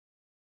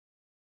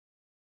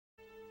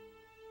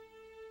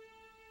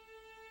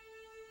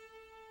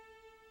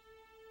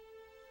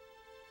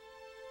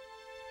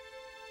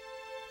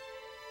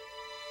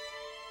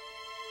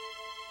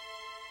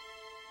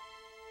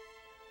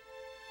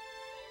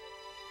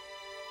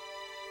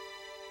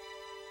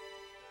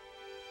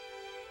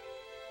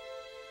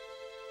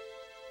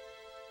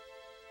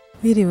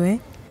Biriwe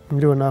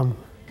namwe.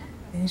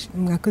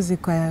 Mwakoze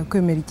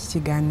kwemera iki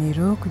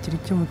kiganiro kugira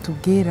icyo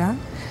mutubwira.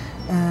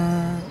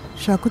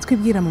 Shaka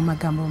kutwibwira mu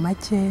magambo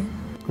make.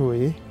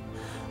 Oui.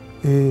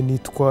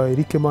 Nitwa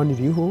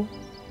Maniriho,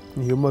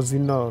 niyo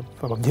mazina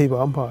ababyeyi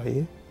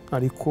bampaye,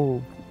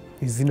 ariko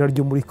izina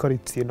ryo muri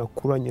quartier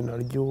nakuranye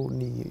naryo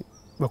ni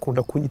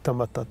bakunda kunyita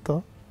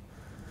Matata.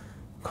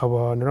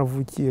 Nkaba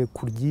naravukiye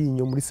ku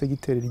Ryinyo muri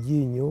segiteri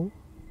Ryinyo,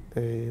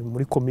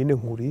 muri commune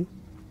Kuri,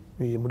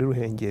 muri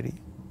Ruhengeri.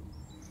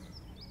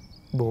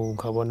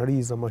 Nkaba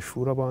narize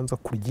amashuri abanza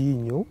ku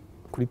Ryinyo,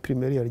 kuri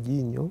primaire ya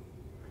Ryinyo.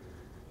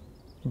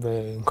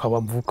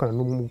 Nkaba mvukana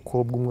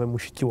n'umukobwa umwe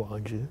mushiki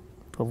wanje,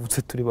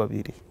 twavutse turi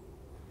babiri.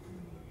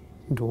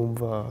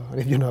 Ndumva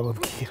aribyo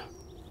nababwira.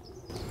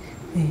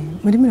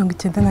 Muri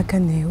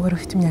 94 wari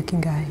ufite imyaka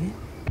ingahe?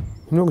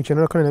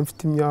 94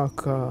 mfite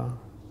imyaka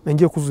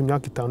ngiye kuzuza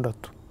imyaka 6.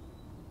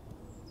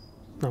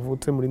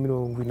 Navutse muri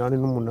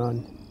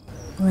 88.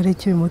 Wari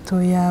ukiri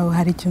mutoya,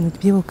 hari ikintu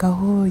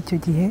byibukaho icyo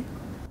gihe?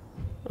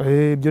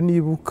 Ibyo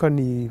nibuka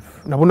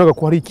nabonaga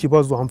ko hari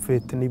ikibazo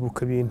amfete,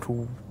 nibuka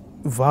ibintu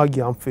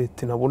vague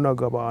amfete,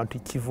 nabonaga abantu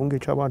ikivunge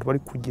cy'abantu bari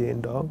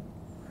kugenda,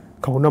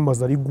 kabona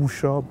amazi ari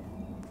gusha,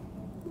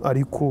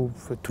 ariko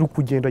turi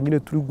kugenda nyine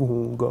turi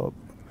guhunga,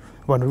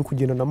 abantu bari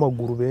kugenda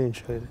n'amaguru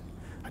benshi,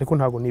 ariko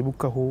ntago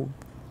nibukaho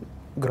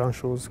grand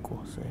chose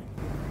kose.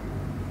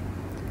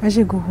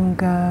 Aje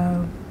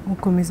guhunga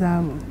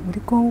mukomeza muri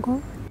Congo?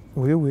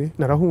 Wewe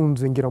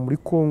narahunze ngera muri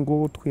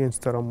Congo,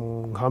 twinstara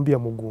mu nkambi ya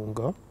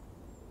Mugunga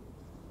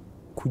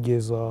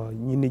kugeza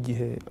nyine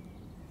igihe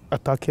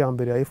atake ya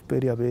mbere ya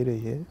FPR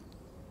yabereye,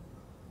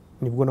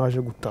 nibwo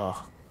naje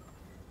gutaha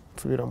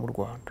nsubira mu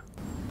Rwanda.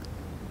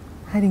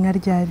 Hari nka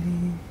ryari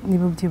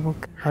nibo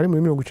byibuka? Hari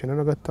muri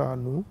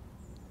 1995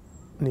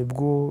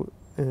 nibwo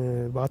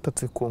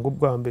batatse Congo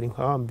bwa mbere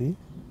inkambi,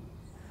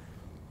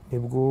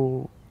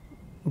 nibwo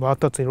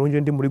batatse rero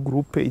ndi muri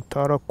groupe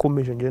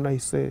itarakomeje, nje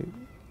nahise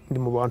ndi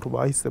mu bantu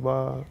bahise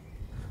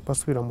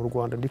basubira mu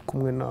Rwanda ndi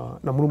kumwe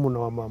na murumuna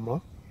wa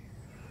mama.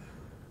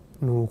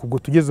 Nuko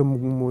tugeze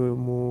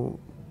mu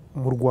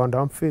Rwanda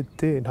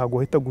amfete ntago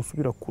hahita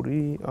gusubira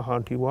kuri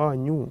ahantu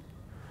iwanyu,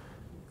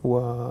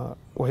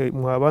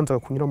 mwabanza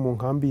kunyura mu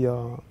nkambi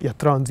ya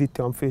transit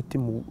amfete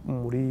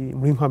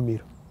muri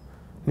Nkamira,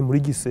 ni muri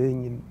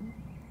Gisenyi,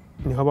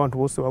 niho abantu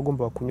bose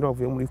bagomba kunyura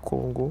bavuye muri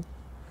Congo.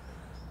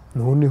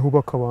 Noneho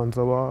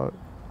bakabanza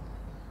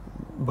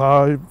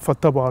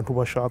bafata abantu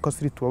bashaka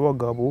siritu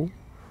b'abagabo,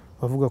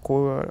 bavuga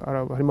ko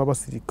harimo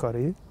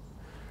abasirikare,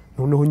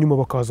 noneho nyuma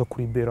bakaza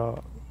kuribera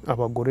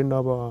abagore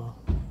n'abana,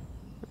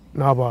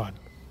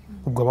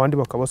 ubwo abandi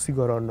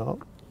bakabasigarana.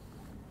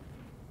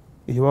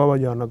 Iyo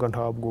babajyanaga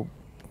ntabwo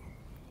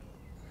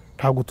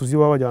tuzi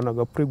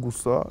babajyanaga pre,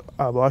 gusa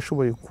abo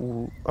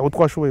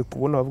twashoboye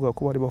kubona bavuga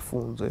ko bari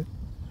bafunze,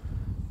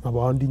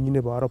 abandi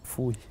nyine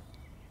barapfuye.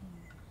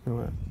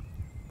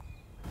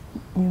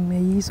 Nyuma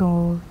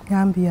y'izo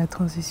nkambi ya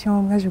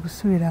transition mwaje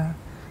gusubira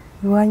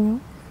iwanyu?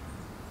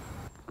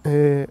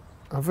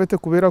 Amfete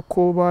kubera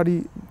ko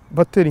bari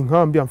batera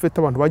inkambi, amfete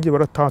abantu bagiye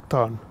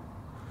baratatana,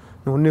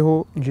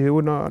 noneho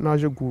njewe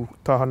naje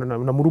gutahana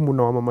na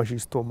murumuna wa mama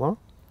Jistoma.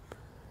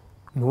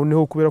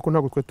 Noneho kubera ko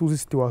ntabwo twe tuzi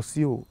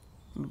situation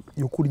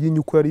yo kurya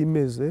uko yari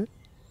imeze,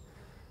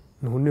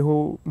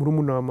 noneho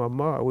murumuna wa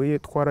mama we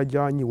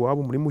twarajyanye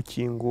iwabo muri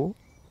Mukingo,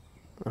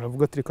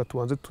 aravuga ati reka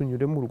tubanze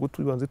tunyure mu rugo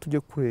tubanze tujye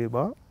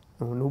kureba,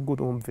 noneho ubwo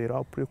ndumvera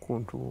après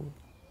kuntu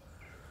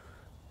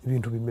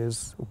ibintu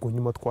bimeze. Ubwo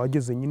nyuma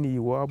twageze nyine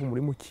iwabo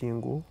muri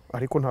Mukingo,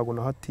 ariko ntago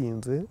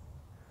nahatinze.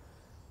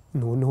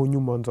 Noneho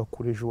nyuma nza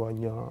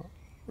kurejoanya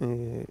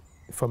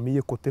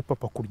famille côté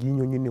papa ku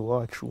Ryinyo nyine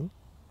wacu.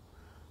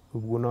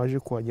 Ubwo naje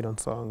kuhagira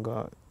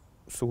nsanga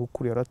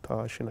sogokuru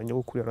yaratashe na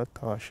nyogokuru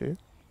yaratashe,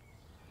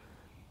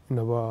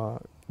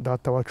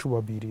 data wacu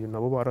babiri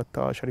nabo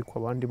baratashe, ariko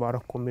abandi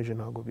barakomeje,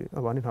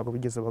 abandi ntago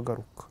bigeze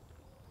bagaruka.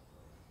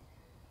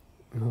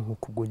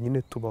 Ubwo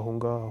nyine tubaho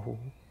ngaho.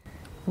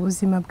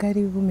 Ubuzima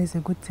bwari bumeze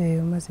gute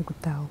umaze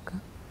gutahuka?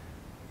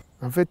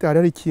 Amfete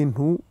hari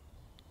ikintu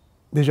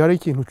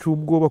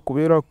cy'ubwoba,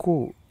 kubera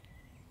ko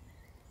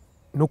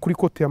no kuri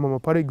kote ya mama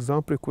par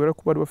exemple, kubera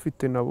ko bari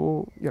bafite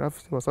nabo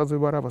yarafite basaza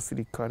bari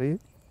abasirikare,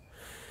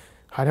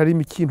 hari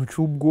ikintu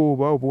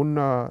cy'ubwoba,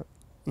 ubona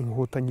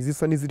inkotanyi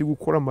zisa n'iziri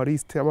gukora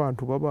amaliste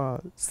y'abantu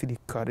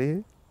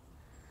b'abasirikare.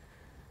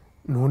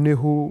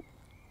 Noneho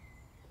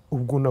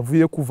ubwo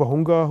navuye kuva aho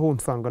ngaho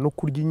nsanga no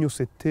kurya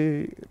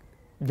inyosete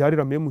byari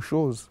la même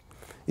chose.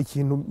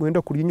 Ikintu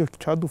wenda kurya inyo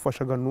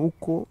cyadufashaga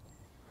nuko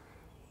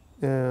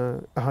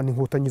ahantu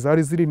inkotanyi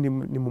zari ziri ni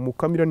mu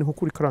Mukamira, niho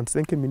kuri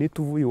 45 minutes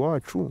uvuye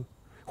iwacu,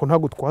 ko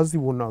ntago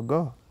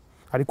twazibonaga,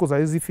 ariko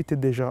zari zifite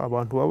deja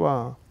abantu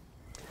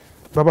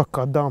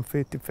b'abakada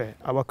amfete.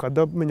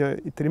 Abakada menya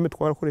iterime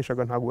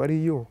twarakoreshaga ntago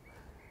ari yo,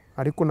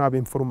 ariko nabe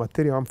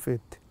informateur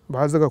amfete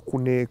bazaga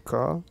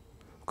kuneka,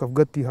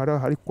 ukavuga ati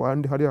hari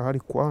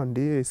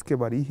kwande eske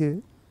barihe.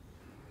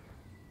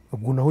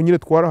 Ubwo naho nyine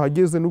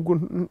twarahageze, nubwo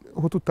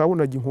aho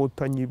tutabonaga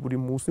inkotanyi buri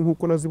munsi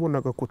nkuko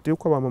nazibonaga kote,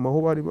 yuko abamama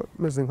aho bari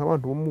bameze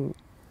nk'abantu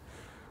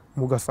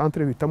mu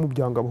gasantere bita mu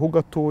Byangabo ho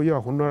gatoya,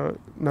 aho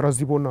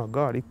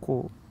narazibonaga,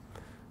 ariko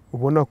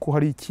ubona ko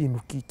hari ikintu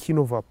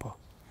kinovapa.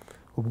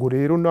 Ubwo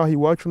rero naho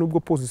iwacu nubwo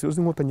pozisiyo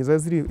z'inkotanyi zari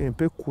ziri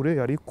empe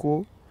kure,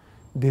 ariko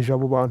deja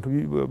abo bantu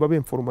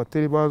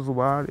b'abenformateri bazo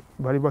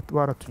bari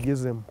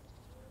baratugezemo.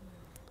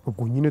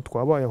 Ubwo nyine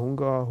twabaye aho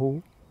ngaho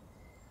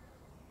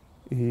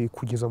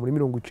kugeza muri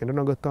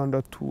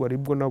 1996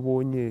 aribwo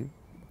nabonye,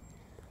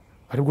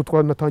 aribwo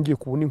twanatangiye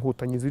kubona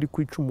inkotanyi ziri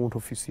kwica umuntu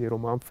officier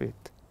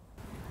Manfete.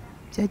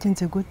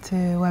 Byagenze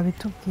gute,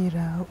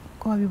 wabitubwira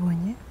uko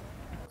wabibonye?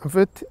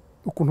 Manfete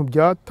ukuntu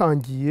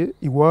byatangiye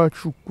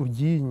iwacu ku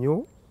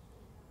Ryinyo,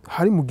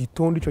 hari mu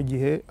gitondo icyo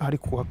gihe, hari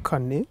kuwa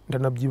kane,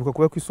 ndanabyibuka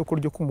kubera ko isoko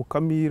ryo ku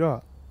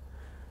Mukamira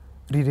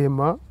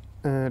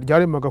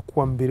ryaremaga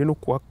kuwa mbere no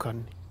kuwa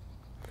kane.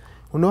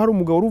 Noneho hari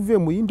umugabo wari uvuye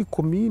mu yindi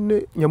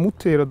komine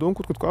Nyamutera,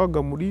 donc twe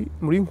twabaga muri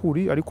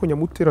Nkuri, ariko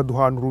Nyamutera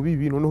duhana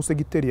urubibi. Noneho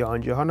segiteri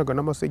yanje yahanaga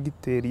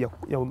n'amasegiteri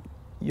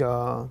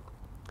ya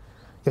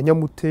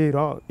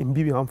Nyamutera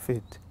imbibi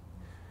Manfete.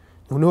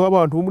 Noneho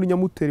abantu bo muri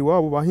Nyamutera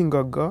wabo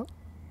bahingaga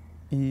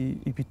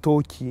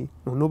ibitoki,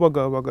 noneho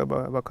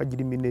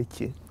bakagira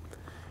imineke.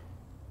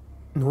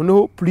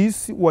 Noneho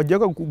polisi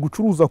wajyaga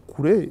gucuruza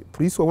kure,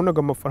 polisi wabonaga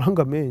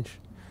amafaranga menshi.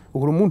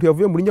 Ubwo umuntu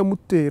yavuye muri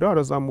Nyamutera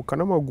arazamuka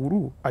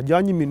n'amaguru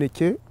ajyanye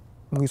imineke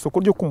mu isoko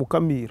ryo ku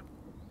Mukamira.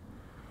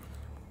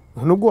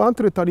 Nubwo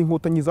entre tari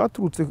inkotanyi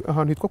zaturutse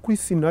ahantu hitwa kuri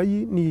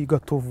Sinayi ni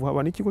Gatovu,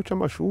 haba n'ikigo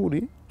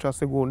cy'amashuri ca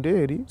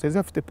segonderi zari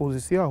zafite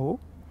pozisiyo aho,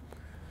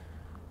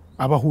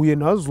 abahuye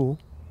nazo.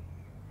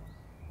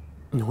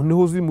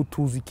 Noneho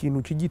zimutuza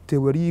ikintu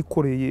cy'igitebo yari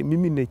yikoreye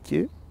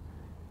imineke,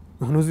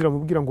 noneho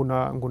ziramubwira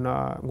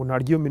ngo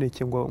naryo iyo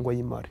mineke ngo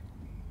ayimare.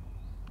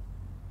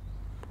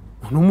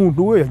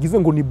 N'umuntu we yagize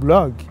ngo ni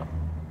blague,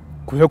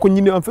 kubera ko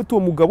nyine Manfete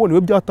uwo mugabo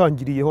niwe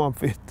byatangiriyeho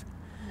Manfete.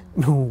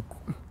 Nuko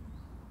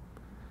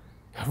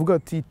yavuga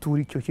ati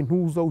turi icyo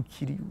kintu uza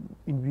ukiri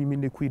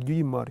imineke iryo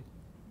yimare.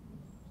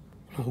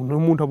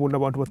 N'umuntu abona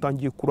abantu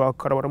batangiye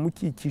kurakara,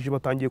 baramukikije,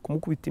 batangiye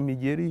kumukubita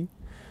imigeri,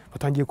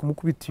 batangiye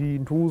kumukubita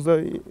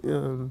intuza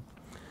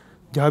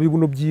bya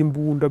bibuno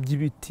by'imbunda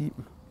by'ibiti.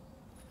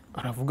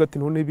 Aravuga ati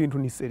none ibintu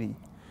ni seri.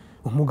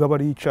 Umugabo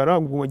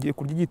aricara ngo agiye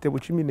kurya igitebo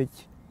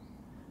cy'imineke.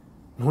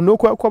 Noneho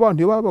ko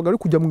abantu babaga ari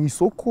kujya mu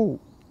isoko,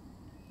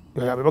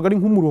 yabaga ari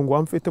nk'umurongo wa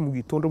Manfete mu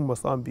gitondo mu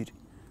masambiri,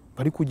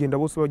 bari kugenda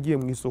bose bagiye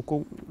mu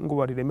isoko ngo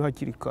barireme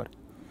hakiri kare.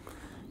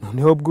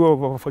 Noneho bwo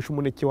bafashe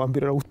umuneke wa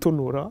mbere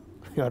arawutonora,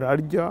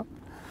 ararya,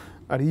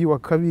 ari wa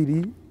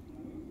kabiri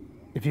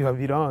biba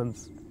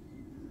biranze.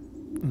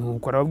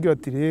 Nuko arababwira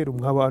ati rero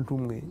mw'abantu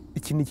mwe,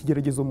 iki ni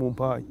ikigeragezo mu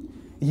mpaye,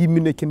 iyi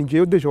mineke ni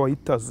jewe deja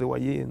wayitaze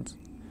wayenze.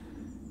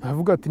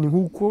 Aravuga ati ni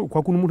nkuko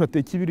kwa kuntu umuntu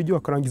ateka ibiryo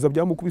akarangiza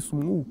byamukubise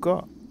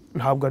umwuka,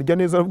 ntabwo arya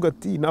neza. Aravuga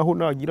ati naho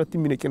nagira ati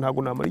mineke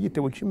ntabwo namara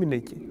igitebo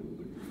cy'imineke.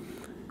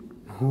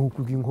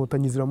 Nuko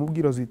inkotanyi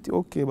ziramubwira ziti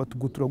okay,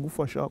 batubwo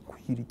turagufasha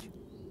kuyirya.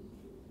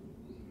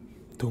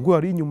 Tungo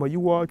hari inyuma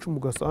y'iwacu mu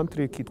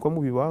gasantere kitwa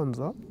mu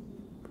Bibanza,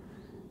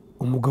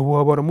 umugabo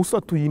wa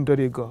baramusatuye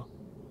indarega,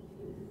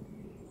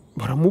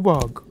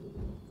 baramubaga,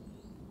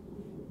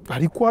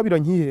 ariko abira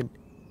nk'ihene.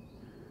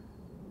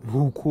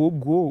 Nuko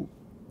ubwo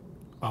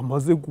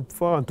amaze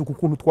gupfa, ntuko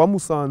ukuntu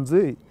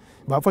twamusanze,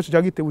 bafashe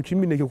cya gitebo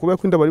cy'imineke kubera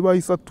ko inda bari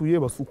bayisatuye,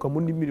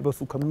 basukamo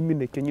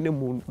imineke nyine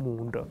mu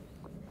nda,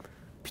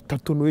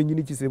 bitatonoye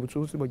nyine igisebo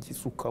cyose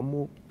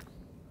bagisukamo.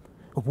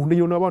 Ubundi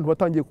nyine abantu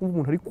batangiye kumva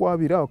umuntu ari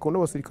kwabira, akabona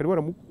abasirikare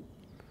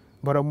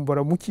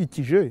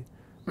baramukikije,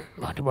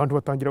 abantu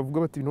batangira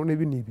kuvuga bati none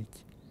ibi ni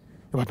ibiki.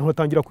 Abantu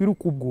batangira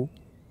kwiruka. Ubwo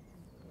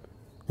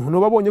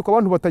noneho babonye ko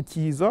abantu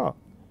batakiza,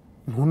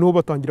 noneho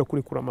batangira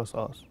kurekura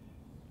amasasu.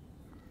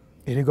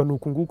 Erega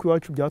nuko nguko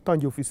iwacu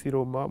byatangiye ofisiye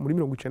Roma muri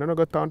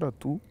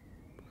 1996.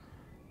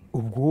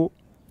 Ubwo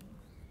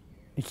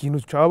ikintu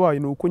cyabaye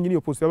nuko nyine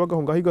iyo polisi yabaga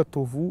aho ngaho i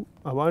Gatovu,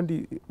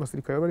 abandi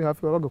basirikare bari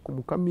hafi babaga ku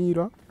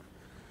Mukamira.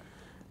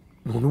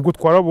 Nubwo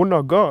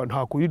twarabonaga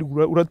nta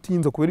kurirwa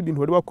uratinza kubera ibintu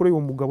bari bakoreye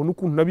uwo mugabo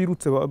n'ukuntu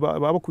nabirutse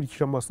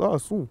babakurikije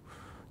amasasu,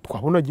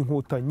 twabonaga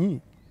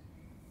inkotanyi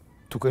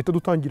tugahita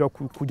dutangira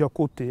kujya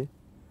kote,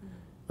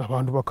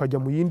 abantu bakajya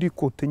mu yindi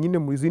kote nyine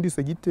mu zindi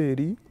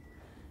segiteri.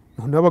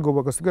 None abagabo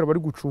bagasigara bari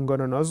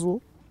gucungana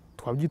nazo,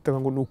 twabyitaga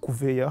ngo ni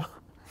ukuveya.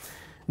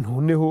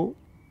 Noneho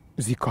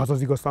zikaza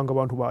zigasanga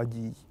abantu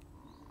bagiye.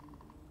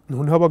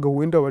 Noneho abagabo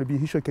wenda bari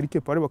bihisha quelque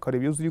part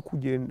bakareba iyo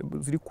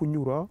ziri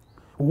kunyura,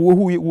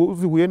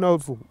 uhuye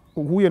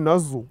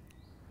nazo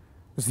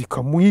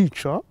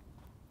zikamwica.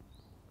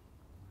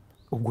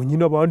 Ubwo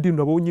nyine abandi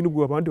nabo nyine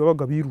ubwo abandi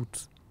babaga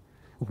birutse,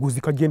 ubwo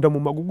zikagenda mu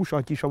mago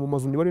gushakisha mu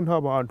mazu niba ari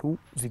nta bantu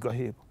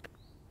zigaheba.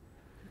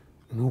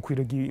 Nuko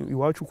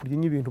iwacu kurya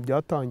ibintu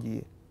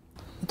byatangiye.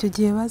 Icyo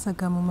gihe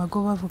bazaga mu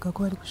mago bavuga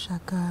ko bari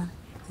gushaka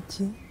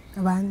iki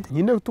abandi.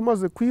 Nyine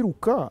tumaze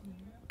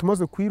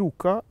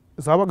kwiruka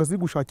zabaga ziri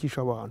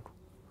gushakisha abantu,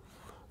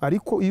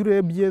 ariko iyo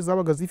urebye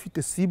zabaga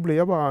zifite cible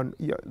y'abantu,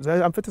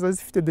 amfite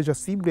zifite deja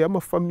cible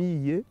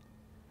y'amafamiye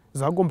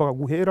zagombaga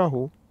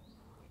guheraho.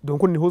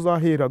 Donc niho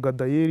zaheraga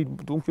dayeri,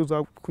 donc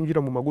yo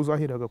kwinjira mu mago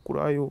zaheraga kuri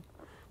ayo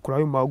kuri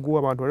ayo mago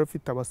abantu bari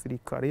bafite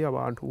abasirikare,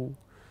 abantu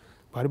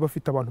bari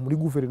bafite abantu muri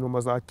guverinoma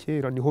za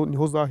kera,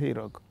 niho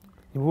zaheraga,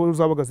 niho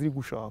zabaga ziri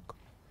gushaka,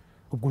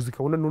 ubwo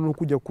zikabona none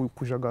kujya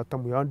kujagata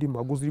mu yandi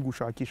mago ziri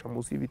gushakisha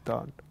munsi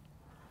y'ibitanda.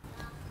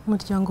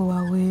 Umuryango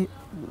wawe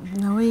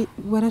nawe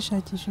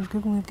warashakishijwe,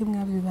 mwebwe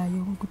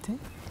mwabibayeho gute?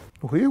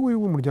 Wewe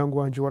umuryango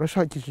wanje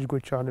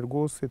warashakishijwe cyane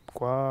rwose,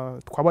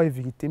 twabaye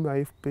victime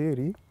ya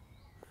FPR,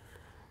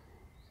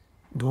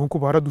 donc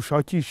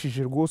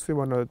baradushakishije rwose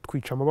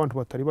banatwicamo abantu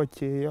batari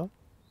bakeya.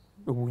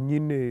 Ubu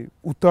nyine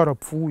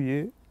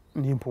utarapfuye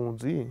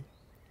n'impunzi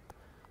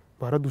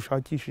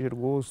baradushakishije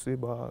rwose,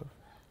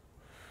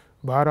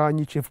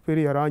 baranyice, FPR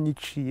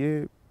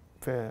yaranyiciye,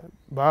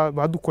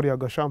 badukoreye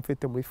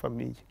agashamfete muri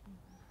famiye,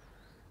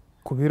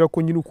 kubera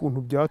ko nyine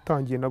ukuntu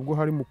byatangiye nabwo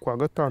hari mu kwa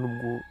gatanu,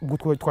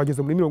 ubwo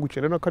twageze muri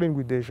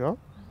 97 deja,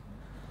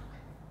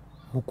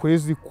 mu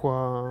kwezi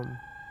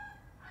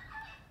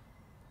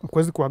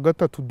kwa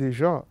gatatu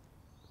deja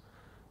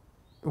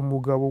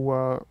umugabo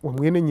wa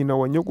mwene nyina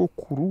wa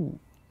nyogokuru,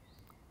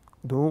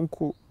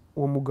 donc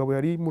uwo mugabo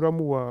yari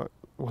muramu wa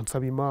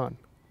Nsabimana,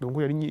 donc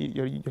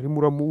yari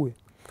muramu we,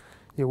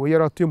 yewe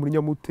yari atuye muri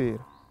Nyamutera,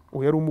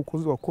 uwo yari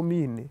umukozi wa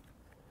commune,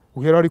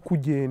 uwo yari ari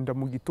kugenda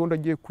mu gitondo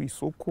agiye ku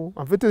isoko,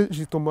 en fait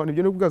justement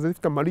ibyo nibwo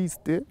zifite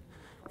amaliste,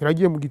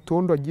 yaragiye mu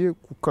gitondo agiye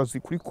ku kazi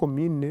kuri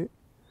commune,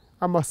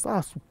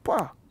 amasasu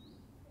pa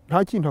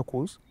nta kintu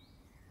akoze,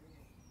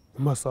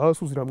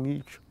 amasasu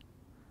ziramwica.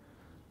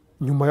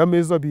 Nyuma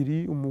y'amezi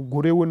 2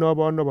 umugore we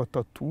n'abana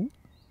 3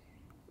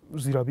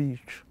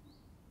 zirabica.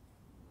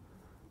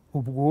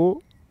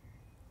 Ubwo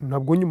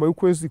nabwo nyuma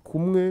y'ukwezi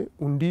kumwe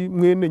undi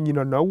mwene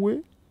nyina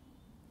nawe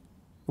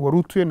wari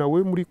utuye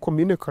nawe muri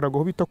commune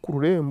Karago bita ku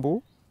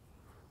Rurembo,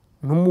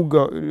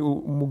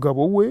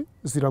 n'umugabo we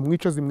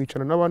ziramwica,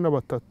 zimwicana n'abana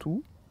 3,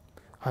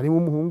 harimo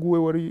umuhungu we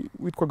wari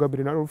witwaga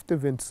Bernard ufite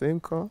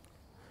 25,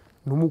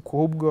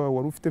 n'umukobwa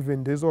wari ufite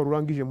 22 wari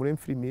urangije muri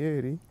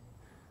infirmiere,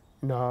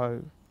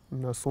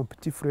 na son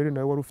petit frère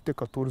nawe wari ufite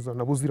 14,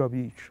 nabo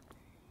zirabica.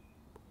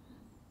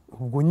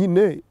 Ubwo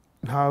nyine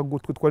ntago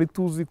twari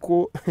tuzi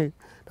ko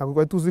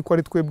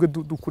ari twebwe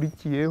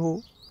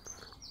dukurikiyeho,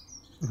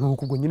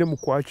 nuko ubwo nyine mu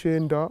kwa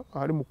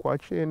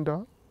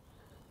 9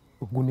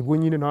 ubwo nibwo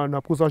nyine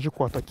ntabwo zaje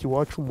kwataka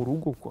iwacu mu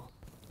rugo kwa.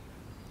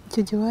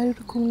 Icyo gihe wari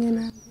uri kumwe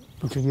na?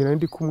 Icyo gihe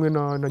ndi kumwe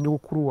na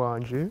nyogokuru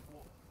wanje,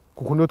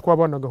 kuko niyo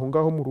twabanaga aho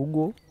ngaho mu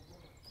rugo,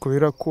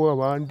 kubera ko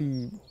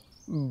abandi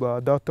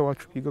ba data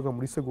wacu bigaga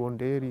muri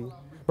segonderi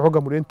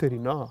babaga muri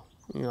interina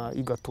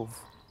i Gatovu,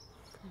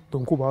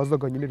 donc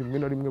bazaga nyine rimwe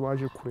na rimwe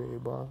baje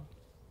kureba,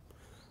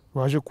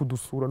 baje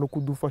kudusura no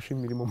kudufasha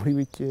imirimo muri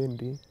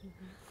weekend.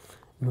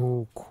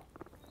 Nuko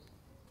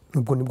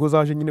ubwo nibwo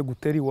zaje nyine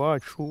gutera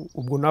iwacu.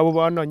 Ubwo nabo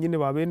bana nyine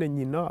ba bene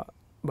nyina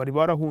bari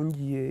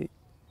barahungiye,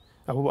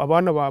 abo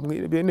abana ba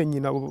bene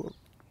nyina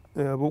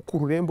bo ku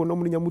Rurembo no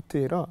muri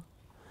Nyamutera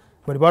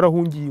bari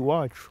barahungiye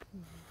iwacu,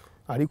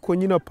 ariko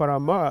nyina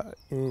parama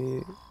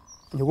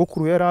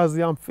nyogokuru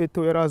yarazi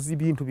yamfete, yarazi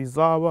ibintu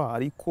bizaba,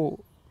 ariko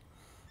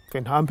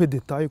ntampe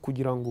detail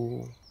kugira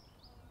ngo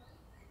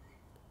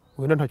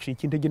wenda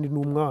ntacike intege ndi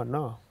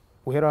n'umwana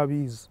we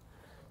yarabizi.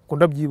 Ko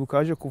ndabyibuka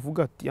aje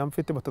kuvuga ati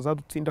yamfete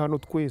batazadutsinda hano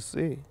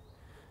twese,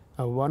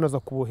 abo bana za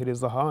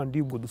kubohereza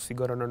ahandi, ubwo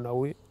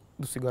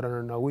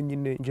dusigarana nawe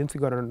nyine, nje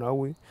nsigarana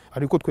nawe,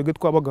 ariko twege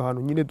twabaga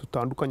ahantu nyine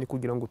dutandukanye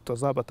kugira ngo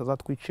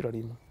batazatwicira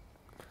rimwe.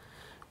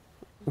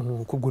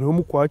 Kubwo rero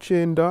mu kwa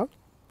 9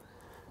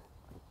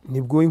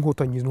 nibwo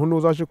inkotanyi noneho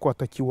zaje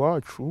kwataka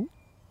iwacu,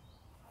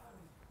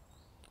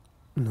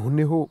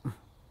 noneho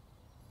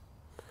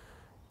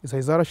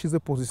zari zarashize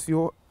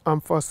position en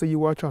face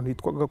y'iwacu ahantu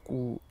hitwaga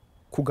ku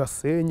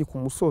Gasenyi ku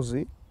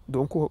musozi,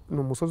 donc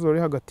no musozi wari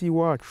hagati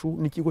y'iwacu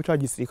n'ikigo cya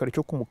gisirikare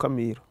cyo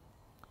kumukamira.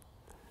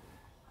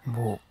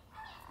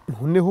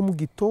 Noneho mu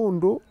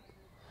gitondo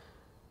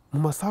mu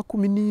masaha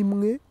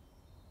 11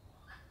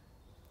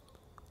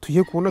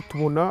 tugiye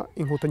tubona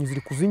inkotanyi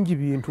ziri kuzinga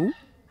ibintu,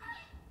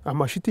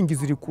 amashitingi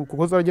ziri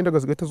kuko zaragendaga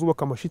zigahita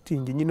zubaka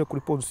amashitingi nyine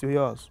kuri position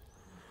yazo.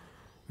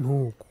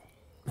 Nuko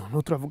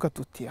noneho turavuga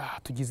tuti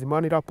tugize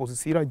imana ira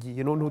position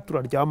iragiye, noneho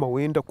turaryama,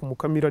 wenda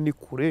kumukamira ni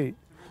kure,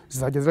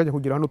 zirajya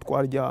kugira hano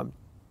twaryamye.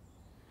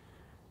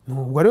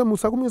 Nubwo rero mu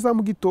saa 10 za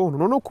mu gitondo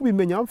noneho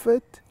kubimenya en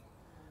fait,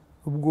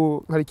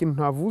 ubwo hari ikintu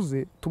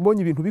ntavuze,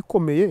 tubonye ibintu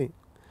bikomeye,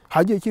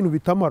 hagiye ikintu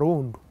bita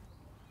amarondo,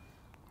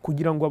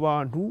 kugira ngo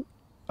abantu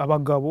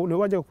abagabo nibo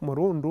bajya ku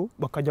marondo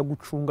bakajya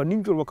gucunga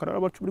ninjoro, bakarara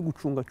bari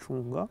gucunga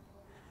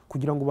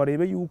kugira ngo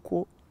barebe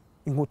yuko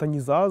inkotanyi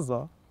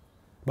zaza,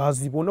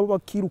 bazibona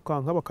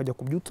bakirukanka bakajya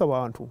kubyutsa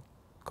abantu,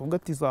 kavuga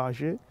ati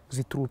zaje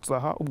ziturutse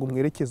aha, ubwo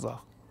mwerekeza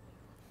aha.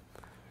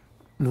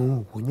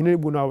 Nuko nyine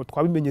ubwo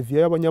twabimenye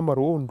via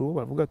y'abanyamarondo,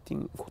 baravuga ati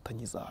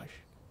inkotanyi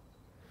zaje.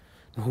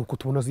 Nuko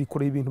tubona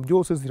zikoreye ibintu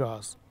byose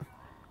ziraza.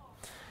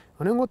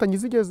 None inkotanyi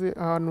zigeze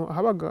ahantu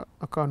habaga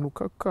akantu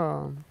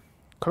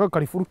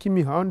karifuru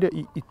k'imihanda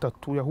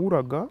 3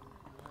 yahuraga,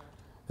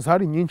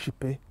 zari nyinshi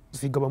pe,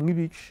 zigabamwe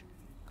ibice.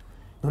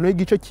 None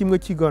igice kimwe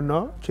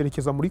kigana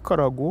cerekeza muri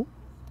Karago,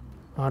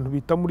 ahantu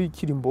bita muri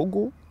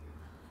Kirimbogo,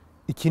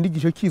 ikindi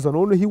gice kiza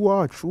noneho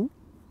iwacu,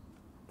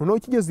 noneho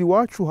kigeze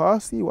iwacu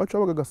hasi, iwacu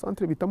habaga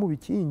agasantere bita mu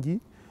Bikingi,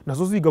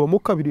 nazo zigabamo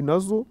kabiri,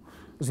 nazo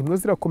zimwe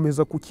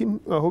zirakomeza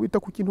aho bita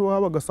ku Kintu,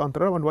 haba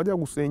agasantere abantu bajya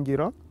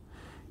gusengera,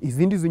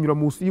 izindi zinyura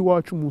munsi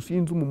y'iwacu, munsi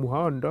y'inzu mu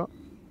muhanda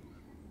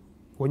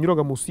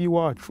wanyuraga munsi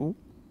y'iwacu,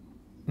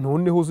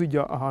 noneho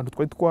zijya ahantu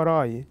twari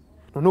twaraye.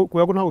 Noneho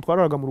kubera ko ntabwo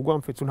twararaga mu rugo,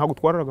 mfetse ntabwo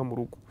twararaga mu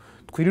rugo,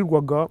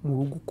 twirirwaga mu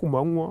rugo ku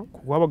manywa,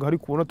 kuko habaga hari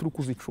kubona turi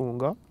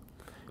kuzicunga,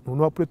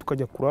 noneho apure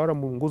tukajya kurara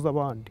mu ngo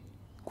z'abandi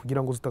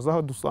kugira ngo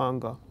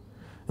zitazahadusanga.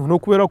 Noneho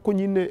kubera ko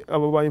nyine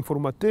aba ba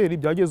informateri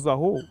byageze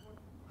aho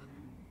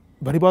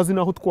bari bazi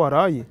naho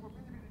twaraye,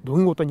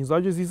 dore inkotanyi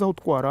zaje ziza aho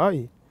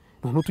twaraye,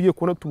 noneho tugiye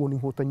kubona tubona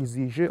inkotanyi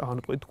zije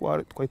ahantu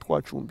twari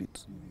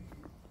twacumbitse.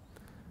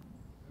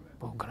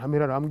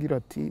 Garamera arambwira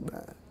ati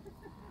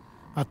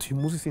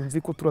uyu munsi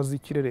sinzi ko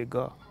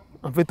turazikirerega.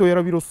 Amfeto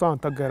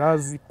yarabirosantaga,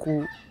 arazi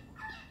ko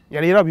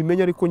yari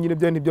yarabimenye, ariko nyine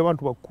bya nibyo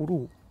abantu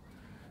bakuru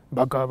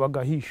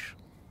bagahisha.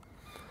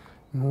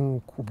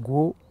 Nuko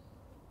ubwo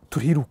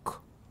turiruka,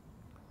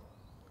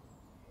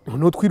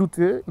 noneho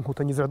twirutse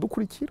inkotanyi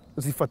ziradukurikira,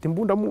 zifata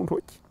imbunda mu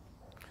ntoki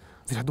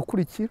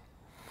ziradukurikira.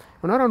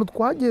 Noneho ahantu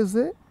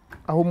twageze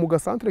aho mu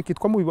gasantere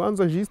kitwa mu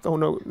Bibanza juste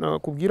aho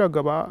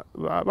nakubwiraga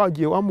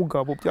bagiye wa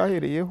mugabo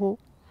byahereyeho,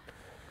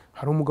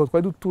 hari umugabo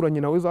twari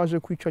duturanye nawe zaje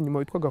kwica nyuma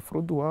witwaga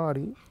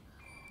Froduwari,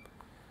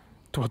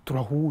 tuba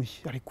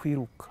turahuye ari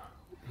kwiruka.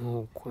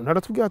 Nuko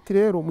naratubwiye ati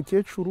rero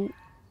umukecuru,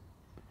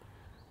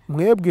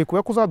 mwebwe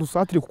kubera ko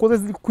zadusatire kuko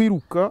ziri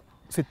kwiruka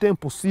c'était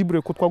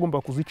impossible ko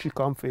twagomba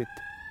kuzicika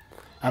amfete.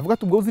 Avuga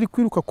ati ubwo ziri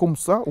kwiruka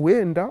komsa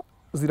wenda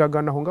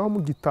ziragana aho ngaho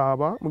mu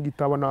Gitaba. Mu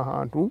Gitaba ni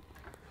ahantu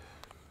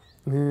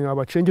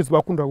abacengezi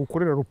bakundaga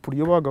gukorera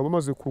rupuriyo babaga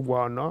bamaze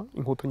kurwana,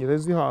 inkotanyi zari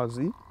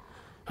zihazi.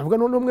 Avuga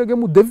none mwege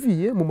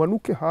mudeviye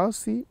mumanuke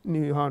hasi,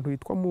 ni ahantu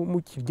hitwa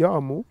mu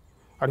Kiryamo,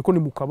 ariko ni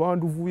mu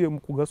Kabande uvuye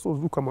ku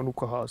gasozi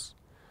ukamanuka hasi.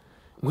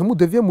 Mwe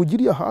mudeviye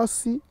mugiriye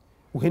hasi,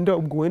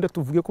 ubwo wenda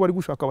tuvuge ko bari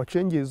gushaka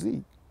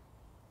abacengezi,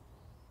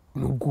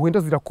 nubwo wenda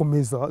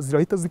zirakomeza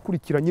zirahita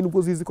zikurikira nyine,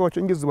 ubwo zizi ko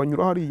abacengezi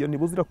banyura hariya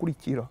nibo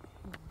zirakurikira.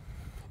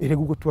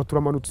 Erega ubwo tuba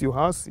turamanutse iyo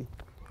hasi,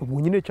 ubwo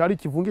nyine cyari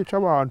ikivunge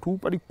cy'abantu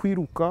bari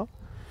kwiruka,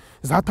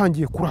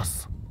 zatangiye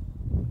kurasa.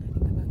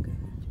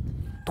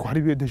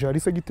 Twari deja ari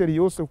segiteri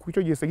yose, kuko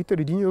icyo gihe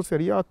segiteri rinye yose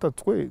yari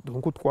yatatswe,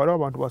 donc twari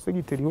abantu ba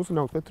segiteri yose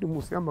ntabwo twari turi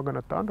munsi ya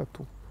 600.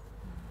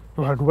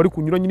 Abantu bari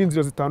kunyura nyine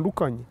inzira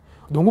zitandukanye,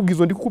 donc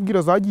ubwizo ndi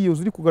kukubwira zagiye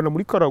ziri kugana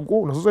muri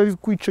Karago, nazo zari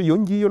kwica iyo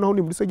ngiyo, naho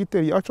ni muri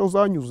segiteri yacu aho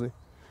zanyuze.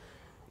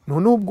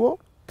 None ubwo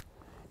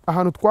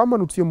ahantu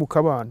twamanutse mu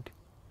Kabande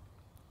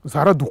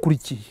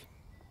zaradukurikiye.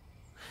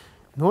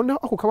 None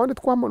ako Kabande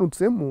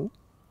twamanutsemo,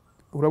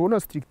 urabona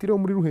structure yo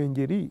muri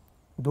Ruhengeri,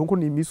 donc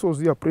ni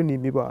imisozi après ni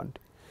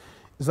imibande.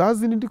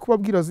 Zazindi ndi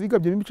kubabwira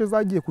zigabye n'imice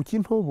zagiye ku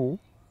Kintobo,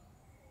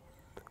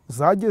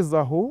 zageze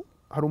aho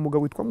hari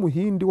umugabo witwa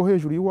Muhindi wo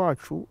hejuru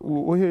y'iwacu,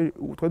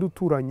 twari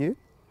duturanye,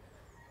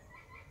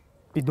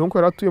 donc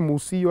yaratuye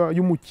munsi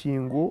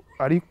y'umukingo,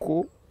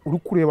 ariko uri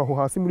kureba aho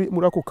hasi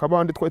muri ako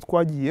Kabande twari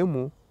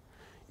twagiyemo.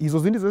 Izo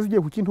zindi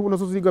zazigiye ku Kintobo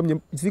nazo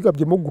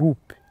zigabyemo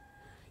groupe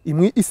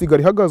imwe,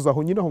 isigara ihagaze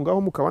aho nyine aho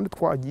ngaho mu Kabande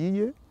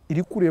twagiye,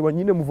 iri kureba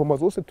nyine muvoma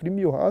zose turimo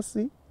iyo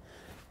hasi.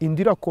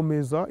 Indi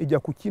irakomeza ijya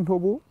ku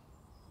Kintobo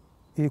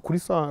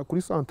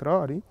kuri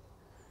centrale,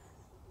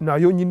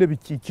 nayo nyine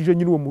bikikije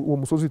nyine uwo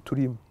musozi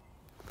turimo.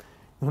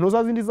 Noneho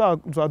za zindi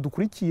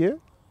zadukurikiye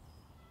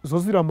zo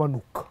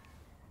ziramanuka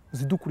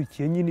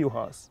zidukurikiye nyine iyo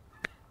hasi.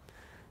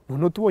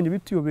 Noneho tubonye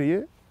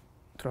bitiyobeye,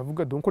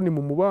 turavuga donc ni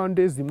mu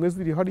mubande, zimwe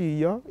ziri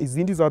hariya,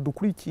 izindi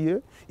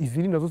zadukurikiye,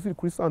 izindi nazo ziri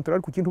kuri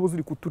centrale ku Kintobo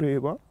ziri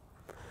kutureba.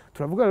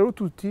 Turavuga rero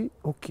tuti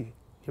okay,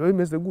 niba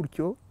bimeze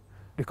gutyo,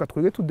 reka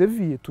twege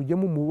tudeviye tujye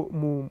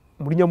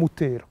muri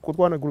Nyamutera, ko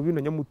twanagura bino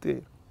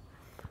Nyamutera.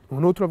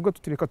 Noneho turavuga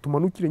tuti reka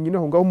tumanukire nyine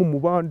aho ngaho mu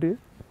mubande,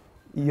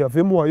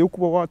 yavemo wayo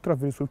kuba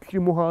watraverse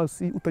ukirimo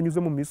hasi utanyuze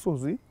mu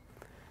misozi,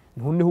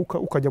 noneho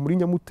ukajya muri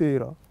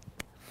Nyamutera.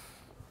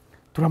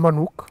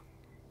 Turamanuka,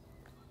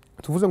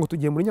 tuvuze ngo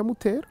tugiye muri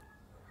Nyamutera,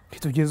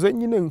 tugeze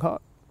nyine nka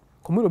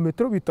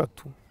kilometero 3,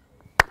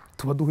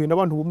 tuba duhuye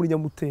n'abantu bo muri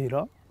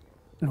Nyamutera,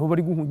 niho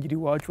bari guhungira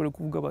iwacu, bari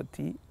kuvuga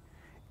bati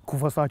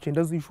kuva saa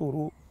 9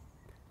 z'ijoro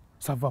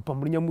savapa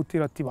muri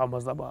Nyamutera, ati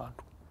bamaze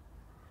abantu.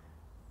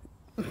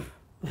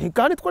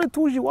 Kandi twari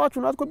tuje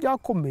iwacu natwe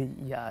byakomeye.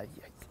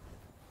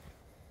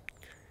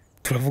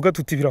 Turavuga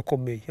tuti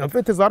birakomeye.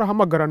 Amfete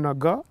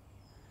zarahamagaranaga,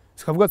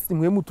 zikavuga ati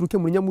mwe muturuke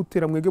muri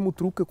Nyamutera, mwege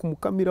muturuke ku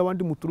Mukamira,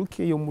 abandi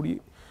muturuke iyo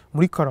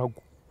muri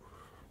Karago.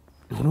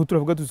 Noneho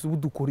turavuga tuti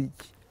dukora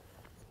iki?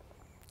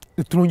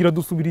 Turongera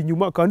dusubira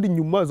inyuma, kandi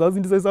inyuma za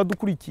zindi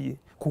zadukurikiye,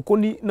 kuko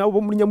ni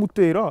nabo muri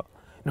Nyamutera,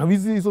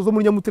 nabizi izo zo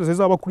muri Nyamutera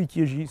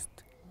zabakurikiye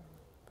juste.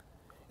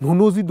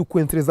 Noneho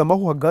zidukwentereza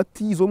amaho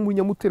hagati, izo muri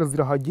Nyamutera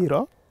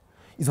zirahagera,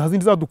 iza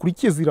zindi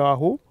zadukurikiye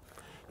ziraho.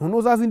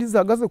 Noneho za zindi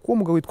zihagaze kuwo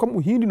mugabo witwa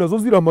Muhindi nazo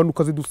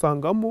ziramanuka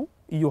zidusangamo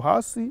iyo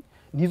hasi,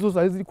 nizo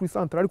zari ziri kuri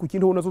centrale ku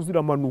Kintobo nazo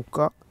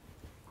ziramanuka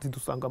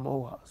zidusangamo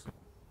aho hasi.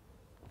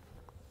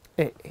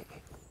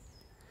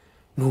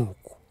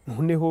 Nuko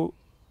noneho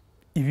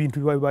ibintu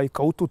bibaye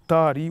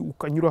kawutotari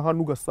ukanyura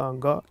hano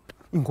ugasanga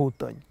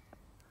inkotanyi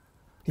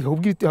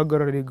ikakubwira iti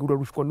hagarara rega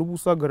urarushwa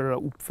n'ubusagarara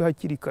upfe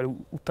hakiri kare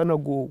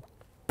utanagowe.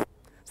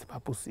 C'est pas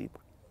possible.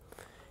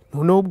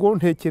 Noneho ubwo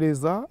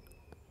ntekereza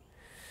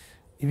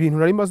ibintu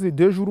nari maze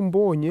 2 jours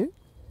mbonye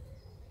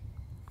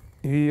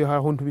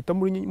ahantu bita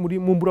muri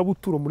mu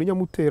mburabuturo muri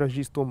Nyamutera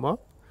justement.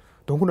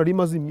 Donc nari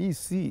maze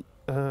imisi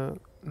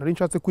nari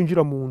nshatse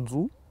kwinjira mu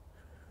nzu,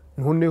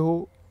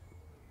 noneho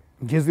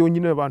ngezeyo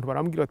nyine abantu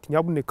barambwira ati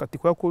nyabuneka ati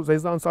ko zari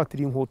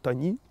zansatira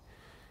inkotanyi,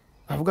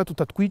 avuga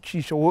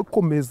tutatwicisha wowe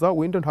komeza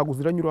wenda ntago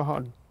ziranyura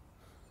hano.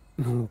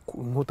 Nuko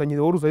inkotanyi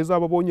rero zari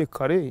zababonye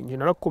kare, nje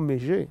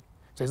narakomeje,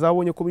 zari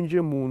zabonye ko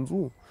binjiye mu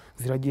nzu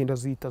ziragenda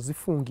zihita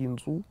zifunga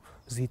inzu,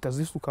 zihita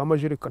zisuka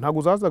amajereka,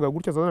 ntago zazaga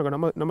gutya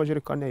zazanaga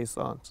n'amajerekani ya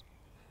essence.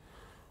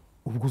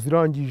 Ubwo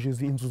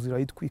zirangije inzu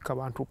zirayitwika,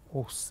 abantu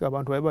bose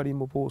abantu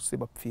barimo bose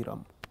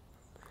bapfiramo.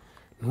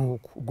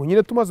 Nuko ubwo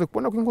nyine tumaze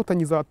kubona ko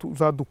inkotanyi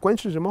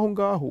zadukwenshejemo aho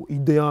ngaho,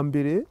 ide ya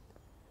mbere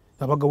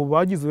abagabo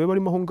bagize we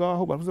barimo aho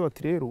ngaho baravuze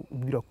bati rero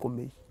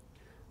birakomeye,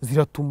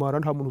 ziratumara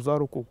nta muntu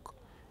uzarokoka,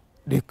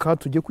 reka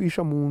tujye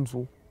kwisha mu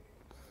nzu.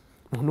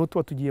 Noneho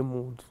tuba tugiye mu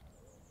nzu,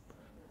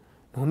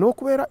 noneho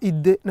kubera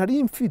ide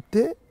nari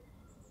mfite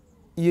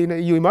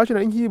iyo image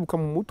nari nkibuka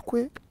mu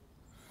mutwe.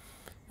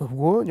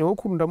 Ubwo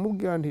nyokuru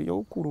ndamubwira nti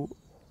nyokuru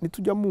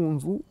nitujya mu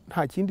nzu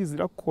nta kindi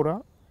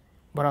zirakora,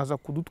 baraza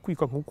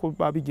kudutwika nkuko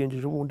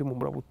babigenjeje ubundi mu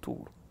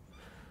murabuturo.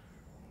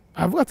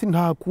 Avuga ati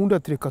nta kundi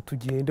atireka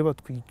tugende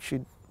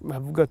batwice.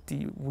 Avuga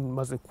ati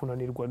maze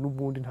kunanirwa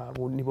n'ubundi nta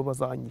nibo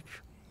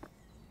bazanyica.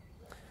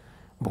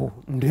 Bo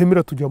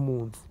ndemera tujya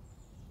mu nzu.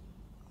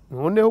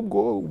 Noneho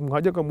ubwo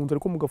mwajyaga mu nzu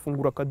ariko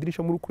mugafungura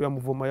akadirisha muri kurya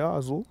muvoma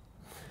yazo.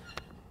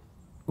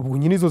 Ubwo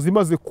nyine izo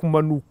zimaze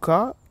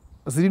kumanuka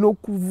ziri no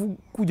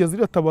kujya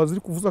ziratabaza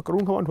ziri kuvuza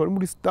akarunka abantu bari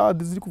muri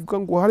stade ziri kuvuga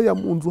ngo hariya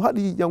mu nzu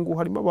hariya ngo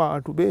harimo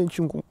abantu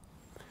benshi. Ngo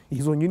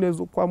izo nyine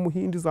zo kwa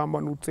Muhindi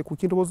zamanutse ku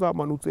kindi bo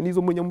zamanutse,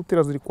 n'izo mu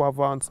Nyamutera ziri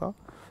kwavansa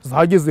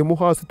zagezemo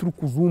hasi turi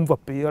kuzumva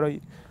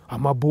pe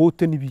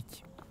amabote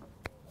n'ibiki.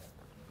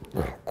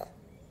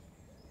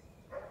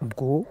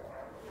 Ubwo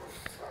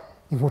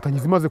inkotanyi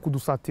zimaze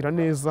kudusatira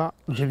neza,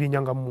 nje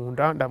binyanga mu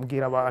nda,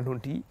 ndabwira abantu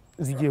nti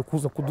zigiye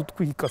kuza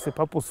kudutwika, c'est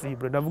pas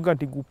possible. Ndavuga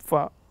nti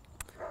gupfa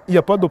il y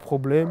a pas de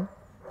problème,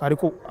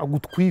 ariko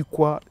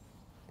agutwikwa.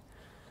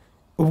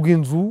 Ubwo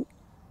inzu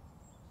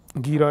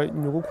ngira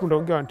nyogokuru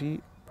ndavuga nti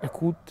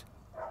écoute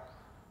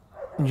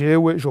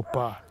njewe je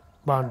pars,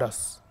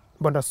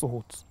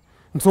 bandasohotse.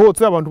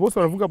 Nsohotse abantu bose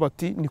baravuga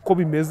bati niko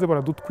bimeze,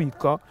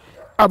 baradutwika,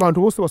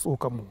 abantu bose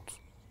basohoka mu nzu.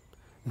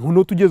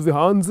 Noneho tugeze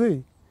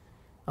hanze,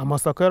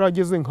 amasaka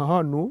yarageze nka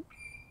hano,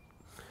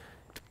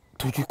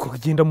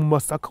 tugenda mu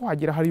masaka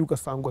wagera hari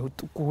ugasanga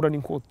kuhura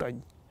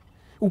n'inkotanyi,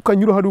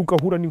 ukanyura hari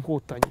ugahura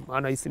n'inkotanyi,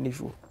 mana y'isi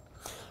n'ijuru.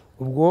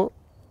 Ubwo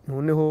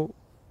noneho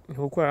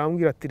niho ko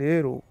arambwira ati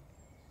rero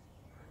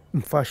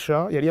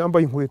mfasha, yari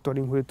yambaye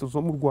inkweto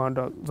zo mu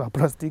Rwanda za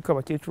plastique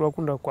abakecuru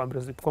bakunda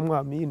kwambara zitwa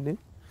mwamine.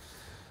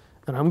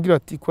 Arambwira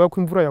ati kwa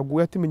ko imvura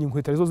yaguye ati menye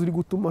inkweto arizo ziri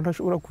gutuma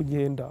ntashobora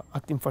kugenda,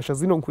 ati mfasha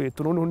zino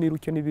nkweto noneho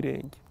niruke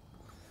n'ibirenge.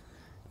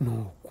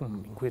 Nuko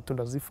inkweto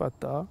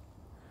ndazifata.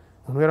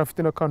 Noneho yari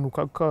afite n'akantu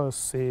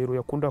kakasero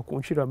yakunda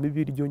kunshiramo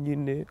ibiryo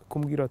nyine,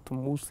 kumbwira ati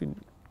umunsi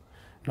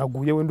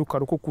naguye wenda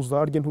ukaruko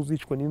kuzarye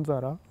ntuzicwe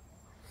n'inzara.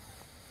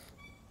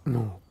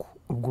 Nuko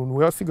ubwo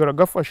nuwe yasigara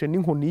gafashe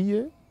n'inkoni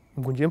ye,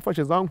 ubwo ngiye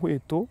mfashe za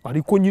nkweto,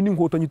 ariko nyine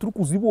inkotanyi turi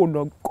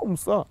kuzibona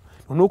komsa.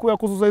 Noneho ko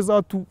yakoze zari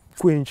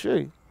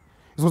zatukwenche,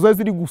 izo zari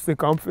ziri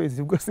guseka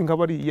mfezi, ubwo singa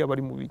bari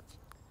bari mu biki.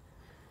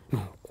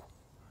 Nuko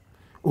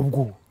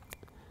ubwo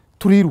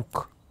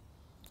turiruka,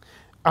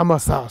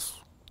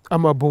 amasasu,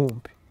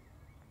 amabombe.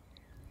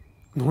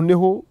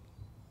 Noneho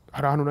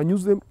hari ahantu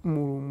nanyuze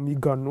mu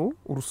migano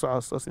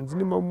urusasa, sinzi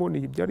niba mubone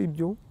ibyo ari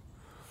byo.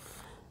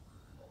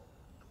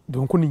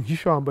 Donc ni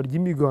nk'ishamba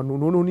ry'imigano,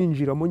 noneho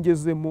ninjiramo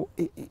ngezemo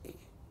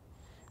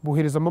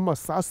boherezamo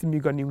amasasi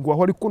imigano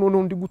ingwaho, ariko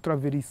noneho ndi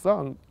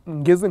gutraverisa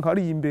ngeze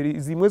nkari imbere,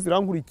 zimwe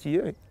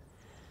zirankurikiye,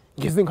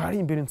 ngeze nkari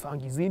imbere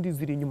nsanga izindi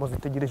ziri inyuma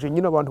zitegereje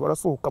nyine abantu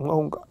barasohoka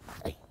mwaho nga.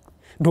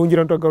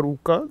 Ndongera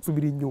ndagaruka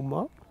zubira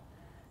inyuma,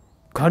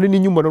 kandi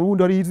n'inyuma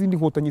narundi hari izindi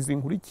nkotanyi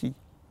zinkurikiye.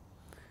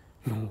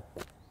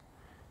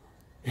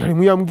 Yari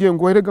muyambwiye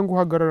ngo erega ngo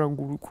hagarara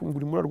ngo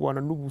uri muri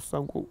Rwanda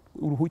n'ubusa ngo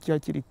uruhuki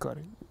hakiri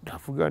kare.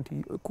 Ndavuga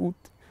nti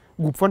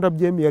gupfa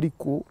ndabyemeye,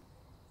 ariko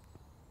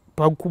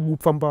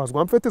gupfa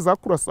mbazwa mfete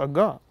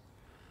zakurasaga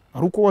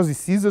ari uko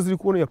wazisize ziri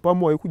kubona ya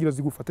pamu wawe kugira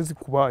zigufate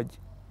zikubage.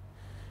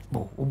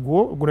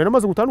 Ubwo nari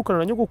namaze gutandukana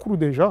na nyogokuru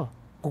deja,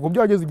 kuko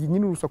byageze igihe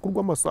nyine urusaku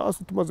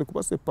rw'amasasu tumaze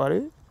kuba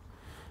separe.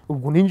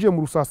 Ubwo ninjiye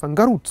mu rusasa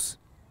ngarutse,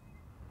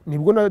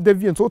 nibwo na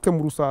devie nsote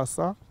mu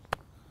rusasa,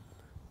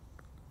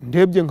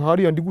 ndebye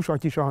nkahari ndi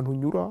gushakisha ahantu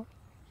nyura,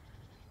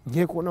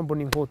 ngiye kubona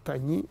mbona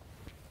inkotanyi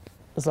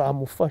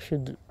zamufashe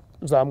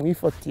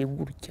zamwifatiye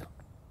gutya,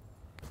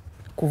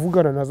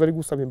 kuvugana nazo ari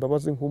gusaba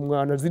imbabazi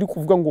nk'umwana, ziri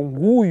kuvuga ngo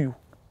nguyu.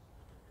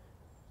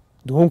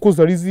 Donc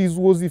zari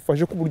zizuwo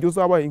zifashe ku buryo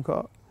zabaye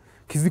nka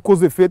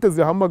kizikoze fete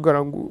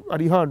zihamagara ngo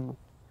ari hano.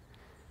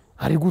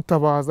 ari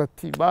gutabaza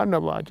ati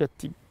bana baje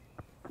ati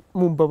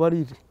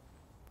mumbabarire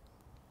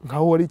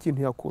nkaho wari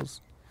ikintu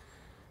yakoze.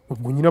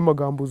 Ubwo nyine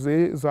amagambo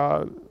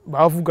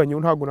bavuganye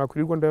ntago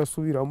nakwirirwa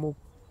ndayasubiramo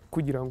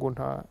kugira ngo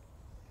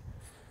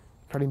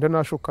ntarinda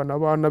nashokana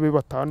abana be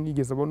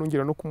batanigeze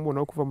bonongera no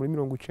kumubona kuva muri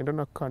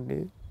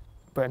 94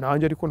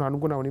 nanjye ariko nta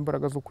nubwo nabona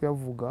imbaraga zo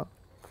kuyavuga.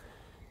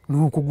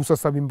 Nuko gusa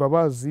asaba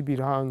imbabazi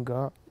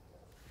biranga,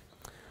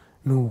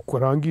 nuko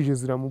arangije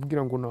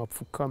ziramubwira ngo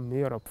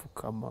napfukame,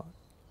 arapfukama.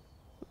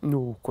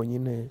 Nuko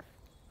nyine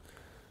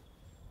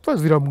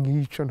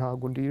ziramwica,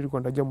 ntago ndirirwa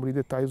ndajya muri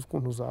details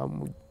ukuntu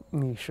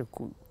zamwishe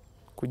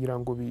kugira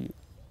ngo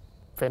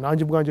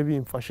nanjye ubwanjye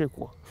bimfashe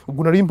kwa.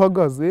 Ubwo nari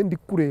mpagaze ndi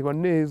kureba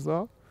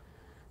neza,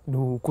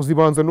 nuko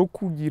zibanza no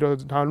kugira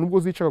nta nubwo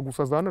zicaga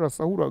gusa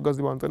zanarasahuraga,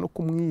 zibanza no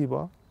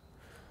kumwiba,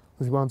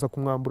 zibanza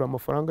kumwambura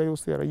amafaranga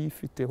yose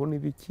yarayifiteho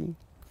n'ibiki.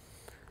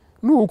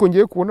 Nuko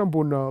ngiye kubona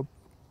mbona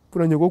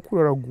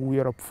nyogokuru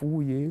araguye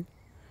arapfuye.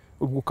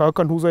 Ubwo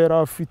kaka ntuza yari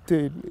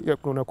afite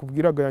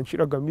nakubwiraga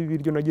yanshiragamo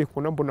ibiryo, nagiye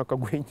kubona mbona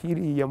akaguye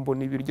nkiriya,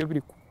 mbona ibiryo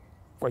biri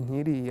kwa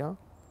nkiriya.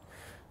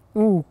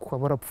 Nuko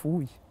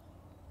barapfuye.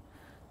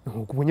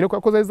 Nuko nyine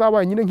kwa koza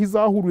zabaye nyine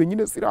nk'izahuruye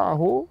nyine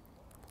ziraho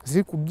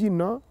ziri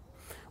kubyina.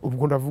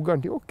 Ubwo ndavuga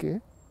nti okay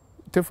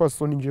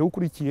Tefason nje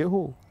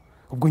ukurikiyeho.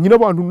 Ubwo nyine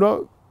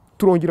abantu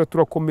turongera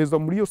turakomeza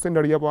muri iyo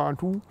scenario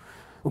y'abantu,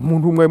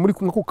 umuntu umwe muri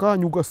kumwe ko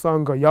kanyu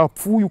ugasanga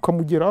yapfuye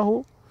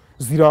ukamugeraho,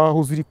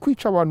 ziraho ziri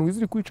kwica abantu,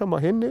 ziri kwica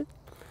amahene.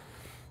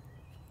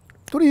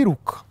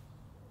 Turiruka,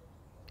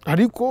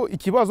 ariko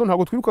ikibazo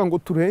ntabwo twiruka ngo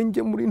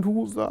turenge muri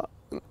ntuza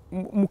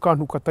mu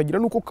kantu katagira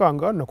nuko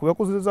kangana, kubera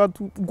ko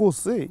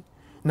rwose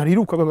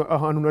narirukaga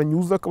ahantu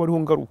nanyuza akaba ariho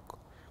ngaruka,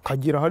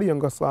 kagera hariya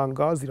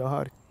ngasanga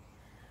zirahari.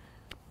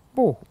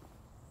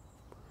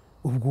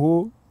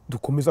 Ubwo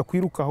dukomeza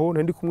kwirukaho,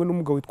 nari ndi kumwe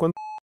n'umugabo witwa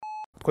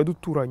twari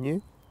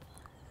duturanye,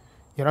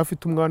 yari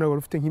afite umwana wari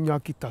ufite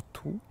nk'imyaka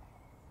 3.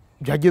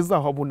 Byageze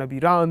aho abona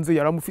biranze,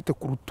 yari amufite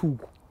ku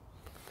rutugu.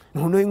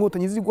 Noneho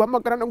inkotanyi ziri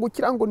guhamagarana ngo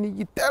kirango ni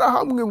igitera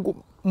hamwe ngo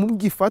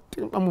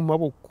mugifate mu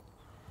maboko.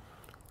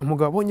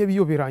 Umugabo abonye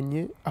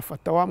biyoberanye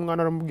afata wa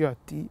mwana aramubwira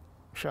ati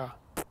sha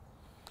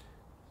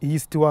iyi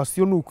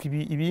situation nuko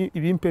ibi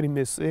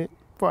imperimese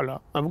voilà,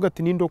 avuga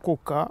ati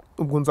nindokoka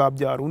ubwo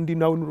nzabyara undi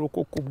nawe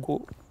nurokoka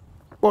ubwo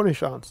bonne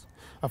chance.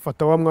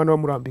 Afata wa mwana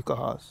bamurambika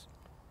hasi,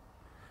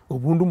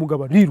 ubundi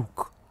umugabo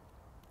ariruka.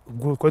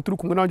 Ubwo twari turi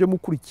kumwe nanjye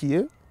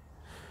mukurikiye.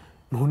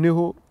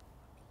 Noneho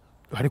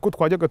ariko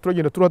twajyaga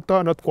turagenda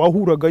turatana,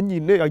 twahuraga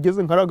nyine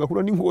ageze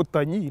nkaragahura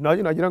n'inkotanyi,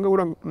 nanjye nagira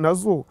ngahura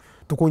nazo,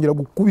 tukongera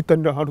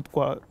gukubitanira ahantu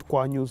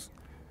twanyuze.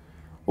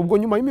 Ubwo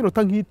nyuma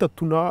y'iminota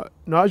nk'itatu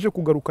naje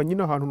kugaruka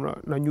nyine ahantu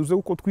nanyuze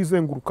uko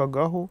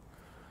twizengurukagaho,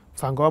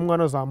 nsanga wa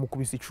mwana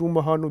zamukubise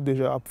icuma hano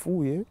deja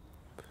apfuye.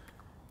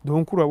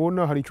 Donc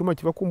urabona hari icuma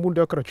kiba ku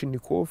mbunda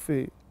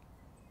y'akarachinikofe,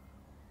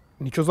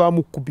 nico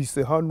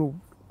zamukubise hano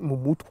mu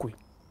mutwe,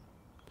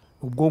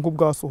 ubwonko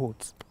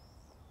bwasohotse.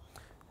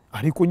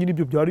 Ariko nyine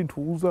ibyo byari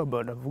ntuza,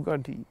 banavuga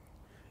nti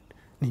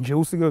ninje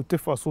usigaye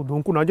Tefason.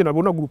 Donc nanjye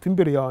nabona groupe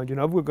imbere yanjye,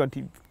 navuga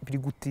nti biri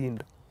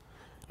gutinda.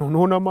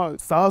 Noneho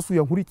n'amasasu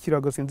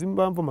yankurikiraga, sinzi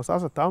impamvu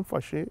amasasu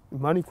atamfashe,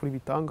 Imana ikora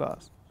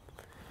ibitangaza.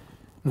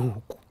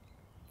 Nuko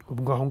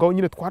ubwo aho ngaho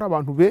nyine twari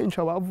abantu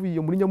benshi abavuye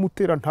muri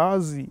Nyamutera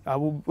ntazi,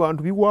 abo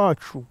bantu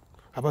biwacu,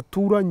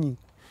 abaturanyi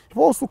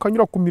bose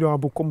ukanyura ku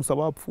mirambo ko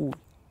musaba bapfuye.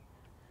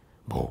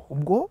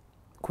 Ubwo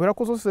kubera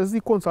ko zose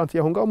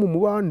zikonsantiye aho ngaho mu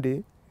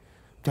mubande,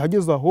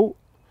 byageze aho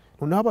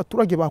noneho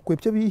abaturage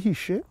bakwebye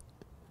bihishe,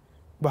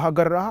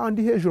 bahagarara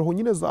handi hejuru aho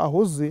nyine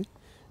zahoze,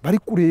 bari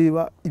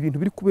kureba ibintu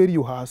biri kubera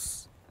iyo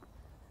hasi.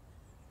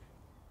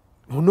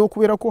 Noneho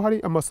kubera ko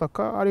hari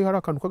amasaka, hari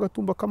akantu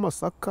k'agatumba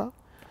k'amasaka,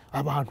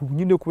 abantu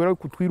nyine kubera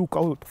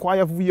kutwirukaho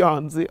twayavuye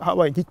hanze,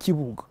 habaye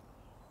nk'ikibuga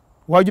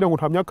wagira ngo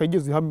nta myaka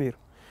yigeze hamera.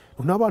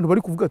 Noneho abantu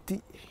bari kuvuga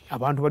ati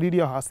abantu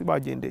baririya hasi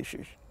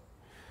bagendesheje.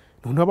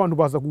 Noneho abantu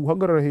baza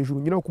guhagarara hejuru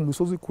nyine ku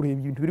musozi kureba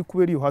ibintu biri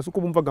kubera iyo hasi,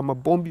 uko bumvaga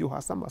amabombi yo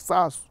hasi,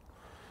 amasasu.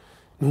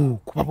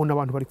 Nuko babona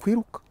abantu bari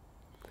kwiruka.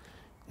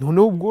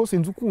 Noneho ubwo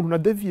sinzi ukuntu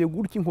nadeviye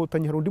gutya,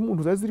 inkotanyi hari undi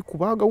muntu zari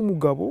kubaga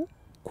w'umugabo,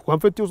 kuko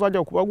mfite iyo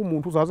zajya kubaga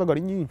umuntu zazaga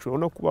ari nyinshi.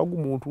 Urabona kubaga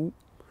umuntu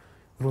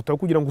urota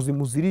kugira ngo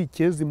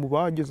zimuzirike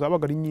zimubage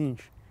zabaga ari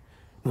nyinshi.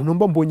 Noneho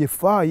mba mbonye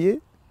faye,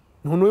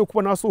 noneho yo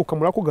kuba nasohoka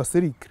muri ako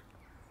gaserike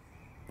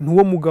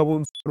n'uwo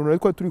mugabo nari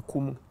twari turi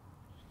kumwe.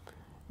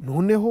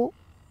 Noneho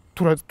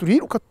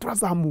turiruka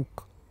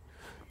turazamuka,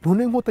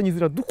 noneho inkotanyi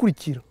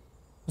ziradukurikira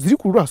ziri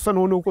kurasa,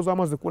 noneho uko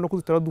zamaze kubona ko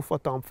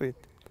zitaradufata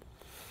mfete.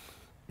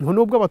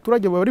 Noneho ubwo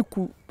abaturage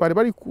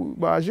bari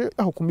baje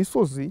aho ku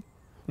misozi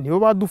nibo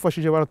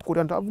badufashije,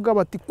 baratwurira ndavuga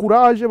bati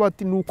courage,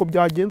 bati nuko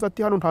byagenze,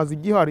 ati hano ntazi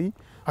igihari,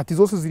 ati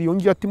zose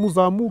ziriyongeye, ati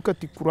muzamuka,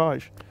 ati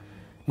courage.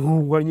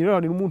 N'ubwo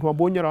nyirani n'umuntu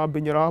wabonye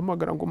arambenye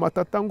arahamagara ngo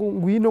matata ngo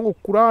ngwino ngo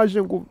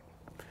courage, ngo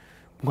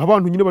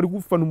abantu nyine bari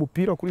gufana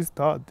umupira kuri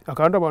stade,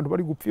 akandi abantu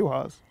bari gupfa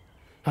hasi.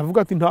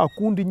 Avuga ati nta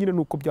kundi nyine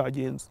nuko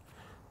byagenze.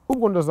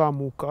 Ubwo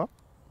ndazamuka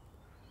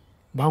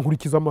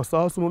bankurikiza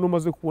amasasu, none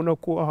maze kubona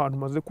ko ahantu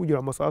maze kugira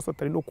amasasu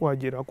atari no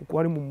kuhagera kuko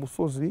hari mu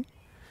musozi.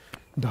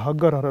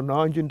 ndahagarara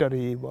nanjye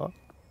ndareba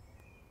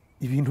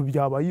ibintu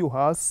byabaye iyo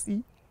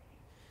hasi,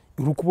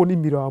 uri kubona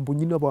imirambo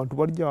nyine abantu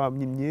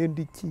baryamye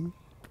imyenda iki,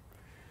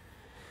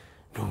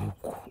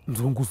 nuko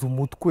nzunguza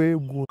umutwe,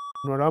 ubwo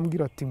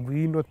arambwira ati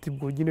ngwino, ati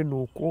ubwo nyine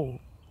nuko,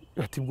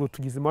 ati ubwo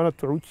tugize Imana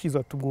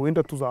turarukiza, ubwo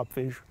wenda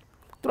tuzapfa ejo.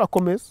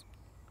 Turakomeza.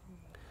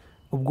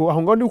 Ubwo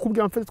aho ngaho ndi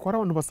kukubwira mfite twari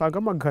abantu basaga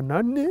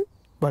 400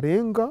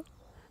 barenga,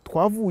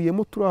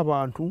 twavuyemo turi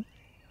abantu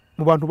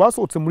mu bantu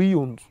basohotse muri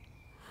iyo nzu.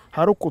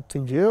 Harokotse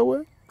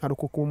njyewe,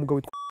 harokoka umugabo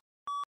witwa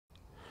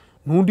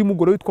n'undi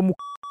mugore witwa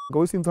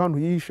MUKINGO, sinzi ahantu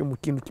yihishe mu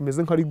kintu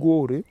kimeze nka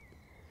rigore.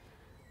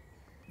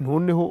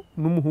 Noneho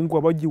n'umuhungu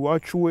wabagiye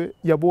iwacu we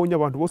yabonye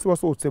abantu bose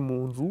basohotse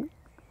mu nzu,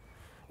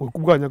 uri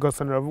kubwanya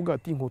Nyagasani aravuga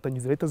ati inkotanyi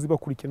zirahita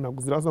zibakurikira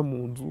ntabwo ziraza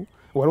mu nzu,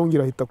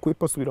 warongera ahita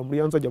kwepa asubira muri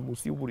yanze ajya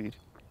munsi y'uburiri.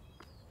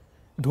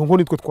 Dongo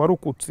nitwe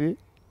twarokotse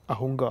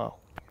aho ngaho.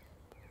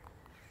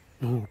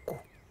 Nuko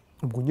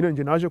ubwo nyine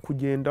nje naje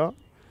kugenda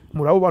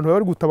muri abo bantu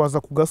bari gutabaza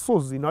ku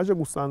gasozi, naje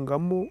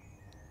gusangamo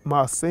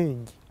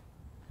masenge.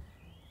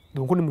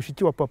 Dongo ni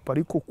mushiki wa papa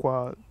ariko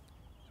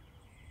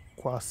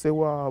kwa se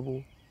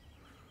wabo.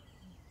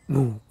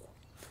 Nuko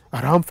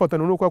aramfata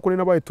none ko akore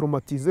nabaye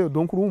traumatize.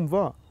 Donc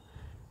urumva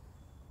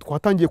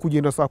twatangiye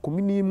kugenda saa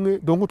 11,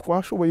 donc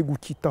twashoboye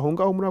gukita aho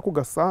ngaho muri ako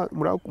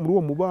muri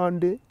uwo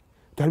mubande,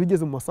 byari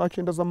bigeze mu masaha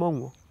 9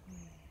 z'amanywa.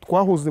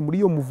 Twahoze muri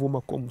iyo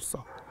muvuma komusa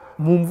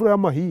mu mvura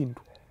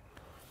y'amahindu.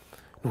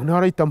 None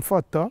harahita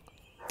mfata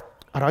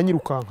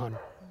aranyirukankana,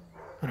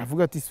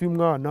 aravuga ati si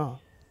umwana,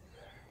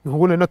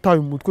 nubwo nataye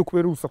umutwe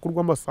kubera urusaku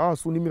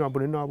rw'amasasu n'imirambo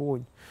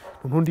nabonye.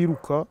 None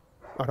ndiruka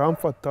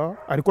aramfata,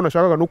 ariko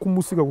nashakaga no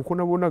kumusiga kuko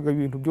nabonaga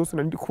ibintu byose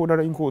nandi kubona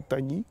ari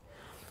inkotanyi.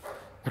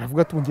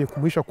 Aravuga ati ngiye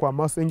kumuhisha kwa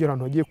masenge,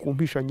 ahantu agiye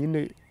kumpisha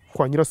nyine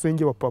kwa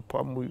nyirasenge wa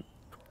papa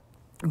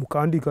mu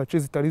kandi gace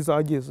zitari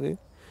zageze,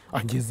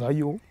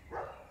 angezayo.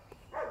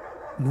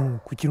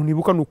 Nuko ikintu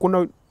nibuka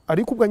nuko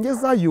ariko ubwo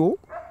angezayo,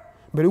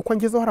 mbere yuko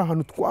angezayo hari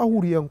ahantu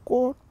twahuriye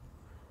encore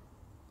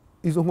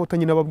izo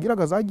nkotanyi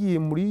nababwiraga zagiye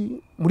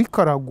muri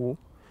Karago,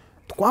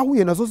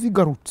 twahuye nazo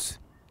zigarutse.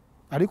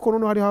 Ariko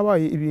none hari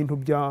habaye ibintu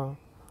bya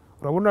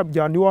urabona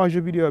bya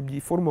niwaje biriya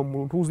byiforma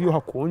mu ntuzi yo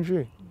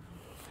hakonje,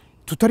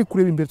 tutari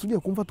kureba imbere tugiye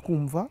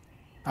twumva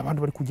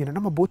abantu bari kugenda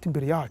n'amaboti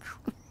imbere yacu.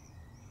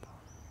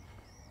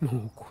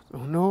 Nuko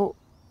no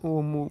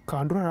uwo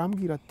mukandura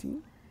arambwira ati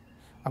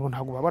abo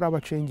ntago baba ari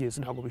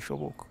abacengezi, ntago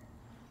bishoboka.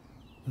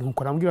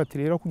 Nuko arambwira ati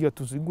rero kugira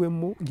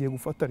tuzigwemo ngiye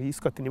gufata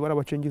risk, ati niba ari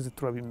abacengezi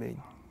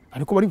turabimenya,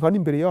 ariko bari nkana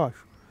imbere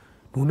yacu.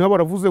 None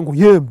baravuze ngo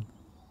yemwe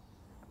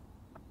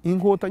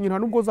inkotanyi nta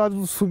nubwo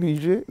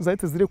zadusubije,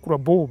 zahite zirekura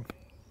bombe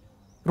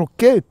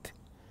rokete.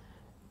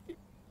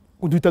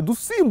 Uduhita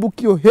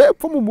dusimbuka iyo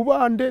hepfo mu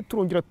mubande,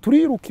 turongera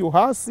turiruka iyo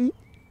hasi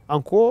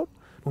encore.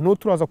 Noneho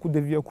turaza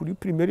kudevia kuri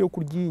primaire yo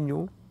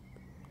kuryinyo,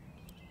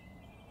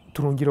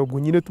 turongera ubwo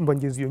nyine tumva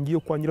ngeze iyo ngiyo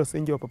kwa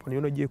nyirasenge wa papa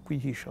niyo nagiye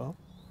kwihisha.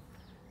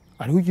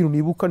 Ariho ikintu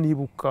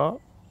nibuka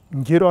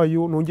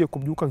ngerayo, nongeye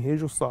kubyuka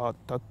nk'ejo saa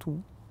 3.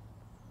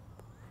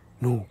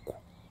 Nuko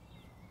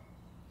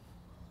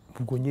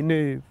ubwo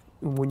nyine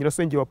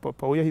nyirasenge wa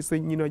papa we yahise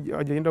nyine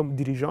agenda mu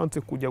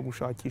diligence kujya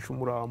gushakisha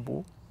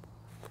umurambo.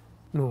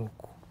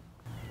 Nuko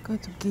ko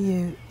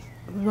tubwiye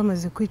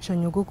bamaze kwica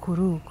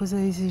nyogokuru ko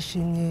zari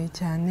zishimye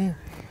cyane,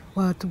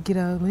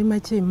 watubwira muri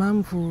make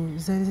impamvu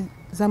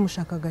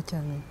zamushakaga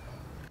cyane?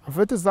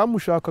 Afite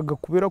zamushakaga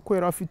kubera ko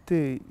yari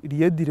afite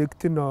liye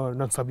direct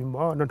na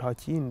Nsabimana, nta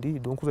kindi.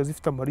 Donc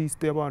zifite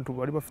amaliste y'abantu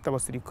bari bafite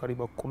abasirikare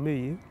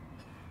bakomeye,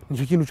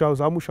 nicyo kintu cyaho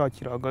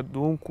zamushakiraga.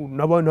 Donc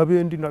n'abana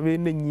bendi na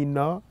bene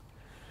nyina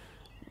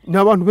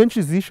n'abantu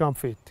benshi zisha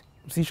amfete,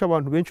 zisha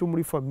abantu benshi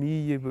muri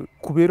famille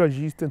kubera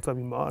juste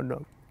Nsabimana,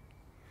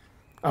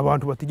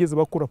 abantu batigeze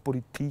bakora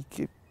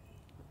politike.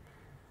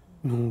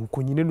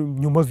 Nuko nyine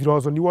nyuma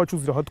ziraza niwacu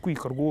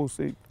zirahatwika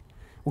rwose,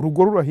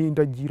 urugo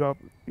rurahindagira,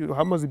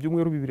 hamaze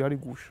ibyumweru 2 ari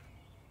gusha.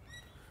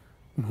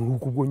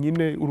 Nuko ubwo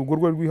nyine urugo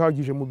rwari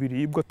rwihagije mu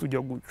biribwa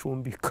tujya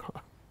gucumbika,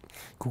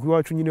 kuko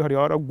iwacu nyine hari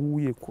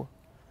haraguye kwa.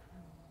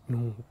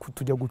 Nuko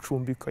tujya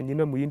gucumbika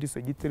nyine mu yindi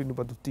segiteri,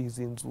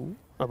 nibadutiza inzu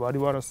abari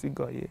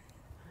barasigaye,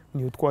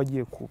 niyo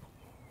twagiye kuba.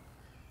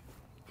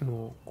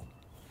 Nuko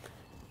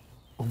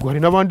ubwo hari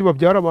n'abandi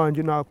babyara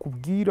banje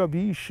nakubwira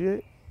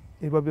bishe,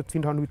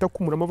 babatsinda ahantu bita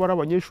Kumurama, bari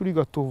abanyeshuri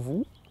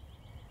Gatovu.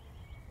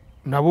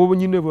 Nabo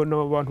nyine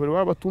abantu bari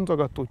babatunza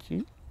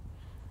agatoki,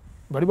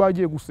 bari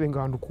bagiye gusenga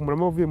ahantu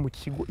Kumurama bavuye mu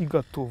kigo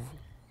Igatovu.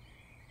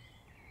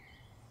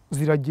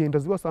 Ziragenda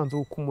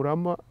zibasanze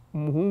Kumurama,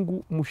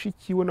 umuhungu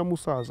mushikiwe na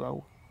musaza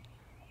we,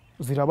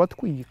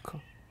 zirabatwika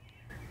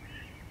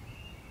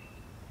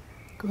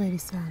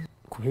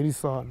kubera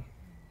isano.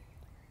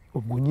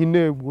 Ubwo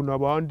nyine ubwo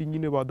nabandi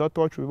nyine ba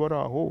data wacu bari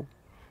aho,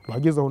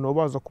 bageze aho nabo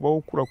baza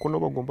kubaho kura ko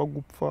nabo bagomba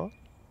gupfa,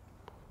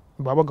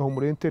 babagaho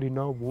muri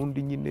interina.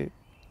 Ubundi nyine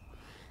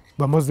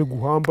bamaze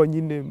guhamba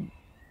nyine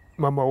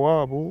mama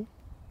wabo.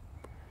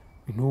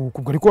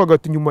 Nuko ariko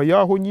hagati nyuma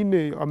yaho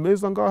nyine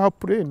ameza ngaha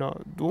prena,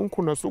 donc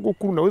na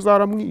sogokuru nawe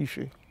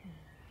zaramwishe.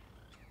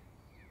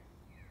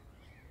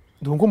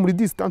 dongo muri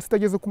distance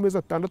itageze ku mezi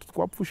 6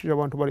 twapfushije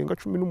abantu barenga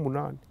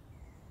 18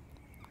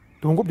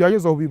 dongo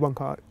byageze aho biba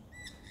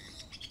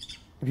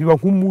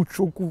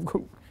nk'umuco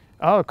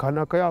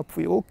kanaka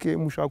yapfuye okay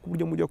mushaka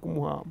uburyo mujya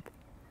kumuhamba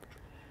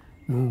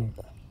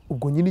nuko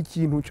ubwo nyine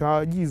ikintu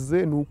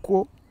cyagize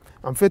nuko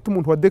amfete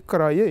umuntu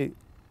wadekaraye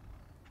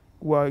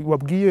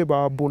wabwiye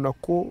babona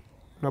ko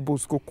na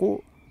Bosco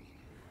ko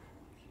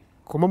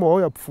mama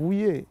wawe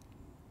yapfuye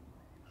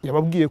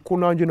yababwiye ko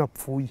nanjye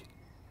napfuye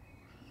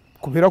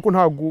kubera ko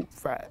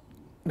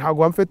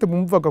ntago amfete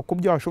bumvaga ko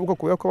byashoboka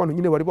kubera ko abantu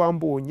nyine bari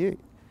bambonye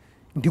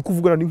ndi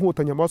kuvugana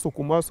n'inkotanyi amaso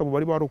ku maso abo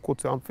bari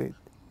barokotse amfete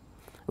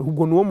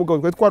ubwo nuwo mugabo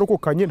twari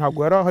twarokokanye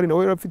ntago yari ahari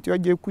nawe yarafite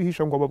yagiye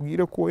kwihisha ngo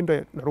ababwire ko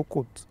wenda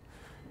narokotse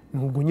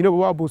nubwo nyine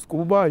ba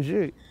Bosco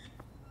baje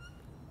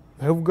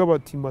bavuga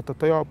bati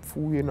matata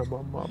yapfuye na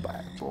mama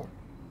babo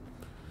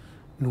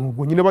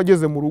nubwo nyine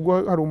bageze mu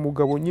rugo hari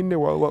umugabo nyine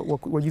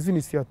wagize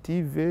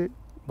initiative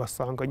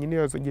basanga nyine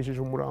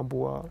yazagejeje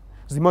umurambo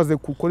zimaze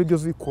gukora ibyo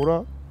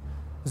zikora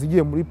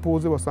zigiye muri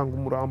pose basanga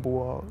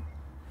umurambo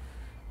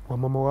wa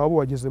mama wabo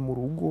wageze mu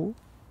rugo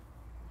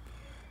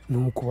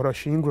nuko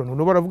barashingura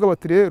none baravuga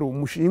bati rero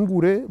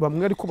umushingure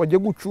bamwe ariko bajye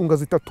gucunga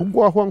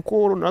zitatugwaho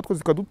ankoro natwe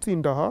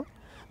zikadutsinda aha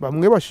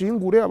bamwe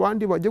bashingure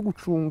abandi bajye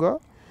gucunga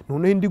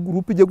none indi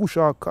groupe ijye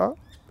gushaka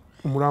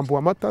umurambo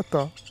wa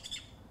matata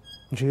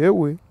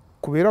njewe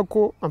kubera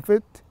ko en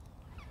fait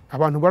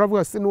abantu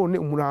baravuga se none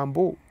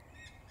umurambo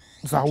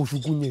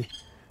zawujugunye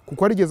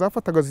kuko ari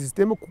zafataga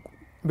systeme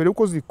mbere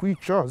yuko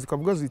zikwica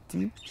zikavuga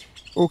ziti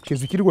okay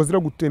zikirirwa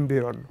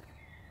ziragutemberana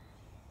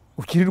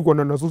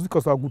ukirirwana nazo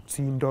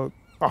zikazagutsinda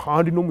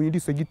ahandi no mu yindi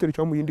segiteri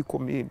cyangwa mu yindi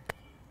commune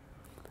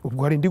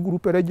ubwo hari indi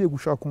groupe yaragiye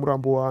gushaka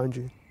umurambo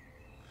wanje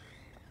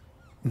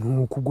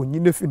nuko ubwo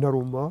nyine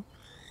finaroma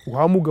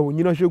wa mugabo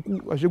nyine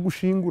aje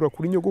gushingura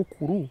kuri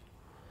nyogokuru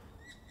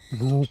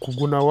nuko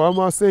ubwo na wa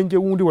masenge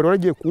wundi wari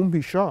waragiye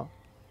kumpisha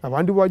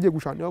abandi bagiye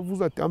gushana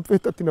yavuze ati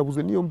amfete ati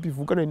nabuze niyo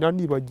mbivugana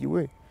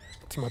nanibagiwe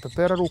ati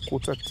matata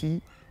yararokotse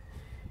ati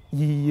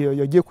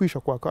yagiye kwisha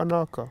kwa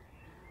kanaka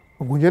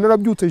ubwo njye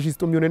narabyutse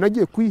Justin myone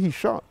nagiye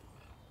kwihisha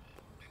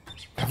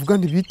ndavuga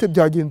ndi bite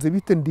byagenze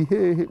bite ndi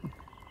hehe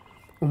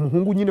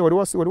umuhungu nyine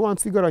wari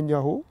wansigaranye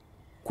aho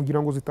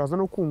kugira ngo zitaza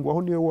no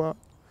kungwaho niwe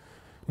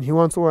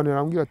wansobanurira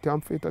ambwira ati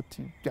amfete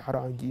ati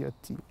byarangiye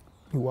ati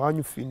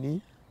ntiwanyu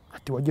fini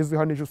ati wageze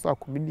hano ejo saa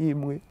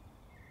 11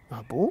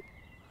 abo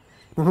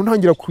none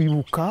ntangira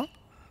kwibuka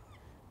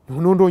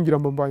none ndongera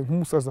mbambaye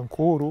nk'umusaza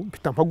nkoro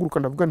mpita mpaguruka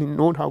ndavuga nti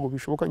no ntago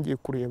bishoboka ngiye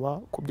kureba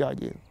ko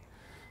byagenze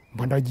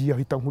mba ndagiye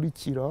ahita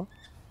nkurikira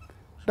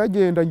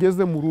ndagenda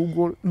ngeze mu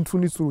rugo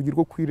nsunitse urugi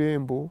rwo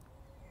kwirembo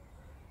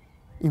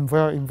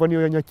imva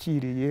niyo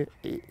yanyakiriye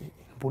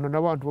mbona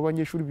n'abantu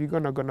b'abanyeshuri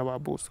biganaga na ba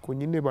Bosco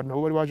nyine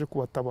nabo bari baje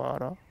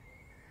kubatabara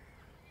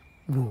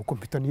nuko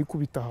mpita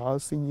nikubita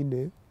hasi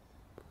nyine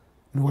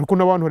nuko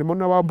n'abantu harimo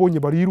n'ababonye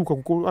bariruka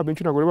kuko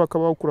abenshi ntabwo bari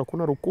bakabakura ko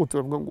narokotse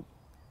bavuga ngo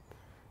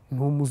ni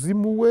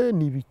umuzimu we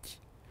nibiki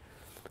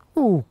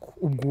nuko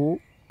ubwo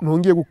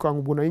nongeye gukanga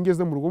ubwo nari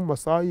ngeze mu rugo mu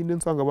masaha yine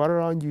nsanga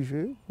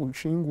bararangije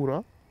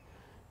gushingura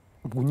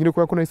ubwo nyine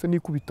ko nahise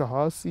nikubita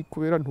hasi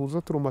kubera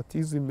ntuza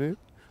traumatisme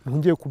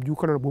nongeye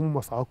kubyukana nabwo mu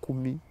masaha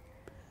 10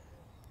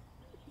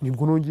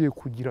 nibwo nongeye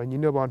kugira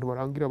nyine abantu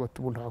barangira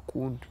bati ubu nta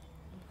kundi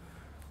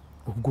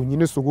ubwo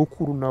nyine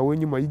sogokuru nawe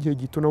nyuma y'igihe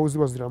gito nawe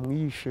ziba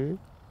ziramwishe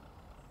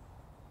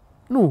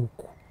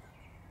nuko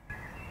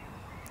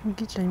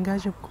ubwicanyi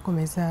bwaje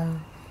gukomeza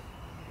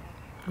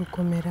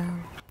gukomera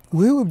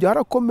wewe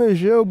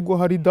byarakomeje ubwo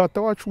hari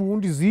data wacu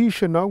ubundi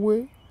zishe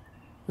nawe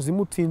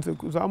zimutsinze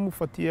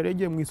zamufatiye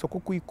yarege mu isoko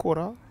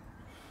kwikora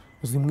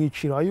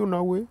zimwicirayo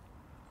nawe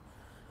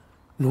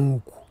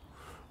nuko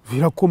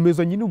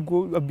birakomeza nyine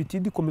ubwo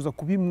abitidi ikomeza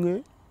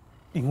kubimwe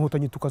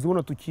inkotanyi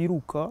tukazibona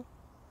tukiruka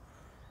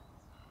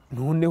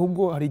noneho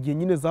ubwo hari igihe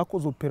nyine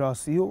zakoze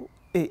operation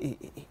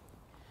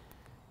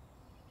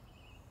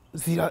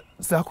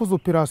zakoze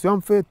operation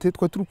amfete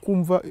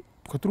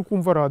turi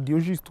kumva radio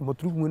Justin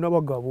turi kumwe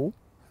n'abagabo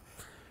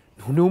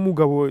noneho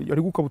umugabo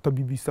yari gukabuta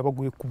BBC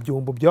abaguye ku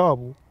byombo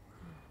byabo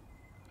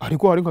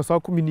ariko hari nka saa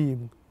 11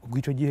 ubwo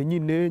icyo gihe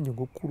nyine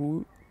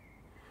nyogokuru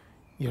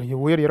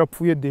yari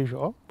yarapfuye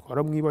deja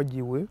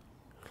twaramwibagiwe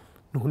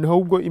noneho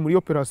ubwo muri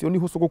operation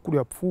niho sogokuru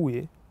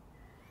yapfuye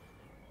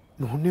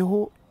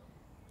noneho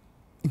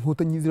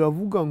inkotanyi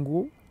ziravuga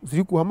ngo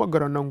ziri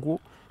guhamagarana ngo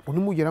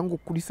nimugera ngo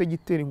kuri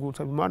segiteri ngo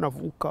nsaba Imana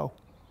avukaho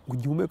ngo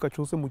igihumeka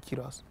cyose mu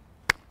kirasa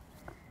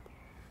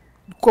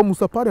ko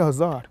musapare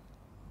hazara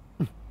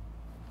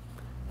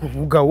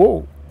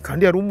umugabo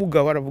kandi yari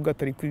umugabo aravuga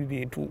atari ku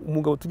ibintu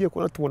umugabo tugiye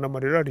kubona tubona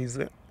amarira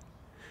arize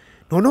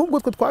noneho ubwo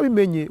twe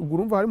twabimenye ubwo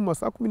urumva hari mu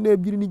masaha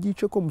 12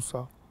 n'igice ko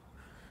musa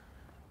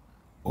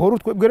oro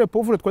twebwere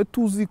pauvre twari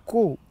tuzi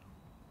ko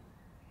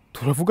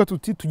turavuga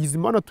tuti tugize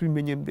Imana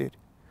tubimenye mbere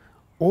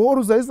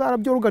oro zari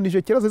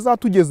zarabyorganije kera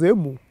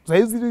zizatugezemo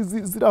zari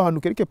ziri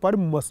ahantu kereke pari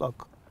mu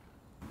Masaka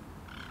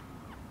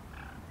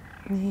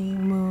ni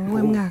mu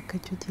mwaka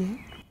cyo gihe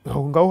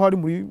aho ngaho hari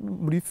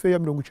muri fe ya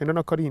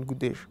 97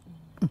 deje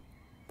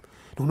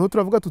noneho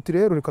turavuga tuti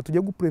rero reka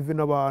tujye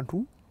guprevena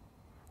abantu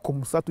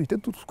komusa tuhite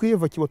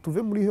twiyevakiwa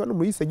tuve muri hano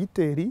muri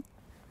segiteri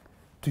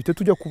tuhite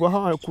tujya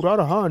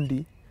kurara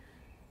ahandi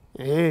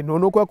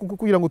none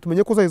kugira ngo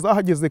tumenye ko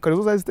zahageze kare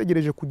zo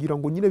zitegereje kugira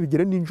ngo nyine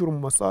bigere ninjoro mu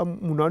masaha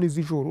 8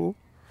 z'ijoro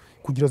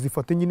kugira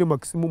zifate nyine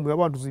maximum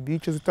y'abantu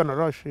zibice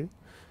zitanarashe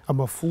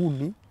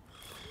amafuni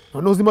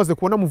noneho zimaze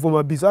kubona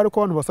muvoma bizarre ko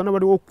abantu basa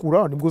n'abari wo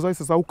kura nibwo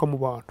zahise zahuka mu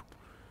bantu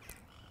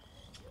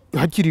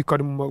hakiri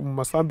kare mu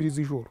masaha 2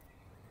 z'ijoro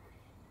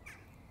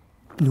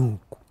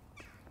nuko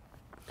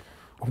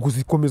ubwo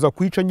zikomeza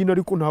kwica nyine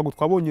ariko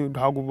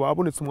ntago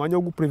babonetse umwanya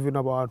wo guprevena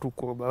abantu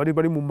ko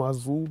bari mu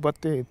mazu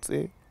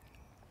batetse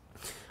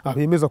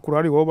abemeza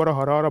kurari wabo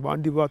baraharara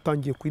abandi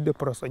batangiye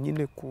kwideparasa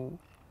nyine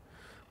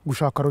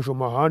gushaka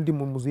rojoma ahandi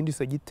mu zindi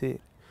segiteri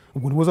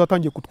ubwo nibo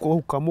zatangiye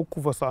kutwohukamo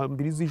kuva saa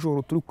 2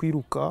 z'ijoro turi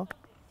kwiruka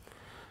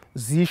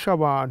zisha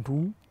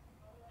abantu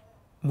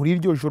muri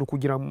iryo joro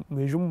kugira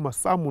meje mu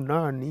masaha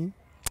 8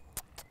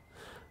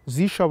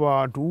 zisha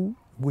abantu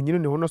ubwo nyine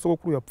niho na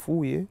sogokuru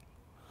yapfuye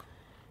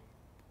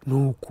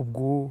nuko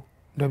ubwo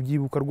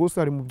ndabyibuka rwose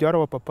hari mu byara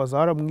wa papa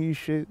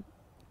zaramwishe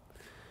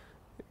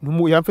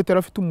yamfite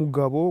afite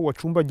umugabo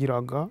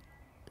wacumbagiraga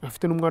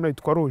afite n'umwana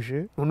witwa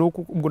Roje noneho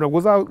ubwo nabwo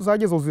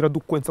zagezeho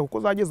ziradukwensa kuko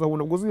zagezeho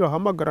nabwo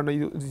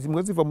zirahamagarana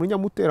zimwe ziva muri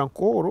Nyamutera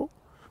nkoro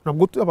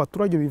nabwo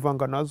abaturage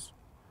bivanga nazo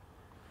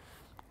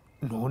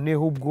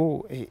noneho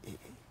ubwo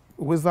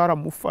we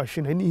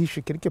zaramufashe nari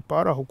nihishe quelque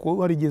part aho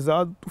ko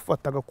harigeza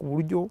dufataga ku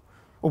buryo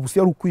ubusi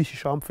yari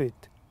ukwishisha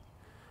mfete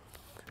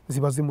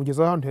ziba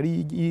zimugeza ahantu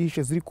yari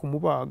yihishe ziri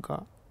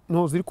kumubaga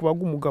no ziri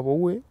kubaga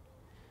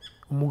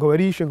umugabo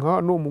yari yishe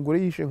nkano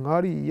umugore yishe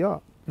nkariya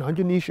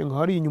nanje nishe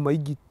nkari inyuma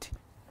y'igiti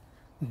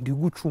ndi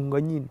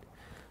gucunga nyine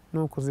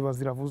nuko ziba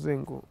ziravuze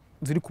ngo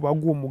ziri kubaga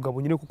uwo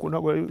mugabo nyine kuko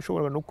ntabwo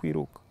yashobora no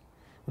kwiruka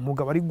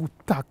umugabo ari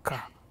gutaka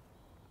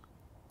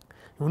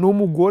none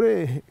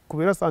umugore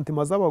kubera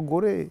santima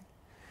z'abagore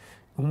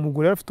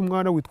umugore afite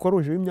umwana witwa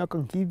Roje w'imyaka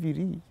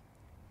nk'ibiri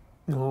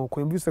nuko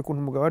yumvise ko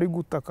umugabo ari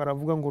gutaka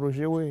aravuga ngo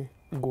Roje we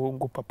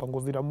ngo papa ngo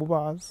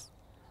ziramubaza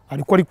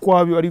ariko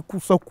ari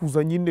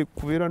kusakuza nyine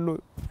kubera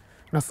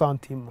na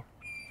santima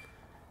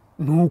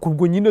nuko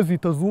ubwo nyine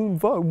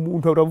zitazumva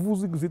umuntu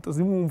aravuze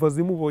zitazimwumva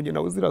zimubonye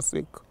nawe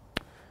ziraseka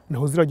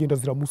naho ziragenda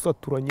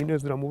ziramusatura nyine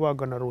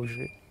ziramubaga na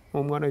Roje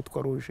umwana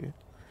witwa Roje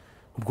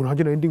ubwo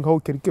nanjye nari ndi nkaho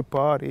quelque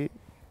part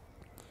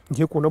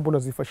ngiye kubona mbona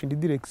zifashe indi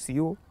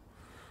direction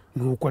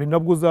nuko ari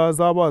nabwo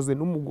zabaze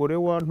n'umugore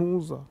wa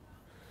ntuza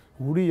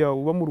buriya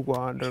uba mu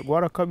Rwanda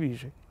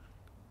rwarakabije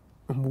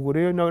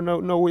umugore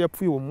nawe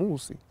yapfuye uwo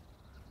munsi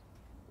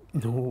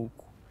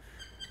nuko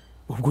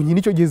ubwo nyine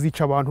icyo gihe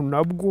zica abantu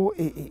nabwo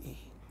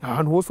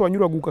ahantu hose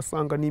wanyuraga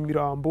ugasanga ni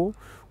imirambo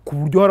ku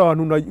buryo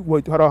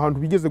hari ahantu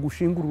bigeze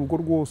gushingura urugo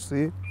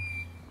rwose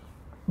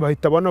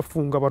bahita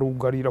banafunga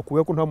barugarira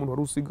kubera ko nta muntu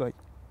wari usigaye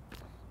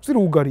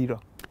zirugarira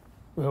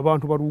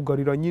abantu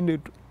barugarira nyine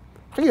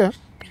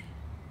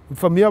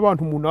famiye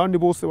y'abantu 8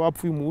 bose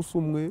bapfuye umunsi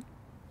umwe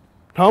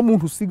nta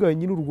muntu usigaye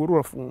nyine urugo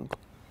rurafunga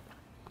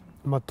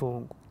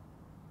amatongo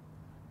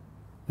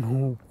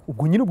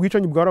ubwo nyine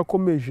ubwicanyi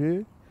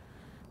bwarakomeje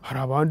hari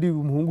abandi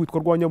umuhungu witwa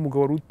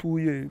Rwanyamugabo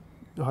rutuye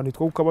ahantu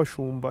yitwa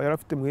Ukabashumba yari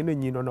afite mwene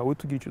nyina nawe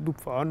tugira icyo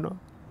dupfana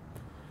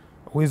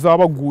we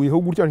zabaguyeho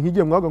gutya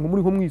nkigiye mwaga ngo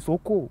muri nko mu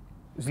isoko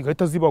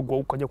zigahita zibagwa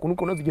ukajya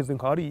kunuko zigeze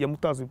nkari ya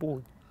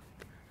mutazibonye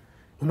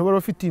none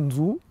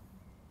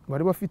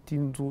bari bafite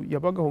inzu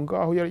yabagaho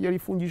ngaho yari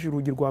ifungishije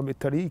urugi rwa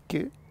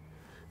metalike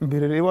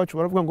imbere rero wacu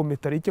baravuga ngo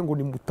metalike ngo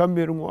ni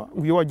mutamenwa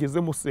ngo iyo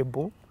wagezemo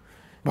sebo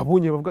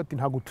babonye bavuga ati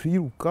ntago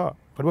turiruka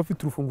bari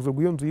bafite urufunguzo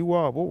rw'iyo nzu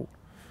yiwabo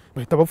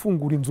bahita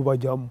bafungura inzu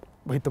bajyamo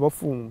bahita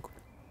bafunga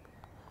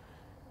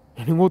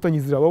n'inkotanyi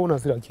zirababona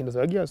ziragenda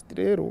ziragiye ati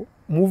rero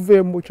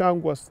muvemo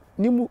cyangwa se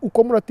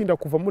uko muratinda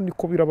kuvamo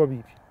niko biraba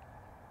bibi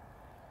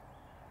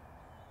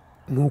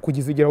nuko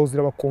gizigeraho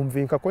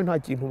zirabakonvenka ko nta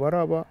kintu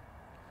baraba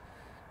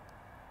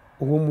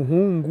uwo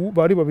muhungu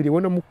bari babiri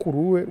we na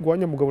mukuru we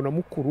Rwanyamugabo na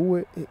mukuru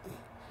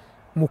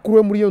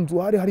we muri iyo nzu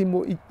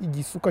harimo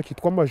igisuka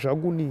cyitwa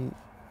amajagu ni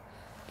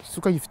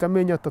igisuka gifite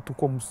amenyo 3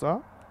 komusa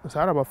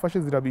zarabafashe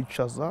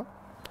zirabicaza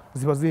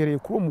ziba zihereye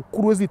kuri uwo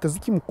mukuru we zita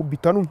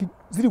zikimukubita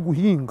ziri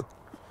guhinga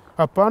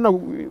apana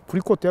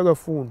kuri kote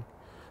y'agafuni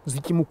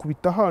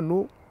zikimukubita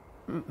hano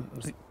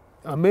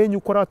amenyo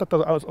uko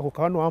aratata aho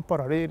hano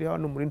amparalele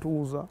hano muri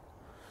ntuza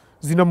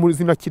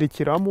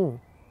zinakirekeramo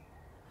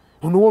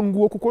noneho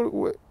nguwo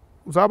kuko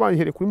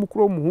zabanyihere kuri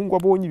mukuru w'umuhungu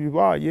abonye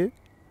ibibaye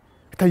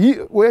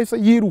we yahise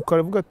yiruka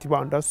aravuga ati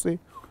bandase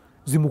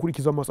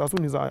zimukurikiza amasasu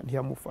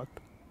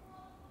ntiyamufata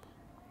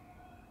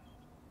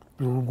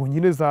ubwo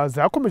nyine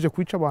zakomeje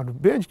kwica abantu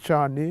benshi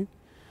cyane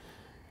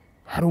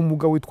hari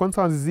umugabo witwa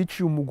Nsanzi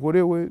ziciye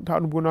umugore we nta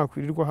nubwo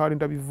nakwirirwa hari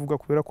ndabivuga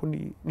kubera ko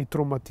ni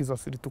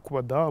traumatisation ku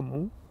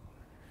badamu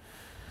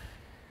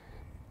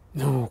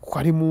ko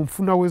ari mu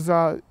mfu nawe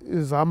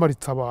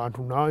zamaritse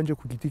abantu nanje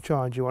ku giti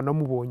canje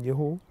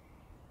wanamubonyeho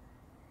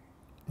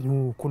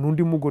nuko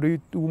nundi mugore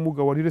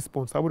w'umugabo wari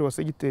responsable wa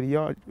segiteri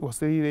wa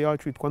serire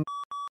yacu witwa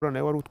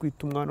nawe wari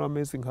utwita umwana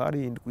w'amezi nka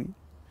 7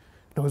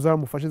 nawe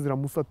zaramufashe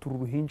ziramusatura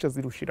uruhinja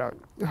zirushira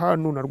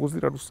hano narwo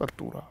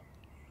zirarusatura.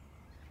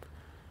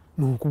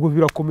 Nuko ubwo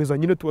birakomeza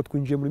nyine tuba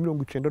twinjiye muri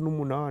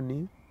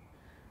 98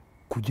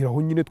 kugira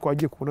aho nyine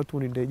twagiye kubona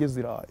tubona indege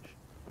ziraje.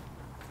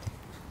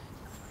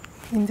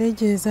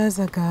 Indege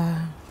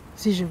zazaga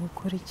zije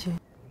gukora iki?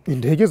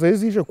 Indege zaje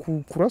zije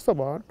kurasa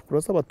abantu,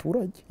 kurasa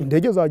abaturage,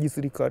 indege za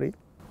gisirikare.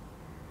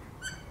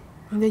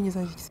 Indege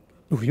za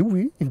gisirikare?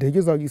 Oui,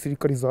 indege za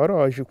gisirikare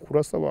zaraje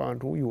kurasa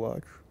abantu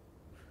iwacu.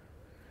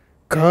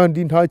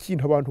 Kandi nta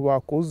kintu abantu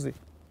bakoze.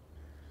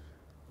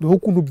 Niho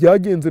ukuntu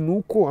byagenze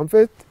nuko en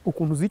fait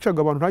ukuntu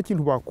zicaga abantu nta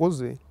kintu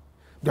bakoze.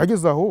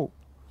 Byageze aho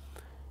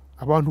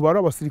abantu bari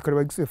abasirikare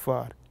ba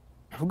gisefari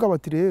avuga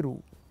bati rero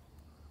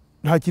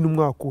nta kintu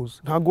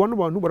mwakoze, ntago bano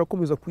bantu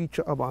barakomeza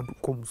kwica abantu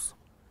komusa.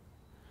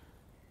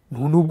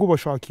 Nubwo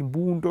bashaka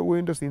imbunda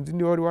wenda sinzi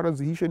niba bari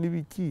warazihishe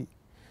n'ibiki,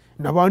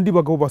 nabandi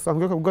bagabo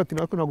basanzwe akavuga ati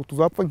natwe ntago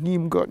tuzapfa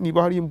nk'imbwa,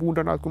 niba hari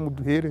imbunda natwe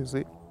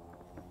muduhereze.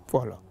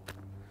 Voilà.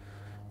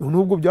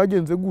 Nubwo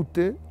byagenze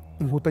gute,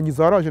 inkotanyi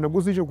zaraje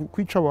nabwo zije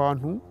kwica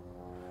abantu.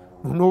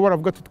 Noneho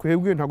baravuga ati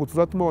twebwe ntago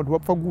tuzatuma abantu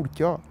bapfa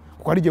gutya,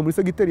 kuko hari igihe muri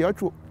segiteri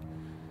yacu,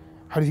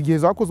 hari igihe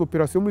zakoze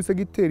operasiyo muri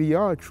segiteri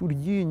yacu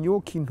Ryinyo,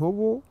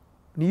 Kintobo,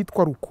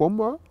 nitwa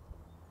Rukoma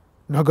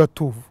na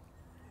Gatovu,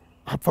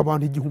 hapfa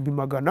abantu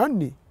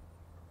 400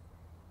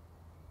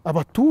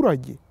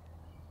 abaturage.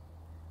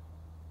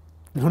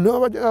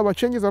 Noneho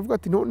abacengeza bavuga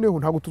ati noneho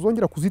ntago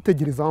tuzongera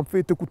kuzitegereza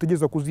mfete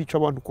kutegeza kuzica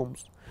abantu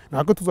komusa,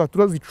 ntago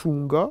tuzatura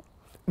zicunga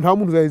nta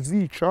muntu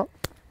zazica,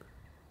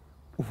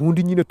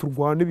 ubundi nyine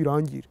turwane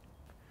birangire.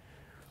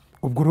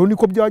 Ubwo rero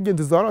niko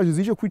byagenze, zaraje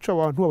zije kwica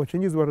abantu,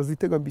 abacengezi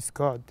barazitega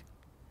mbisikade,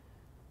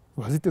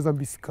 baziteza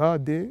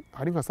mbisikade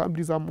hari nka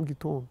 2 za mu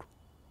gitondo.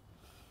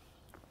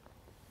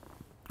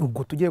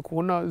 Ubwo tugiye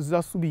kubona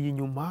zasubiye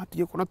inyuma,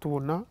 tugiye kubona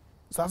tubona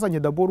zazanye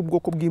d'abord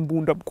ubwoko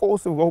bw'imbunda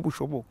bwose bubaho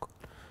bushoboka,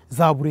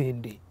 za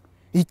burende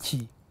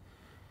iki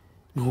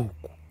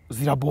nuko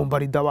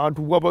zirabombarida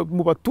abantu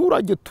mu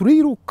baturage,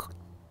 turiruka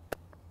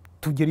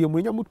tugeriye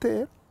muri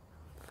Nyamutera,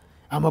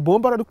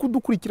 amabomba ari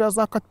kudukurikira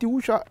za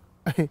katiwusha.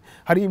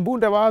 Hari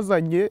imbunda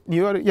bazanye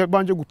niyo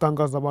yabanje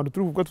gutangaza abantu,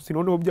 turi kuvuga tuti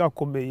noneho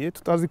byakomeye,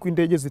 tutazi ko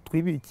indege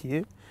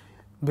zitwibikiye,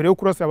 mbere yo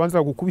kurasa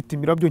yabanza gukubita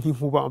imirabyo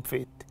nk'inkuba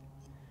mfete.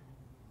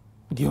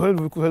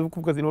 Ndiho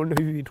kuvuga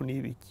noneho ibi bintu ni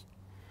ibiki.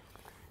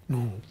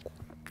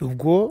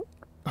 Ubwo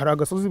hari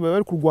agasozi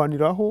bari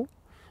kurwaniraho,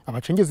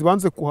 abacengezi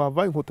banze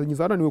kuhava, inkotanyi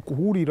zananiwe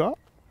kuhurira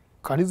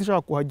kandi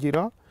zishaka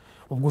kuhagera.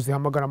 Ubwo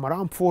zihamagara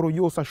amaramforo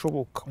yose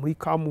ashoboka muri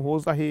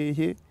Kamuhoza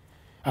hehe,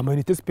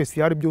 amayinite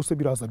special byose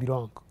biraza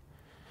biranga.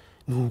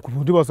 Nuko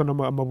ubundi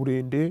bazana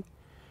amaburende,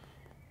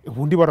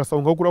 ubundi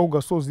barasanga kuri aho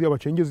gasozi.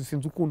 Abacengezi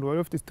sinzi ukuntu bari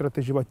bafite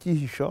strategy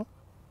bakihisha,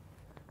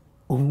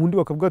 ubundi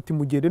bakavuga ati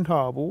mugende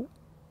ntabo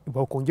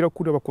bakongera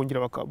kure,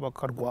 bakongera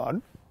bakarwana.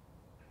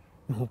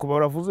 Nuko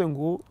baravuze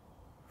ngo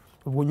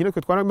ubwo nyine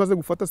twe twaramaze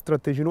gufata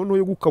strategy noneho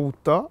yo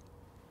gukabuta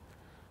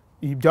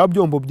ibya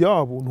byombo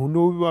byabo.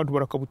 Noneho abantu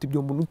barakabuta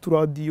ibyombo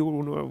n'uturadiyo,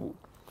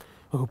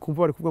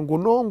 bakakumva bari kuvuga ngo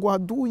no ngo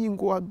haduyi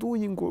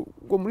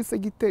ngo muri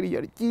segiteri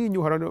ya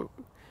Ryinyo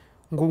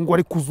ngo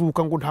ari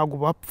kuzuka ngo ntago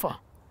bapfa.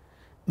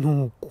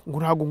 Nuko ngo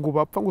ntago ngo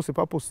bapfa ngo c'est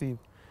pas possible.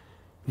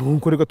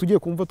 Nuko rega tugiye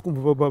kumva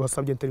twumva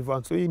basabye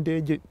intervention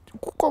y'indege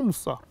kuko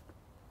musa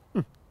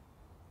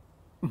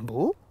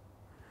mbo.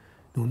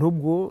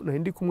 Nubwo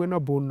nari kumwe na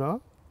Bona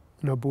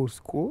na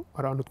Bosco,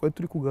 arantu twari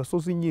turi ku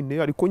gasozi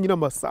nyine, ariko nyine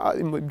amasaha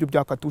ibyo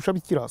byakatusha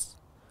bikirasa.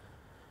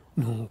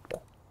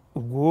 Nuko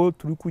ubwo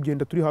turi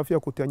kugenda turi hafi ya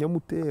kote ya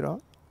Nyamutera,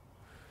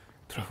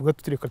 turavuga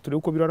tutireka turebe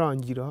uko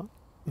birarangira.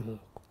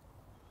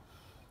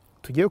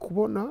 Tugiye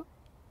kubona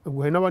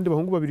ubwo hari n'abandi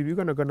bahungu babiri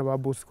biganaga na ba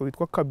Bosco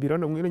bitwa Kabira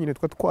na mwene nyine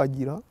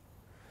twagira,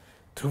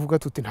 turavuga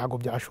tuti ntago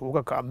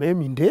byashoboka ka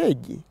meme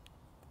indege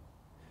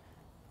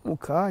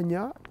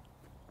mukanya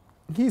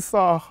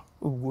nk'isaha.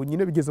 Ubwo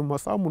nyine bigeze mu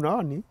masaha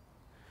 8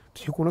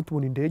 tugiye kubona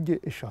tubona indege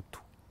 3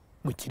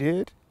 mu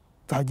kirere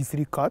za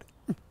gisirikare.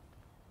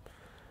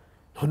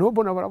 Noneho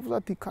Bona baravuze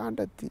ati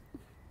kandi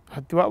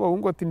ati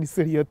babahungu ati ni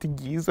seri ati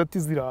giza ati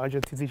ziraje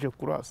ati zije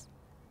kurasa.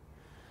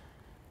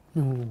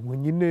 Ubwo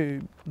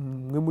nyine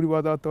mwe muri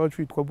ba data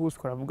wacu yitwa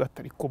Bosco aravuga ati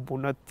ariko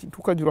Bona ati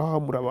tukajura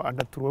hahamura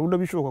abantu turabona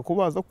bishoboka ko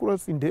baza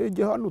kurasa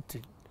indege hano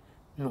uti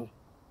no.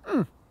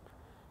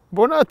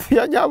 Bona ati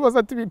yanyabaza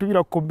ati ibintu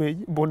birakomeye.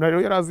 Bona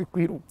rero yarazi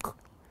kwiruka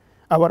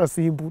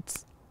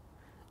abarasimbutse,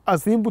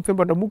 asimbutse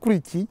mba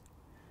ndamukurikiye.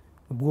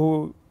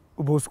 Ubwo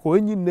Bosco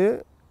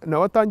wenyine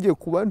nawe atangiye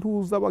kuba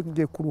ntuza,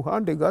 bagiye ku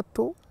ruhande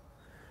gato.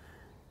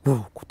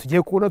 Nuko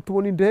tugiye kubona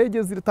tubona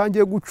indege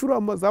ziratangiye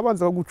gucurama,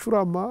 zabanza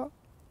gucurama.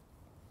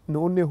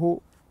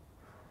 Noneho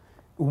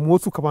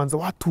umunsi ukabanza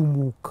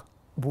watumuka,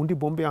 ubundi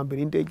bombe ya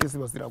mbere indege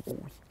ziba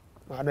ziraguye.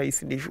 Mwana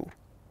y'isi n'ijuru,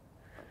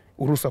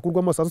 urusaku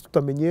rw'amasasu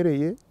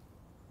tutamenyereye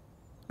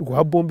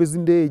rwa bombe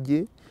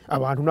z'indege,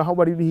 abantu naho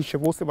bari bihishe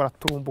bose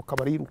baraturumbuka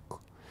bariruka.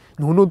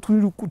 Noneho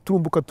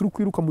turumbuka turi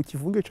kwiruka mu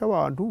kivunge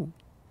c'abantu,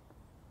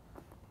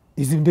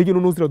 izi ndege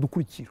noneho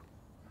ziradukurikira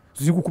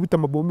ziri gukubita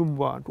amabombe mu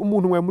bantu.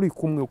 Umuntu wawe muri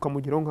kumwe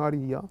ukamugeraho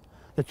nk'ariya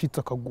yacitse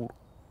akaguru,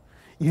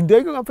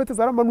 indege amfete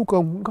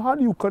zaramanuka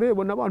ngahani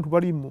ukareba n'abantu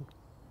barimo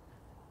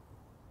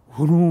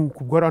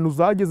kubwo abantu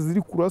zageze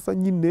ziri kurasa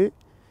nyine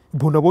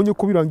mbona abonye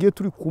ko birangiye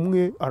turi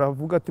kumwe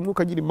aravuga ati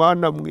mukagira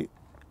imana mwe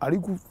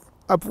ariko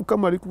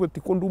apfukama ariko ati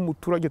ko ndi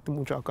umuturage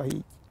timunshaka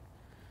hiki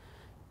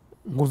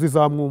ngo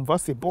zizamwumva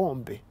se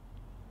bombe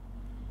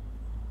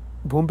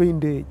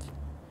y'indege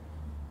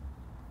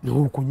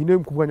nuko nyine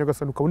kubwanya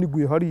gasanuka ukabona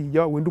iguye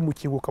hariya wenda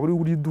umukingo ukaba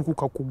uri duka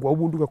ukakugwa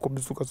ubundi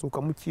ugakomeza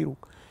ugasohoka mu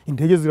kiruka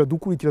indege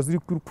ziradukurikira ziri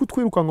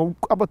kutwirukanga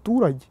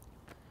abaturage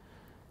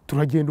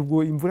turagenda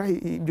ubwo imvura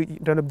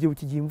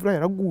ndanabyibuka igihe imvura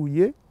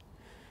yaraguye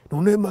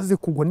none maze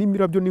kugwa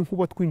n'imirabyo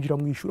n'inkuba twinjira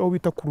mu ishuri aho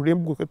bita ku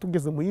Rurembo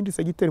tugeze mu yindi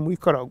segiteri muri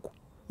Karago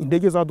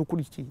indege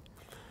zadukurikiye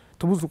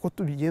tubuze uko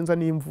tubigenza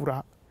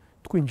n'imvura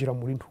twinjira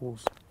muri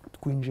ntuza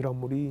twinjira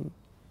muri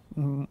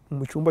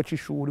mu cyumba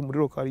cy'ishuri muri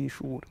lokali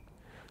y'ishuri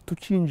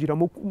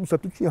tukinjiramo gusa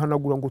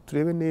tukihanagura ngo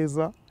turebe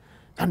neza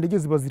nta ndege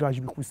ziba ziraje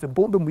ibikubise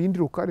bombe mu yindi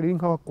lokali iri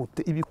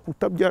nk'abakote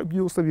ibikuta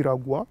byose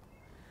biragwa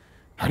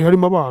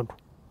harimo abantu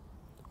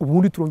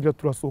ubundi turongera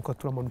turasohoka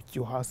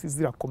turamanukiye hasi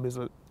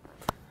zirakomeza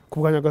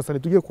kubwa Nyagasani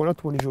tugiye kubona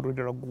tubona ijoro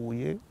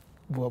riraguye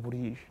buba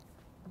burije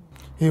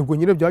yego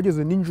nyine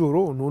byageze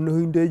ninjoro noneho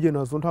indege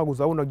nazo ntago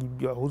zabonaga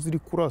aho ziri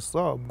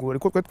kurasa ubwo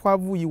ariko twe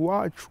twavuye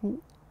iwacu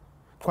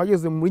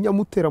twageze muri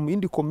Nyamutera mu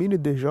yindi commune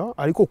deja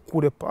ariko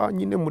kure pa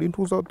nyine muri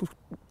ntuza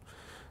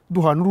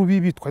duhana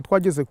urubibi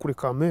twageze kure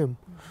kameme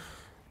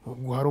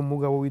ubwo hari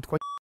umugabo witwa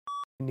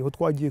niho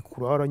twagiye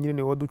kurara nyine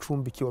niho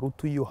waducumbikiye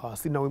warutuye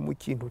hasi nawe mu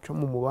kintu cyo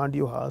mu mubandi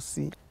yo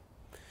hasi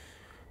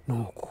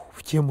nuko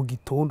ukiye mu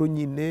gitondo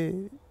nyine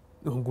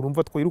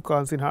urumva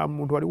twirukanse nta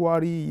muntu wari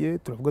wariye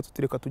turavuga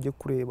tutireka tujye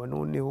kureba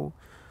noneho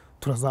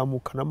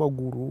turazamuka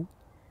n'amaguru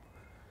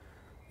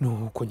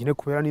nuko nyine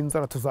kubera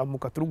n'inzara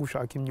tuzamuka turi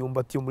gushaka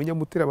imyumbati yo muri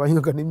Nyamutera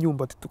bahingaga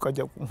n'imyumbati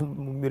tukajya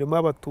mu mirimo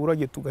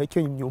y'abaturage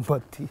tugahekenya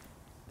imyumbati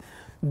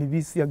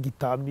nibisi ya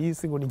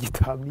gitamisi ngo ni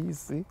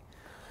gitamisi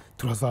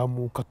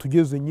turazamuka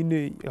tugeze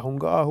nyine aho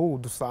ngaho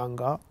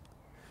dusanga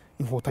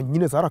inkota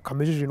nyine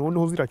zarakamejeje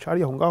noneho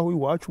ziracari aho ngaho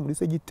iwacu muri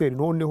segiteri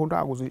noneho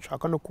ntago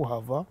zishaka no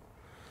kuhava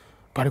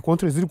pare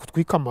contre ziri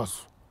gutwika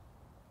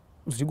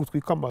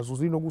amazu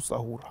ziri no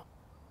gusahura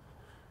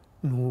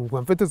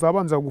nubwo mfete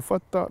zabanza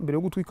gufata mbere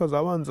yo gutwika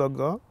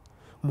zabanzaga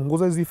mu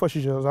ngo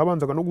zifashije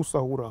zabanzaga no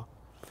gusahura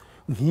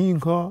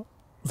nk'inka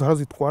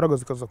zarazitwaraga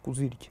zikaza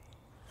kuzirya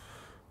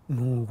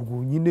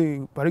nubwo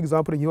nyine par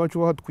exemple nyiwacu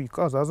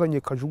bahatwika zazanye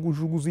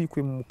kajugujugu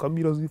zikwe mu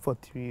mukamira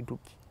zifata ibintu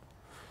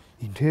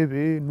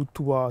intebe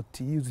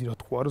n'utubati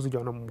ziratwara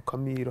zijyana mu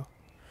mukamira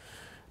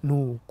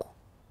nuko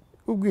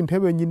ubwo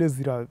intebe nyine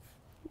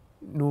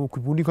nuko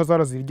ubundi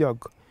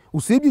zaraziryaga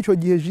usibye icyo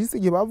gihe jise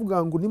gihe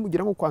bavuga ngo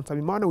nimugira ngo kwansaba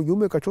Imana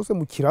uyumeka cyose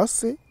mu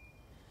kirase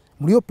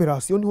muri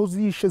operation niho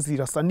zishe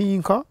zirasa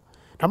n'inka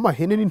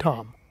n'amahene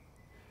n'intama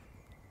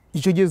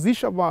icyo gihe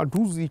zisha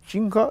abantu zica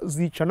inka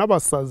zica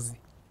n'abasazi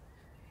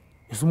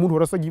ese umuntu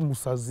warasagiye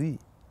umusazi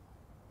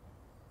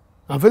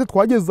amfete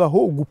twageze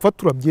aho gupfa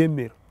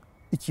turabyemera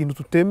ikintu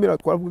tutemera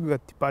twavuga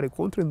ati pare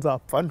contre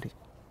nzapfa nde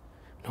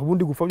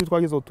nabundi gupfa byo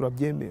twageze aho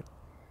turabyemera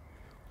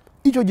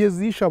icyo gihe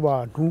zisha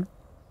abantu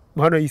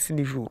mana y'isi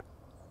n'ijuru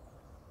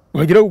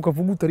wagira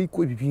ukavuga utari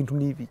ko ibi bintu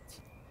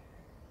n'ibiki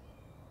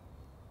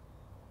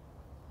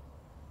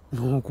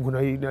nuko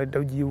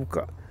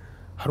ndabyibuka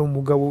hari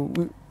umugabo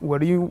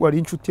wari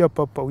inshuti ya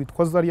papa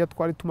witwa Zariya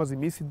twari tumaze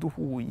iminsi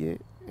duhuye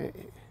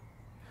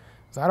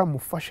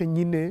zaramufashe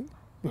nyine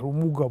yari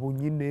umugabo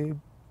nyine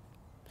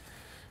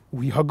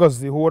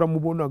wihagazeho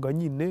waramubonaga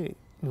nyine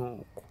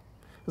nuko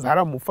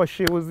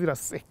zaramufashe we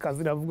ziraseka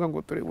ziravuga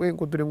ngo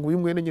dore ngo uyu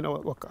mwene nyina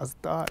wa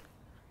Kazitari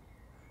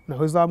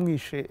nawe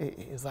zamwishe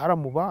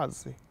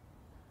zaramubaze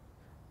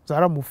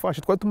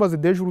zaramufashe twari tumaze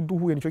deje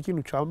duhuye nicyo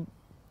kintu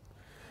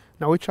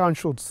nawe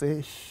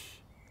canshotse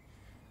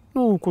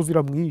nuko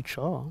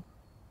ziramwica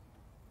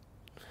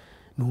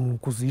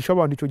nuko zisha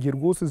abantu icyo gihe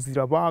rwose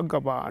zirabaga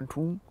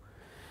abantu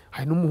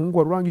hari n'umuhungu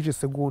warurangije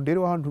segondere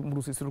w'ahantu mu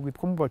rusisiro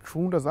rwitwa mu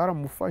Bacunda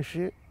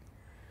zaramufashe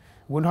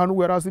we nta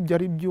n'ubwo yari azi ibyo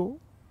ari byo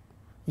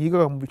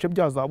yigaga mu bice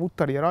bya za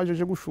Butare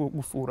yaraje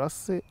gusura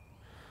se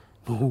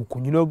nuko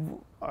nyine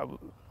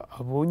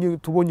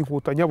tubonye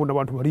inkotanyi abona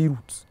abantu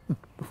barirutse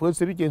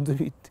twese bigenze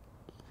bite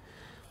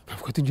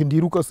avuga ati nje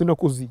ndiruka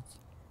sinakoze iki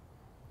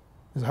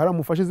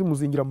zaramufashe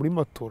zimuzingira muri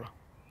matora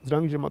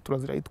zirangije matora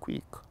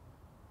zirayitwika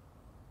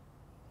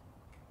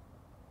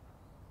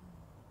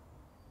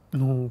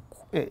nuko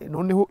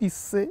noneho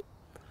ise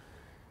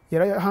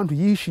yari ahantu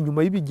yihishe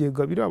inyuma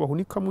y'ibigega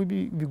birabahunikamo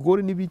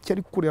ibigori n'ibiki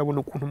ari kure yabona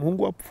ukuntu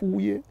umuhungu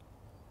wapfuye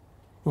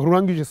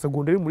warurangije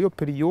segonderi muri iyo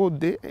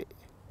periode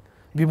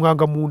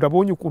bimwanga mu nda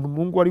abonye ukuntu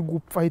umuhungu ari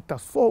gupfa ahita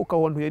asohoka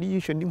ahantu yari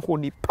yishe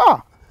n'inkoni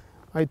pa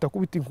ahita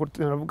akubita inkoni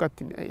aravuga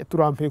ati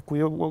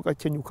turampekuye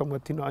gakenyuka mwe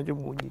ati nanjye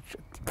munyica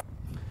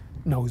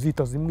nawe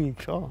zita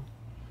zimwica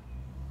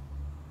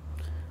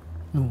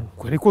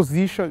nuko ariko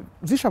zisha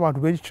abantu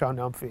benshi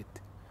cyane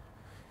amfete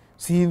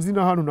sinzi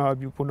na hano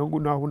nabibona ngo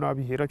naho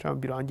nabihera cyangwa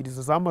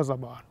birangiriza zamaze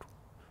abantu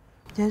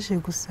byaje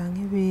gusa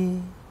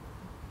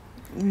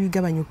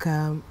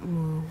nk'ibigabanyuka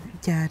mu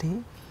byari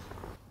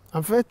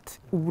en fait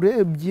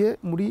urebye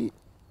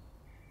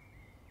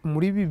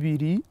muri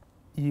bibiri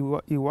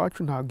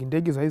iwacu ntabwo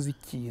indege zaje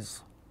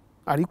zikiza,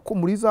 ariko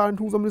muri za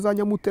ntuza muri za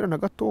Nyamutera na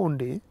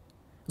Gatonde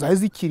zaje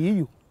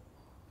zikiriyo.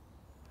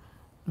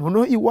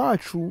 Noneho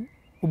iwacu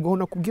ubwo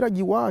nakubwiraga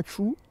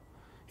iwacu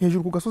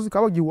hejuru ku gasozi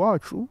kabaga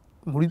iwacu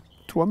muri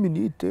 3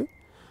 minutes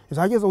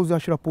zageza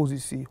uzashira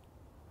position.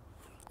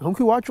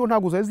 Nkuko iwacu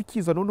ntabwo zaje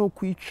zikiza noneho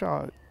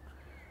kwica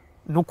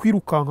no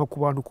kwirukanka ku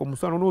bantu ko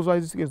musano no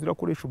zaje zisigaye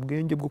zirakoresha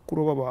ubwenge bwo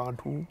kuroba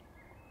abantu.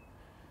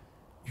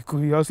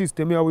 Ya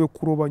system yabo yo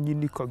kuroba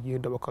nyine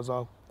ikagenda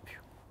bakaza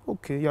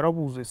okay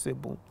yarabuze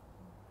sebo.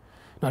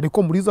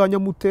 Ariko muri za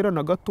Nyamutera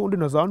na Gatonde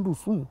na za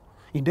NDUSU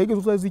indege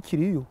zo zaje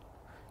zikiriyo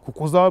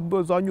kuko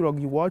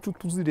zanyuraga iwacu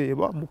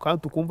tuzireba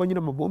mukandi tukumva nyine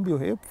amabombi yo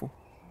hepfo.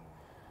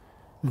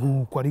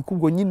 Nuko ariko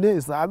ubwo nyine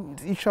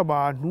zisha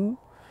abantu,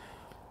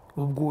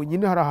 ubwo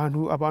nyine hari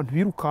ahantu abantu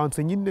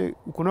birukanse nyine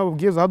uko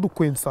nababwiye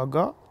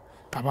zadukwensaga,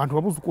 abantu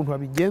babuze ukuntu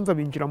babigenza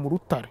binjira mu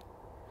rutare.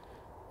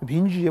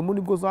 Binjiyemo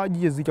nibwo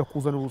zagiye zijya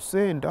kuzana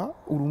urusenda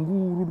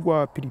urunguru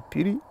rwa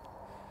piripiri,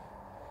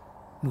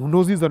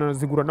 noneho zizana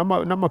zigura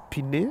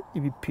n'amapine,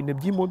 ibipine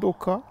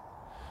by'imodoka,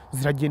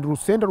 ziragenda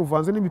urusenda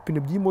ruvanze n'ibipine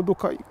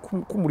by'imodoka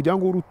ku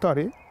muryango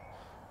w'urutare,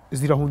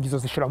 zirahungiza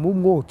zishiramo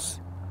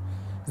umwotsi,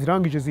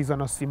 zirangije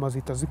zizana sima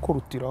zita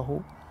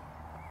zikorutiraho.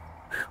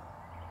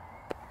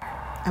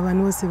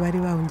 Abantu bose bari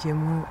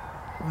bahungiyemo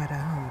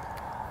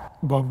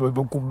barahamba,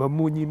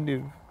 bagumamo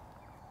nyine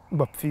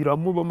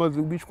bapfiramo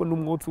bamaze bishwa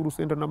n'umwotsi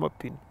w'urusenda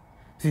n'amapine.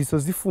 Zisa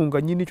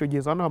zifunga nyine icyo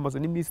gihe zanahamaze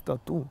n'iminsi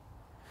 3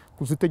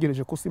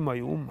 kuzitegereje ko sima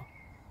yuma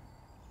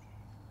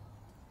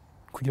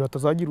kugira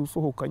atazagira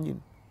usohoka nyine.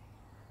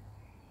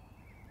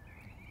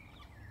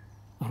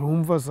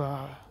 Urumva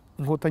za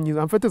inkotanyi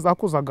en fait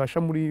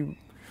zakozagasha muri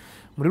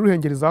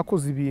Ruhengeri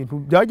zakoze ibintu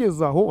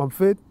byageze aho en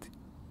fait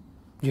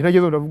je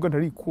nageze ndavuga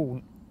ntariko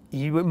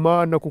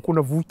Imana kuko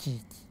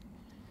navukiye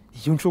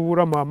iyo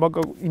nshobora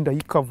mamaga inda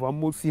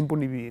yikavamo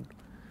simbona ibintu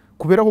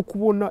kubera ko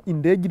kubona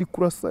indege iri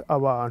kurasa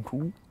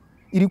abantu,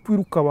 iri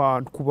kwiruka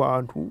abantu ku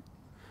bantu,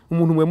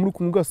 umuntu mwe muri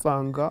kumwe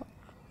ugasanga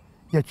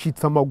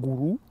yacitse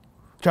amaguru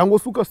cyangwa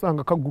se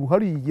ugasanga akaguru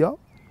hariya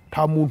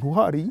nta muntu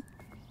uhari.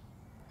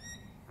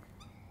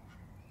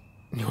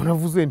 Niho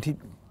navuze nti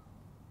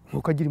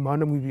ntukagira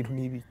Imana mu ibintu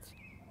n'ibiki.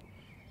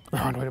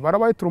 Abantu bari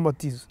barabaye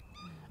traumatize.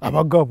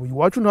 Abagabo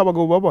iwacu nta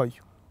bagabo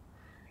babayo,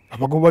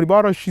 abagabo bari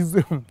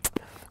barashize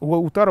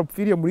uwo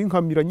utarapfiriye muri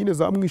nkamira nyine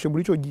zamwishe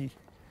muri icyo gihe.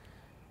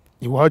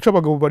 Iwacu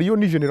abagabo bariyo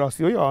ni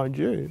generation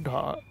yanje,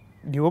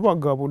 nibo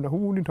bagabo naho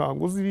ubundi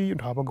ntango ziriyo,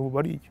 nta bagabo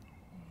bariyo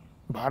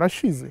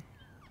barashize.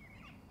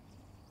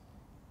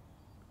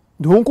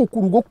 Ndonko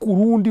ku rugo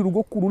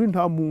kurundi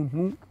nta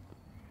muntu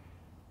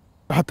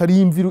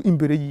hatari imviro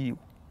imbere yiwe.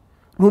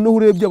 Noneho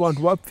urebye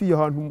abantu bapfiye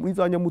ahantu muri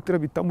za Nyamutera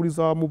bita muri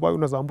za Mubayo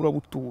na za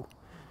Mburabuturo,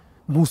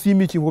 musi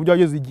y'imikingo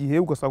byageze igihe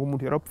ugasanga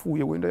umuntu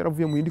yarapfuye, wenda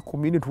yaravuye mu yindi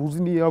commune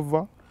ntuzi ni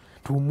yava,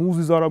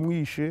 tumuzi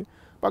zaramwishe,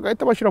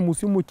 bagahita bashira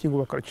musi y'umukingo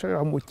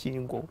bakaricara mu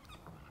mukingo.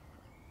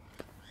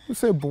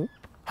 C'est bon.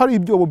 Hari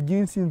ibyobo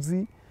byinshi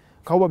nzi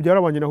kaho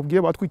babyarabanye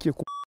nakubwiye batwikiye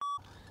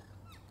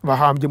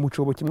bahambye mu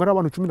cobo kimwe ari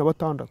abantu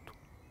 16.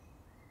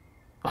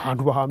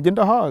 Ahantu bahambye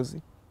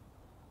ndahazi,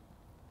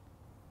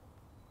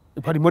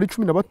 bari muri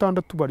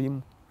 16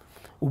 barimo.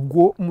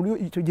 Ubwo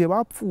muri icyo gihe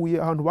bapfuye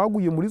ahantu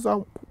baguye muri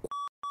za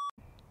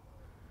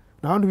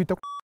n'ahantu bita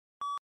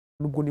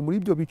ubwo ni muri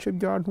ibyo bice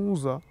bya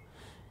ntuza.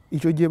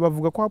 Icyo gihe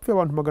bavuga ko hapfuye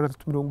abantu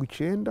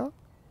 390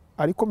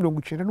 ariko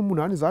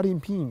 98 zari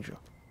impinja.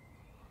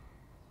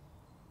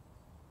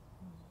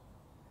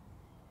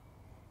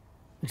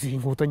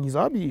 Inkotanyi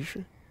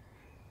zabishe.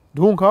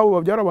 Donc abo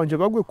babyarabanje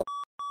bagwe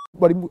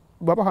bari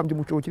babahambye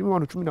mu cyobo kirimo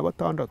abantu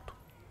 16.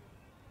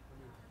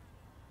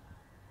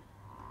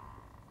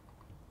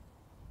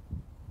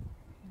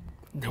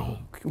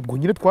 Donc ubwo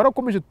nyine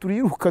twarakomeje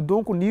turiruka,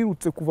 donc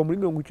nirutse kuva muri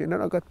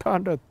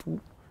 96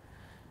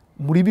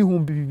 muri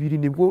 2000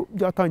 nibwo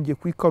byatangiye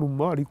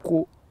kwikaruma,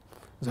 ariko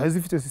zaje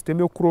zifite system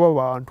yo kuroba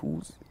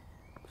abantu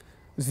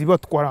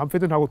zibatwara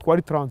amfete ntabwo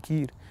twari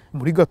tranquille.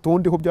 Muri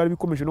Gatonde ho byari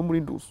bikomeje no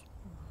muri NDUSU.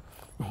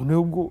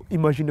 Noneho ubwo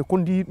imagine ko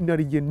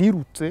narigiye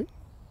nirutse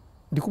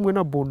ndi kumwe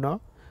na Bona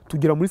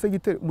tugera muri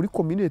segiteri muri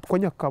commune twa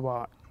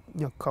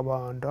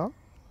Nyakabanda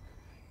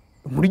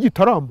muri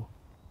Gitarama,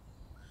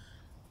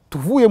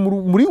 tuvuye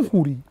muri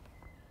Nkuri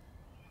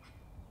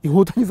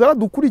inkotanyi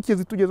zaradukurikiye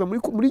zitugeza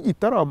muri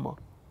Gitarama.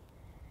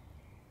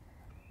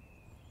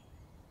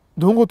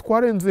 Dongo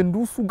twarenze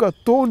NDUSU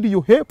Gatonde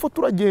yo hepfo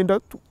turagenda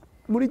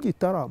muri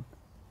Gitarama.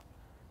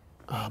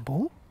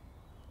 Abo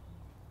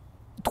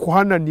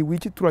twananiwe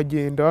iki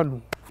turagenda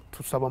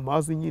tusaba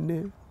amazi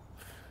nyine,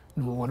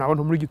 nubona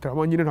abantu muri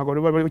Gitarama nyine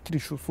ntabwo bari bakiri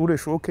shure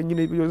shoke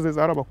nyine biyoze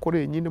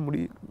zarabakoreye nyine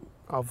muri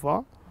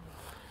ava.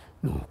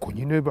 Nuko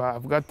nyine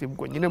bavuga ati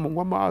ubwo nyine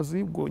munywa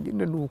amazi, ubwo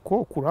nyine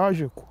nuko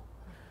courage ko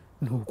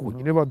nuko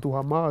nyine baduha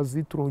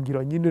amazi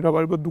turongera nyine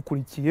n'abari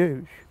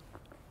badukurikiye.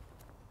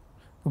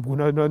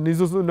 Ubwo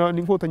nizo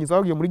n'inkotanyi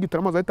zagiye muri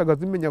Gitarama zahitaga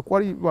zimenya ko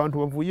ari abantu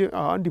bavuye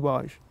ahandi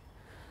baje.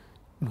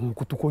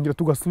 nuko tukongera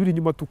tugasubira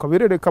inyuma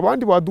tukaberereka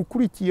abandi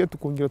badukurikiye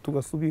tukongera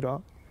tugasubira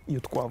iyo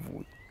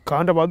twavuye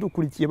kandi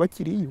abadukurikiye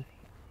bakiriyo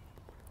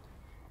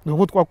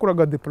nuko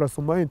twakoraga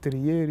déplacement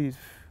intérieur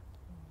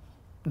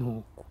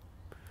nuko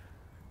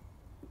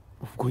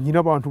ubwo nyine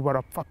abantu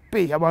barapfa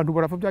pe abantu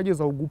barapfa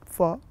byageza aho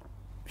gupfa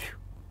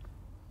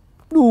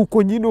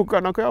nuko nyine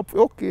ukanaka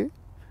yapfuye okay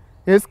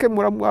eske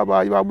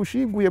muramubaye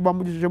bamushinguye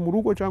bamugejeje mu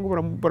rugo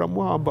cyangwa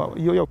baramuhamba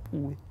iyo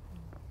yapfuye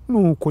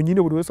nuko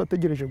nyine buri wese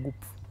ategereje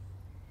gupfa.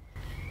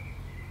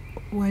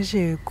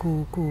 Waje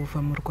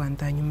kuva mu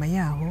Rwanda nyuma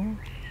yaho?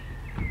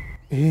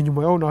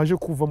 Nyuma yaho naje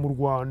kuva mu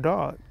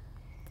Rwanda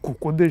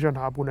kuko deja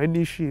ntabwo nari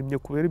nishimye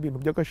kubera ibintu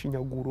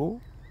by'agashinyaguro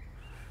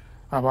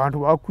abantu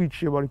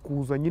bakwiciye bari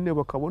kuza nyine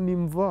bakabona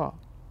imva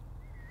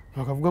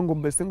bakavuga ngo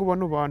mbese ngo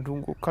bano bantu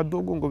ngo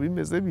kadogo ngo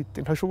bimeze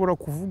bite ntashobora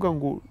kuvuga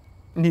ngo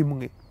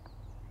nimwe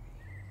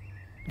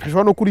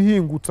ntashobora no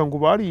kurihingutsa ngo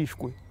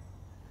barishwe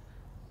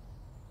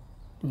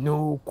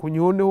no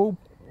kunyoneho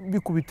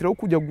bikubitiraho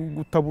kujya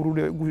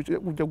gutaburura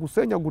kujya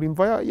gusenyagura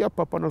imva ya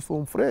papa na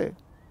son frère.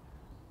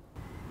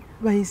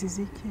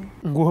 Bahizize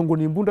iki? Ngo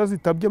ni imbunda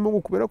zitabyemo ngo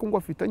kubera ko ngo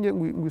afitanye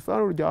ngo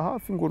isano rya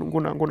hafi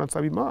ngo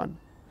nansaba Imana.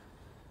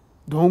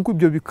 Donc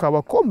ibyo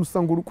bikaba ko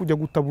musanga uri kujya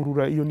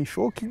gutaburura iyo ni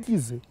shock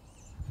igize.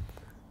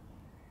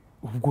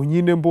 Ubwo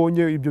nyine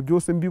mbonye ibyo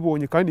byose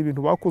mbibonye kandi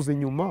ibintu bakoze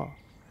nyuma.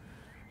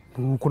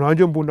 Nuko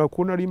nanjye mbona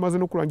ko nari maze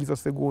no kurangiza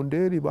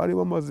secondaire bari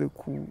bamaze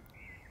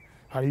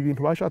hari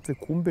ibintu bashatse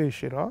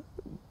kumbeshera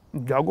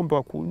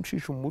byagombaga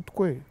kuncisha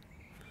umutwe.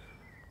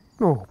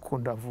 Nuko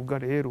ndavuga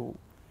rero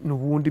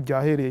nubundi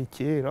byahereye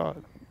kera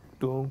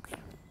donc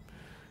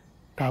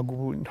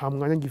nta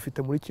mwanya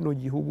ngifite muri kino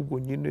gihugu ubwo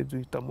nyine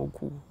duhitamo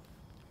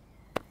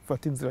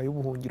gufata inzira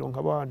y'ubuhungiro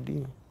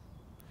nk'abandi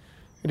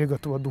erega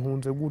tuba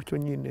duhunze gutyo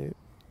nyine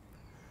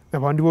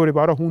abandi bore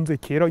barahunze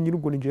kera nyine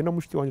ubwo ninjye na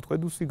mushiki wanjye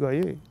twari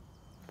dusigaye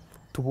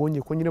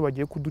tubonye ko nyine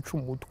bagiye kuduca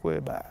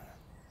umutwe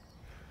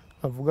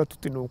bavuga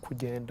tuti ni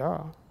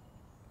ukugenda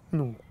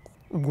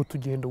ubwo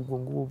tugenda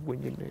ubwo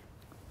nyine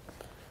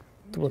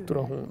tuba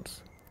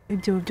turahunze.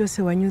 Ibyo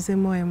byose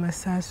wanyuzemo ayo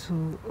masasu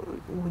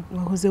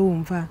wahoze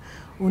wumva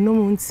uno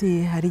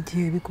munsi hari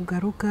igihe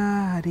bikugaruka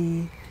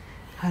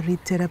hari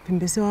therapy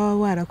mbese waba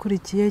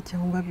warakurikiye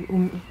cyangwa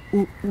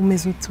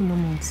umeze utu no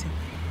munsi?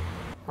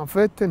 En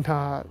fait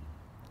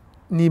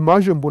ni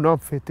image mbona en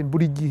fait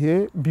buri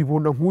gihe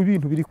mbibona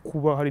nk'ibintu biri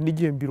kuba hari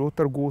n'igihe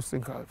mbirota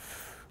rwose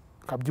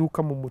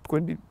nkabyuka mu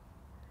mutwe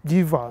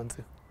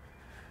byivanze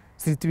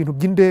sita ibintu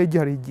by'indege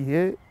hari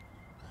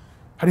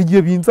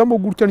igihe binzamo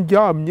gutya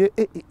ndyamye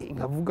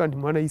nkavuga ndi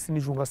mana y'isi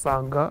n'ijuru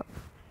ngasanga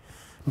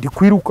ndi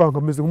kwirukanka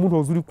ameze nk'umuntu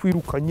wazo uri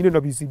kwiruka nyine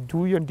nabizi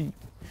ibyuya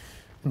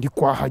ndi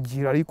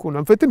kwahagira ariko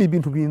na mfete ni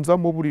ibintu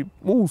binzamo buri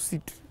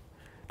munsi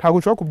ntabwo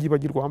nshobora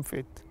kubyibagirwa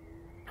mfete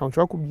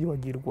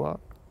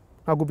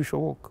ntabwo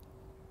bishoboka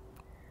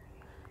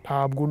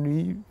ntabwo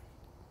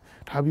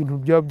nta bintu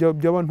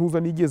by'abantuza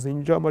nigeze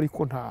njama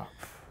ariko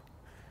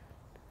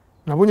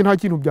nabonye nta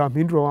kintu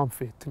byampindura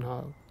wamfete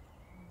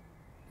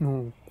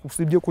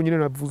usibye ko nyine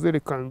navuze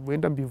reka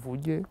wenda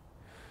mbivuge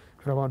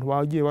hari abantu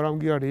bagiye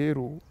barambwira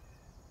rero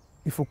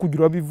ifu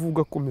kugira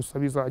bivuga komesa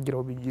bizagira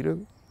aho bigire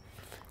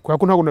kubera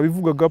ko ntabwo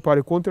nabivugaga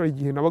pare contre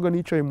igihe nabaga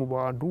nicaye mu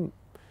bantu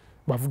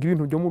bavuga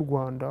ibintu byo mu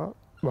Rwanda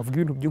bavuga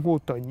ibintu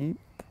by'inkotanyi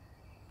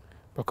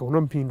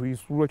bakabona mpinduye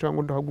isura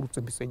cyangwa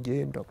ndahagurutse mbise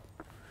ngenda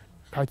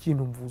nta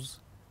kintu mvuze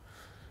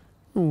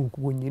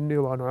ubwo nyine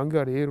abantu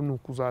barambwira rero ni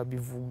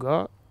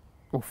ukuzabivuga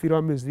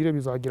ufirame zire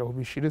bizagira aho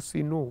bishire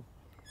sino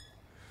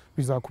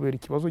bizakubera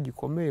ikibazo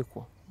gikomeye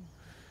kwa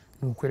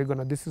nukwerega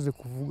na desize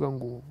kuvuga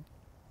ngo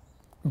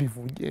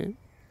mbivuge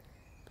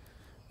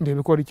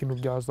ndebe ko ari ikintu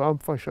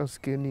byazamfasha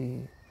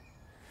skeni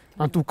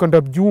antuka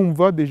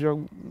ndabyumva deja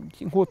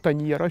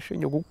inkotanyi yarashe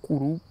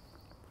nyogokuru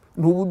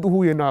n'ubu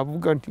duhuye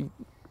navuga nti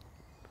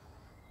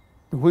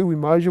wewe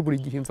image buri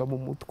gihinza mu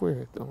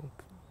mutwe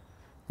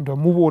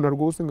ndamubona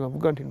rwose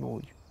ngavuga nti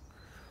noyo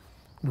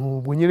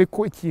nubwo nyere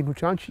ko ikintu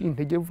cyanciye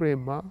intege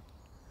vraiment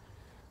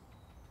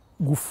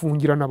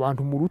gufungirana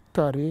abantu mu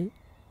rutare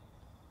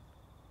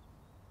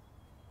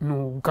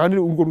kandi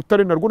urwo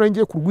rutare narwo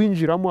nangiye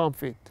kurwinjiramo en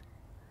fait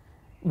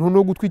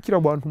no gutwikira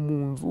abantu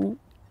mu nzu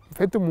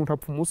mfete umuntu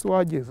apfa umunsi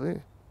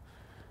wageze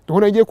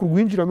ndabona nagiye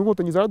kurwinjiramo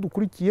inkotanyi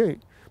zaradukurikiye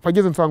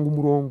mpageze nsanga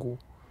umurongo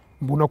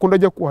mbona ko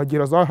ndajya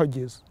kuhagera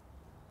zahageze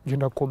nje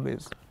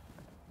ndakomeza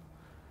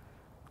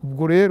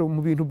ubwo rero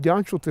mu bintu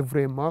byanshotse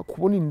vraiment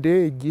kubona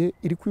indege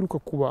iri kwiruka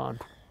ku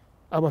bantu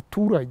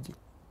abaturage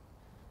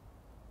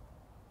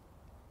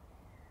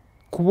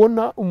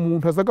kubona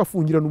umuntu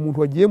azagafungirana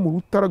umuntu wagiye mu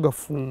rutara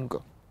gafunga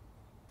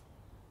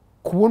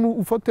kubona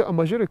ufate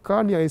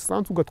amajerekani ya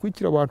essence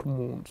ugatwikira abantu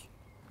mu nzu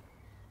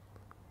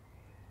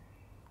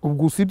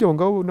ubwo usibye abo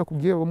ngabo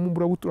nakubwiye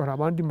bamuburabutura hari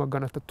abandi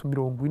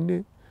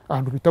 340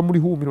 ahantu bita muri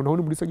Humiro naho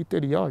ni muri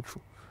segiteri yacu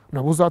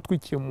nabo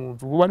zatwikiye mu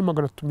nzu bo bari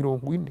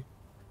 340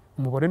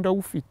 umubare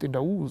ndawufite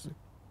ndawuze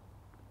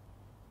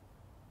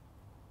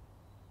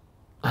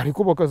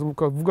ariko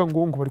bakavuga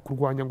ngo bari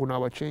kurwanya ngo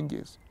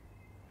nabacengeze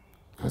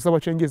hasa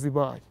abacengezi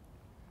baye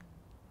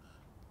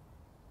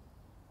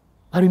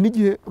hari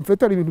n'igihe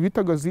mfite hari ibintu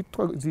bitaga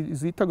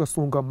zitaga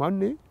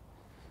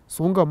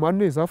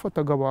songamane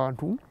zafataga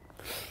abantu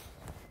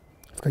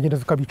zikagenda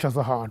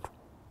zikabicaza ahantu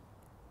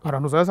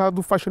ahantu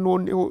zadufashe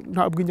noneho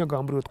nta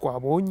bw'inyagamburiro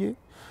twabonye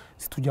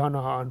zitujyana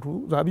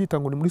ahantu zabyita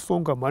ngo ni muri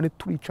songamane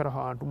turicara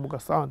ahantu mu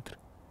gasantere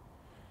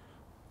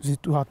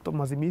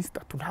zituhamaze iminsi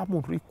 3 nta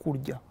muntu uri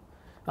kurya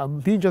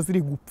impinja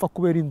ziri gupfa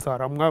kubera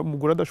inzara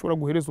umugore adashobora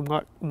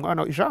guhereza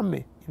umwana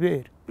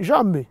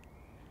jamais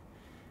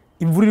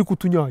imvura iri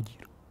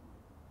kutunyagira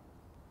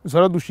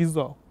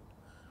zaradushizaho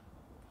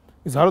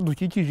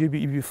zaradukikije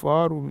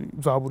ibifaru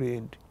za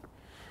burende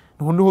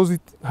noneho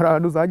hari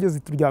ahantu zagiye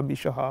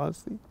zituryamisha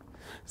hasi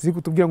ziri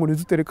kutubwira ngo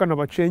nizuterekana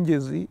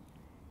abacengezi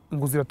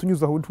ngo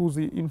ziratunyuzaho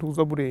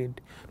intuza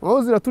burende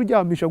noneho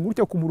ziraturyamisha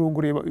gutya ku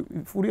murongo reba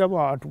ifuri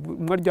y'abantu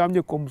umwe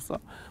aryamye komusa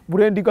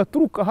burende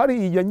igaturuka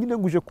hariya nyine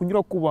nguje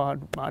kunyura ku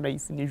bantu mana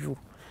y'isi n'ijuru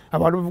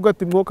abantu bavuga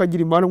ati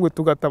mwokagira imana mwe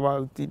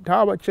tugatabaza ati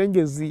nta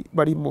bacengezi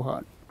bari mu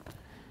hano.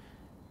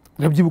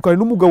 Nabyibukanye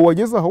n'umugabo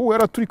wageze aho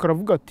yaraturika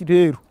aravuga ati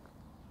rero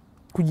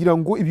kugira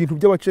ngo ibintu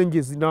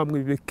by'abacengezi namwe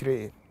bibe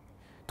clair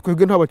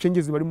twebwe nta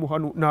bacengezi bari mu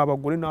hano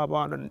n'abagore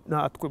n'abana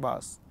natwe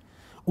basi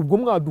ubwo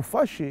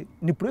mwadufashe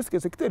ni presque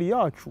secteur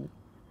yacu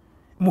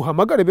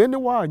muhamagare bene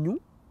wanyu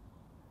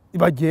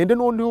bagende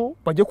noneho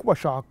bajye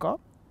kubashaka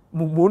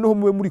muboneho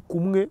mube muri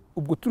kumwe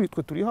ubwo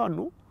turi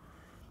hano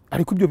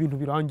ariko ibyo bintu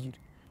birangire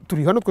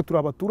turi hano twe turi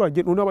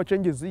abaturage none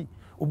abacengezi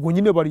ubwo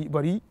nyine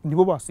bari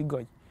nibo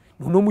basigaye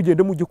none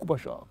mugende mujye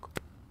kubashaka.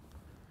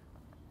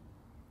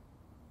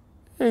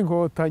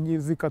 Inkotanyi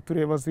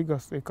zikatureba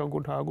zigaseka ngo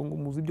ntago ngo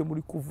muzi ibyo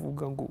muri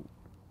kuvuga ngo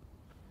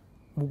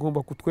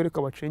mugomba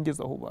kutwereka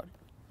abacengezi aho bari.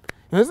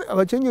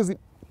 Abacengezi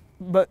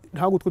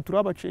ntago twe turi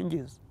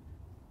abacengezi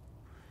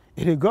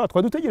erega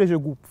twadutegereje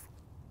gupfa.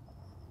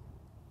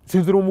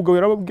 Sinzira umugabo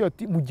yarababwiye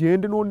ati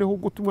mugende noneho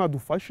ubwo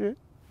tumwadufashe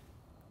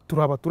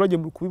turi abaturage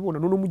muri kubibona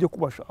none mujye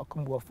kubashaka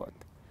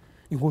mubafate.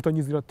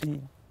 Inkotanyi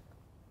ziratinya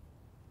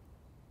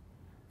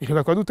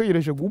erega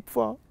twadutegereje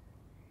gupfa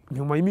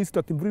nyuma y'iminsi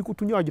 3 imvura iri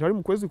kutunyagira hari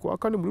mu kwezi kwa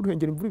 4 muri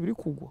Ruhengeri imvura biri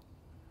kugwa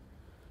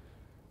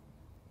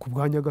ku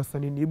bwa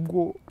Nyagasani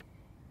nibwo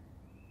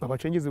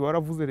abacengezi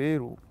baravuze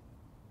rero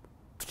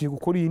tugiye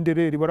gukora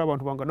indereri bari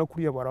abantu bangana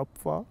kuriya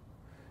barapfa.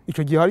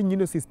 Icyo gihe hari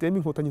nyine system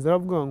inkotanyi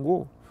zaravuga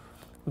ngo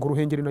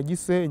Ruhengeri na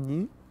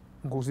Gisenyi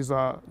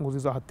ngo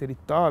zizahatera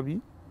itabi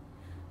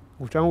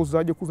ngo cyangwa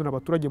uzajye kuzana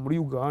abaturage muri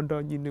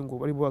Uganda nyine ngo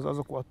bari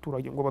bazaza ku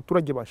baturage ngo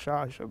abaturage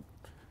bashasha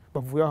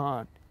bavuye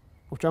ahandi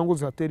ngo cyangwa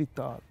zihatera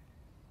itabi.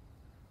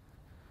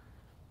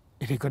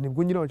 Erega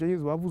nibwo nyine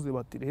abacengezi bavuze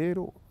bati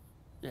rero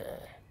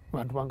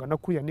abantu bangana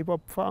kuriya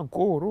nibapfa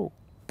ankoro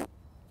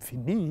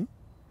fini.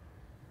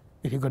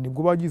 Erega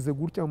nibwo bagize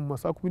gutya mu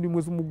masaha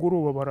 11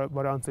 z'umugoroba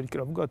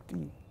baranserikira avuga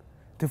ati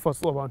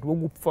tefaso abantu bo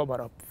gupfa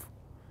barapfa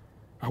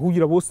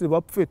ahugira bose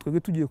bapfe twebwe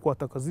tugiye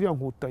kwataka ziriya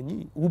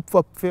nkotanyi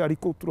upfa pfe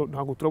ariko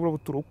ntago turabura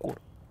turokora.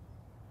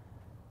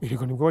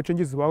 Erega nibwo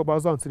abacengezi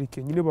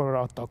bazanserikye nyine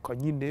barataka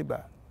nyine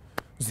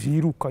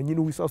ziruka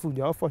nyine wisasu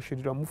byafashe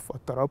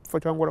riramufata arapfa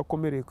cyangwa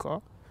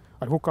arakomereka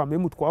ariko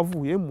kameme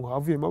twavuyemo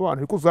havuyemo abantu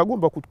ariko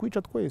zagomba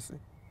kutwica twese.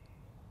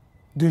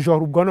 Deja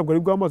rubwana bwari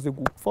bwamaze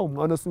gupfa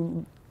umwana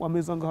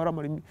wameza ngo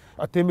haramara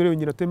atemerewe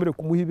nyina atemerewe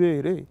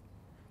kumuhibere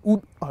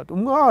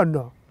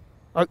umwana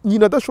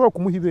nyina adashobora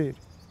kumuhibere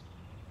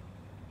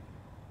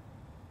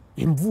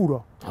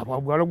imvura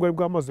ababwana bwari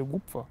bwamaze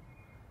gupfa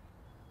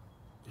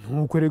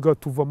nuko rega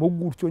tuvamo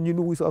gutyo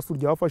nyine wisasu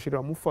ryafashe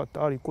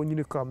riramufata ariko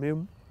nyine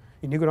kameme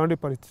une grande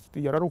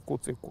partie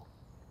yararokotse ko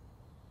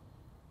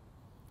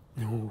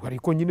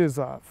ariko nyine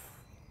za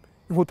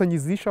inkotanyi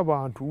zisha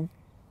abantu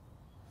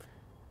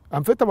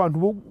amfite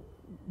abantu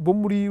bo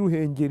muri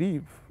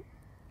Ruhengeri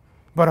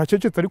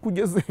baracecetse ariko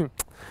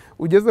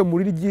ugeze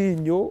muri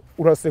ryinyo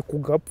urase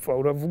kugapfa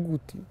uravuga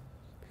uti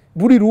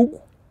buri rugo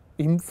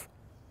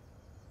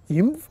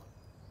imva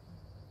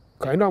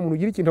kandi nta muntu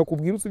ugira ikintu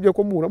akubwira usibye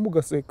ko muhura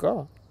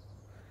mugaseka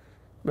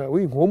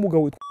nawe nko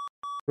mugabo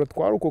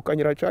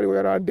twarokokanye racariho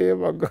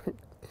yarandebaga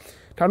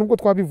nta nubwo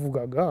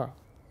twabivugaga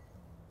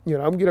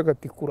yarambwiraga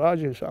ati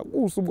courage sha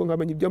gusa ubwo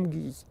ngamenya ibyo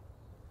ambwiye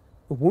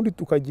ubundi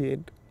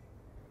tukagenda.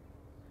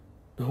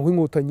 Naho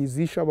inkotanyi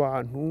zisha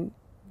abantu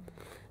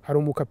hari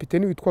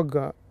umukapiteni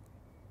witwaga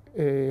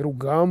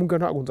Rugambwa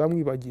ntago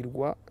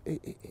nzamwibagirwa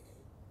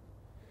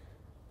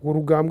ngo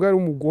Rugambwa ari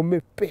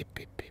umugome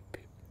pepe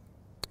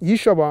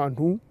yisha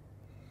abantu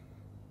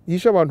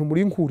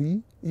muri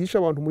Kuri yisha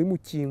abantu muri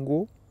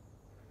Mukingo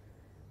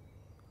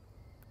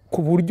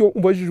ku buryo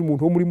ubajije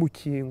umuntu wo muri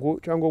Mukingo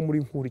cyangwa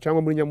muri Kuri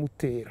cyangwa muri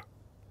Nyamutera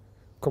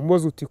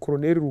kamubaza uti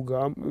Colonel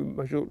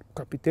Rugambwa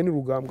kapiteni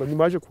Rugambwa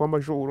nyuma aje kuba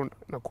majoro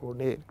na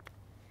Colonel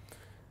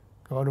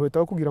abantu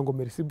bahita kugira ngo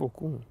merci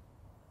beaucoup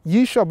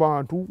yisha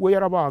abantu we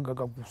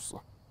yarabagaga gusa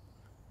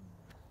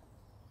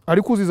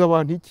ariko uziza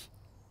abantu iki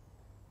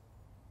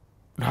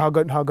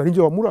ntaga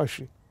ninje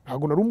wamurashe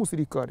ntago nari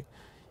umusirikare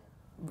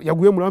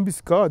yaguye muri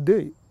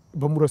ambiskade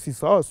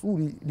bamurasisasu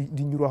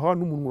rinyura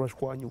hano umuntu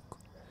urashwanyuka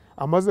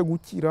amaze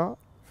gukira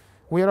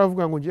we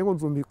yaravuga ngo ngiye ngo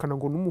nzumvikana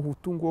ngo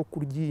n'umuhutu ngo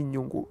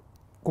kuryinyo ngo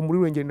muri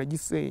Ruhengeri na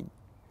Gisenyi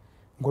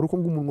ngo aruko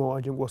ng'umunwa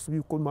wanje ngo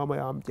wasubiye uko mama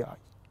yambyaye.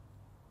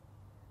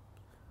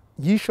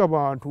 Yisha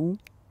abantu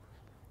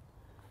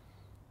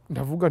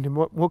ndavuga nti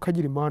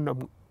mwokagira Imana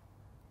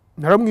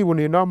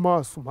naramwiboneye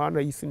n'amaso Mana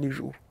y'isi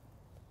n'ijuru.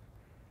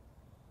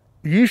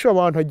 Yisha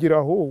abantu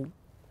ageraho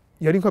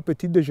yari nka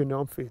petit déjeuner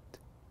en fait.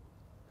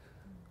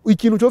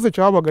 Ikintu cyose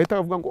cyabaga ahita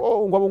avuga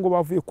ngo ngo abo ngo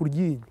bavuye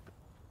kuryinyo,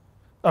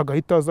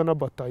 agahita azana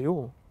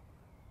batayo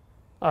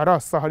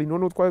arasa. Hari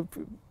none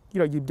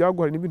twagiraga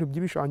ibyago, hari n'ibintu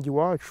by'ibishangi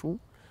iwacu,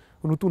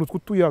 n'utuntu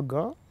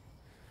tw'utuyaga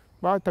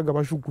bataga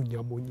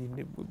bajugunyamo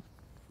nyine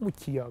mu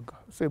kiyaga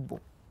sebo.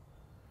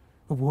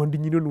 Ubundi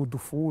nyine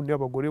n'udufuni,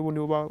 abagore bo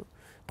nibo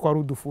twari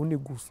udufuni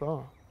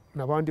gusa,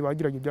 n'abandi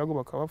bagiraga ibyago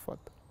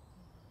bakabafata.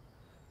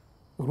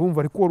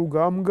 Urumva ariko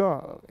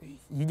Rugambwa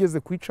yigeze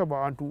kwica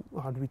abantu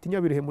ahantu bita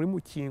Yabereye muri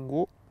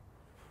Mukingo.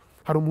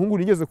 Hari umuhungu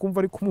nigeze kumva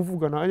ari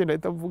kumuvuga, nanjye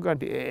ndahita avuga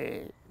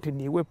nti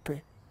niwe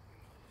pe.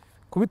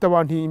 Kubita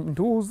abantu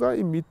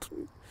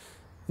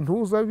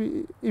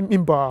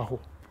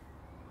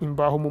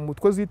imbaho mu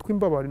mutwe zitwa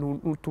imbabari,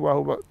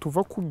 n'utubaho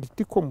tuva ku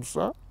giti ko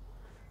musa,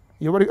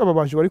 iyo bari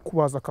ababaji bari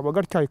kubaza akaba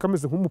gatyaye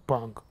kameze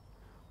nk'umupanga.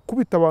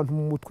 Kubita abantu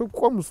mu mutwe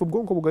kwa musa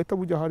ubwonko bugahita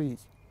bujya hariya.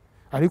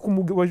 Ariko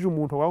umubaje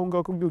umuntu waho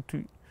ngaho akubwira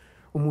uti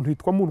umuntu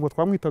yitwa Munwa,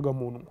 twamwitaga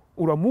Munwa,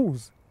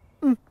 uramuzi?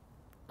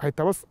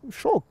 Ahita aba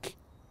shoke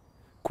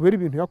kubera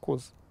ibintu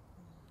yakoze.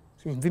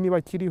 Sinzi niba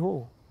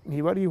akiriho,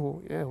 niba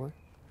ariho, yewe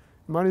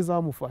Imana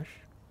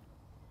izamufashe,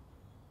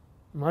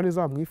 Imana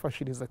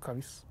izamwifashiriza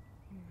kabisa.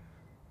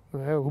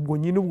 Ubwo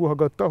nyine ubwo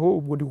hagati aho,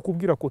 ubwo ndi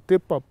kukubwira kote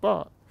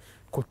papa,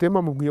 kote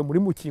mama mubwiye muri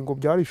Mukingo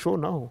byari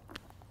shonaho.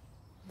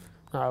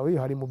 Nawe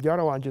hari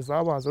mubyara wanje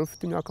zabaza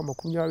ufite imyaka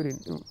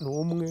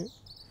 21,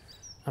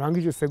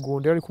 arangije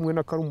secondaire ari kumwe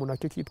na karumuna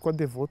ke kitwa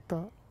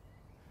Devota.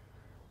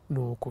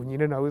 Nuko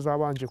nyine nawe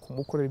zabanje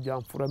kumukorera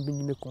ibyamfura mbi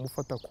nyine,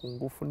 kumufata ku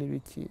ngufu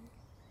n'ibiki.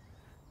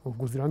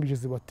 Ubwo zirangije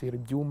zibatera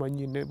ibyuma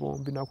nyine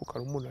bombi nako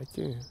karumuna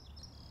ke.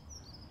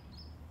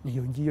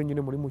 Niyo ngiyo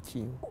nyine muri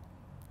Mukingo.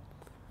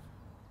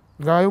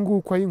 Ngayo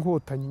nguko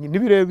ay'inkotanyi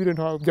nibirebire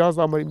nta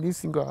byazamara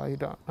iminsi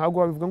ngahira, ntago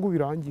babivuga ngo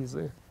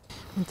birangize.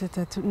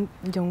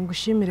 Njya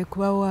ngushimire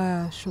kuba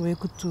washoboye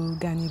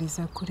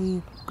kutuganiriza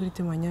kuri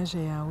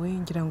témoignage yawe.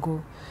 Ngira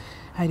ngo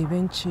hari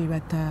benshi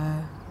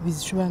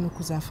bishobora no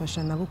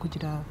kuzafasha nabo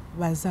kugira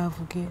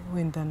bazavuge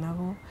wenda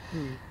nabo.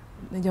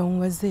 Njya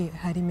nkubaze,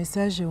 hari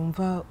message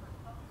wumva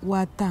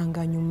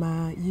watanga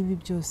nyuma y'ibi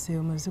byose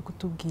umaze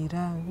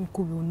kutubwira,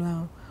 nk'uko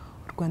ubona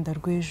u Rwanda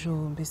rw'ejo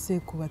mbese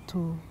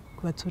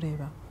kuba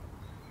tureba?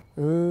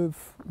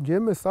 Je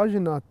message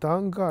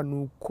natanga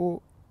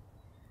nuko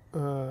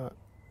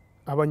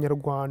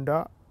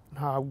Abanyarwanda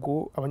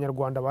ntabwo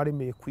Abanyarwanda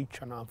baremeye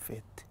kwica na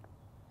mfete.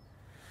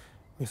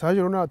 Message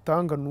rero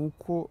natanga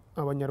nuko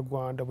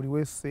Abanyarwanda buri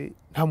wese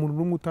nta muntu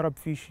n'umwe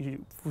utarapfushije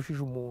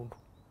umuntu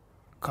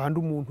kandi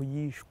umuntu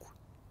yishwe.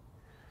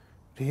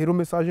 Rero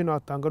message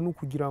natanga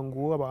nukugira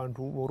ngo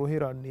abantu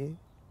boroherane,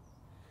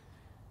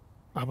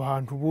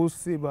 abantu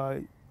bose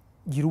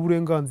bagira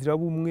uburenganzira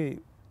bumwe.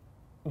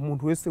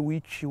 Umuntu wese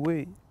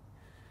wiciwe,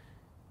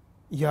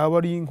 yaba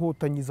ari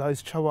inkotanyi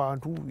zica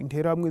abantu,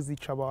 interamwe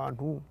zica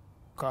abantu,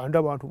 kandi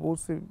abantu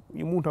bose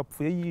iyo umuntu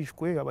apfuye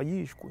yishwe aba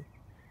yishwe.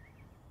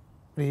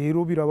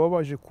 Rero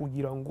birababaje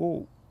kugira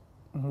ngo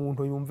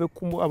umuntu yumve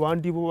ko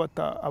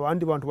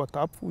abandi bantu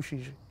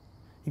batapfushije.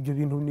 Ibyo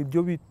bintu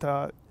nibyo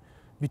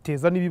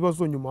biteza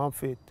n'ibibazo nyuma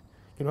mfete.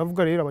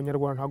 Navuga rero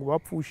Abanyarwanda ntabwo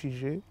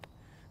bapfushije,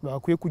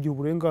 bakwiye kugira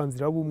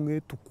uburenganzira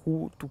bumwe,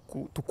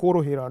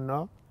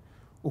 tukoroherana,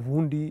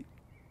 ubundi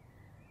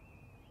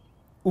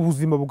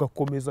ubuzima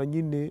bugakomeza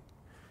nyine.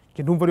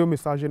 Ndumva ariyo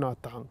message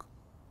natanga.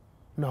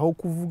 Naho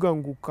kuvuga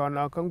ngo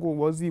kanaka ngo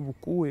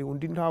wazibukuwe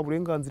undi nta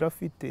burenganzira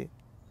afite,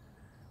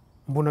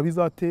 mbona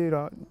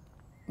bizatera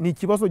ni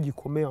ikibazo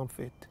gikomeye en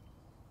fait.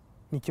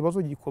 Ni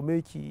ikibazo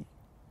gikomeye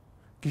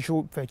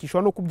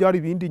gishobora no kubyara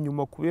ibindi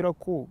nyuma, kubera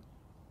ko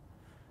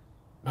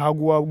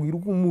ntabwo wabwira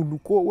umuntu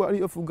ko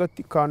ari avuga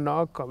ati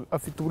kanaka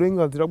afite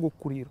uburenganzira bwo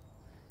kurira,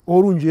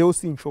 orunjeyo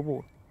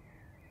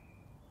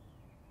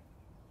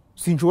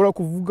sinshobora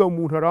kuvuga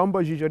umuntu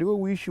arambajije ari we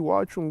wishi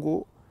wacu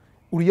ngo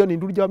uriya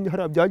ninde uryamye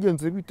hariya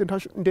byagenze bite,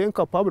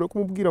 ndenka pabure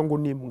kumubwira ngo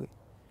nimwe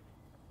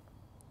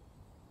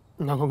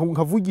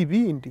nkavuga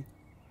ibindi.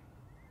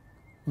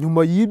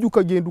 Nyuma y'ibyo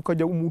ukagenda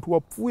ukajya umuntu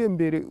wapfuye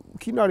mbere,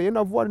 kinariye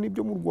navuga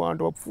n'ibyo mu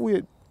Rwanda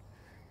wapfuye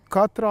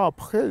 4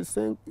 après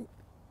 5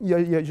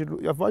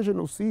 ya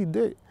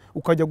Genocide,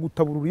 ukajya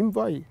gutaburura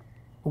imva ye.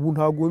 Ubu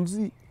ntago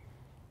nzi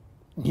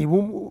niba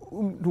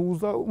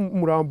ntuza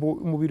umurambo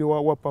umubiri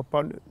wa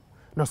papa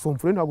na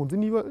somfure, ntago nzi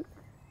niba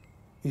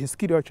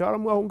iskira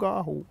cyaramwe aho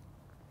ngaho.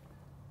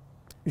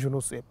 Je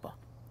ne sais pas.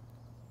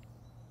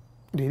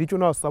 Rero icyo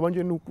nasaba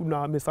nje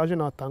na message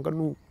natanga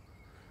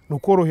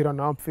nukorohera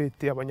na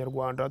mfete.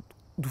 Abanyarwanda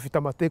dufite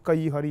amateka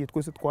yihariye,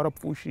 twese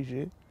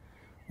twarapfushije,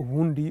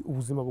 ubundi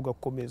ubuzima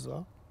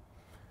bugakomeza.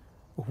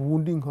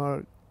 Ubundi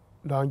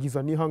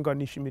ndangiza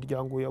nihanganisha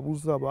imiryango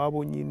yabuza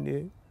babo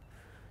nyine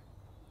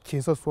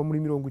keza so muri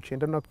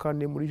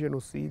 94 muri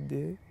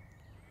Genocide,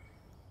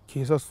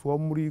 keza suwa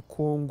muri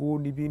Kongo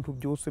n'ibintu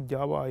byose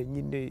byabaye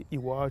nyine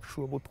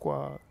iwacu abo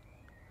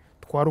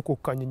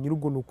twarokokanye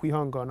nyirubwo no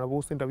kwihangana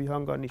bose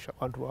ndabihanganisha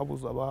abantu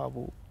babuze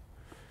ababo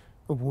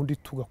ubundi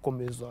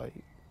tugakomeza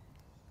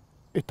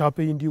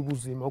etape yindi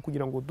y'ubuzima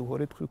kugira ngo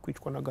duhore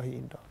kwicwa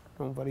n'agahinda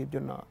numva ari ibyo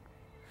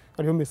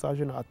ariyo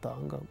message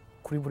natanga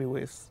kuri buri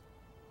wese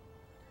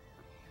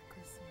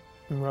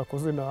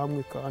murakoze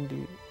namwe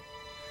kandi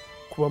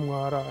kuba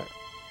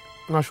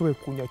mwashoboye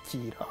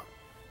kunyakira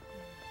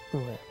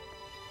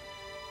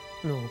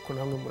nuko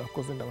namwe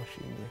murakoze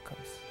ndabashimiye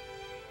kabisa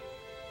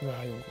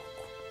ngayo ngo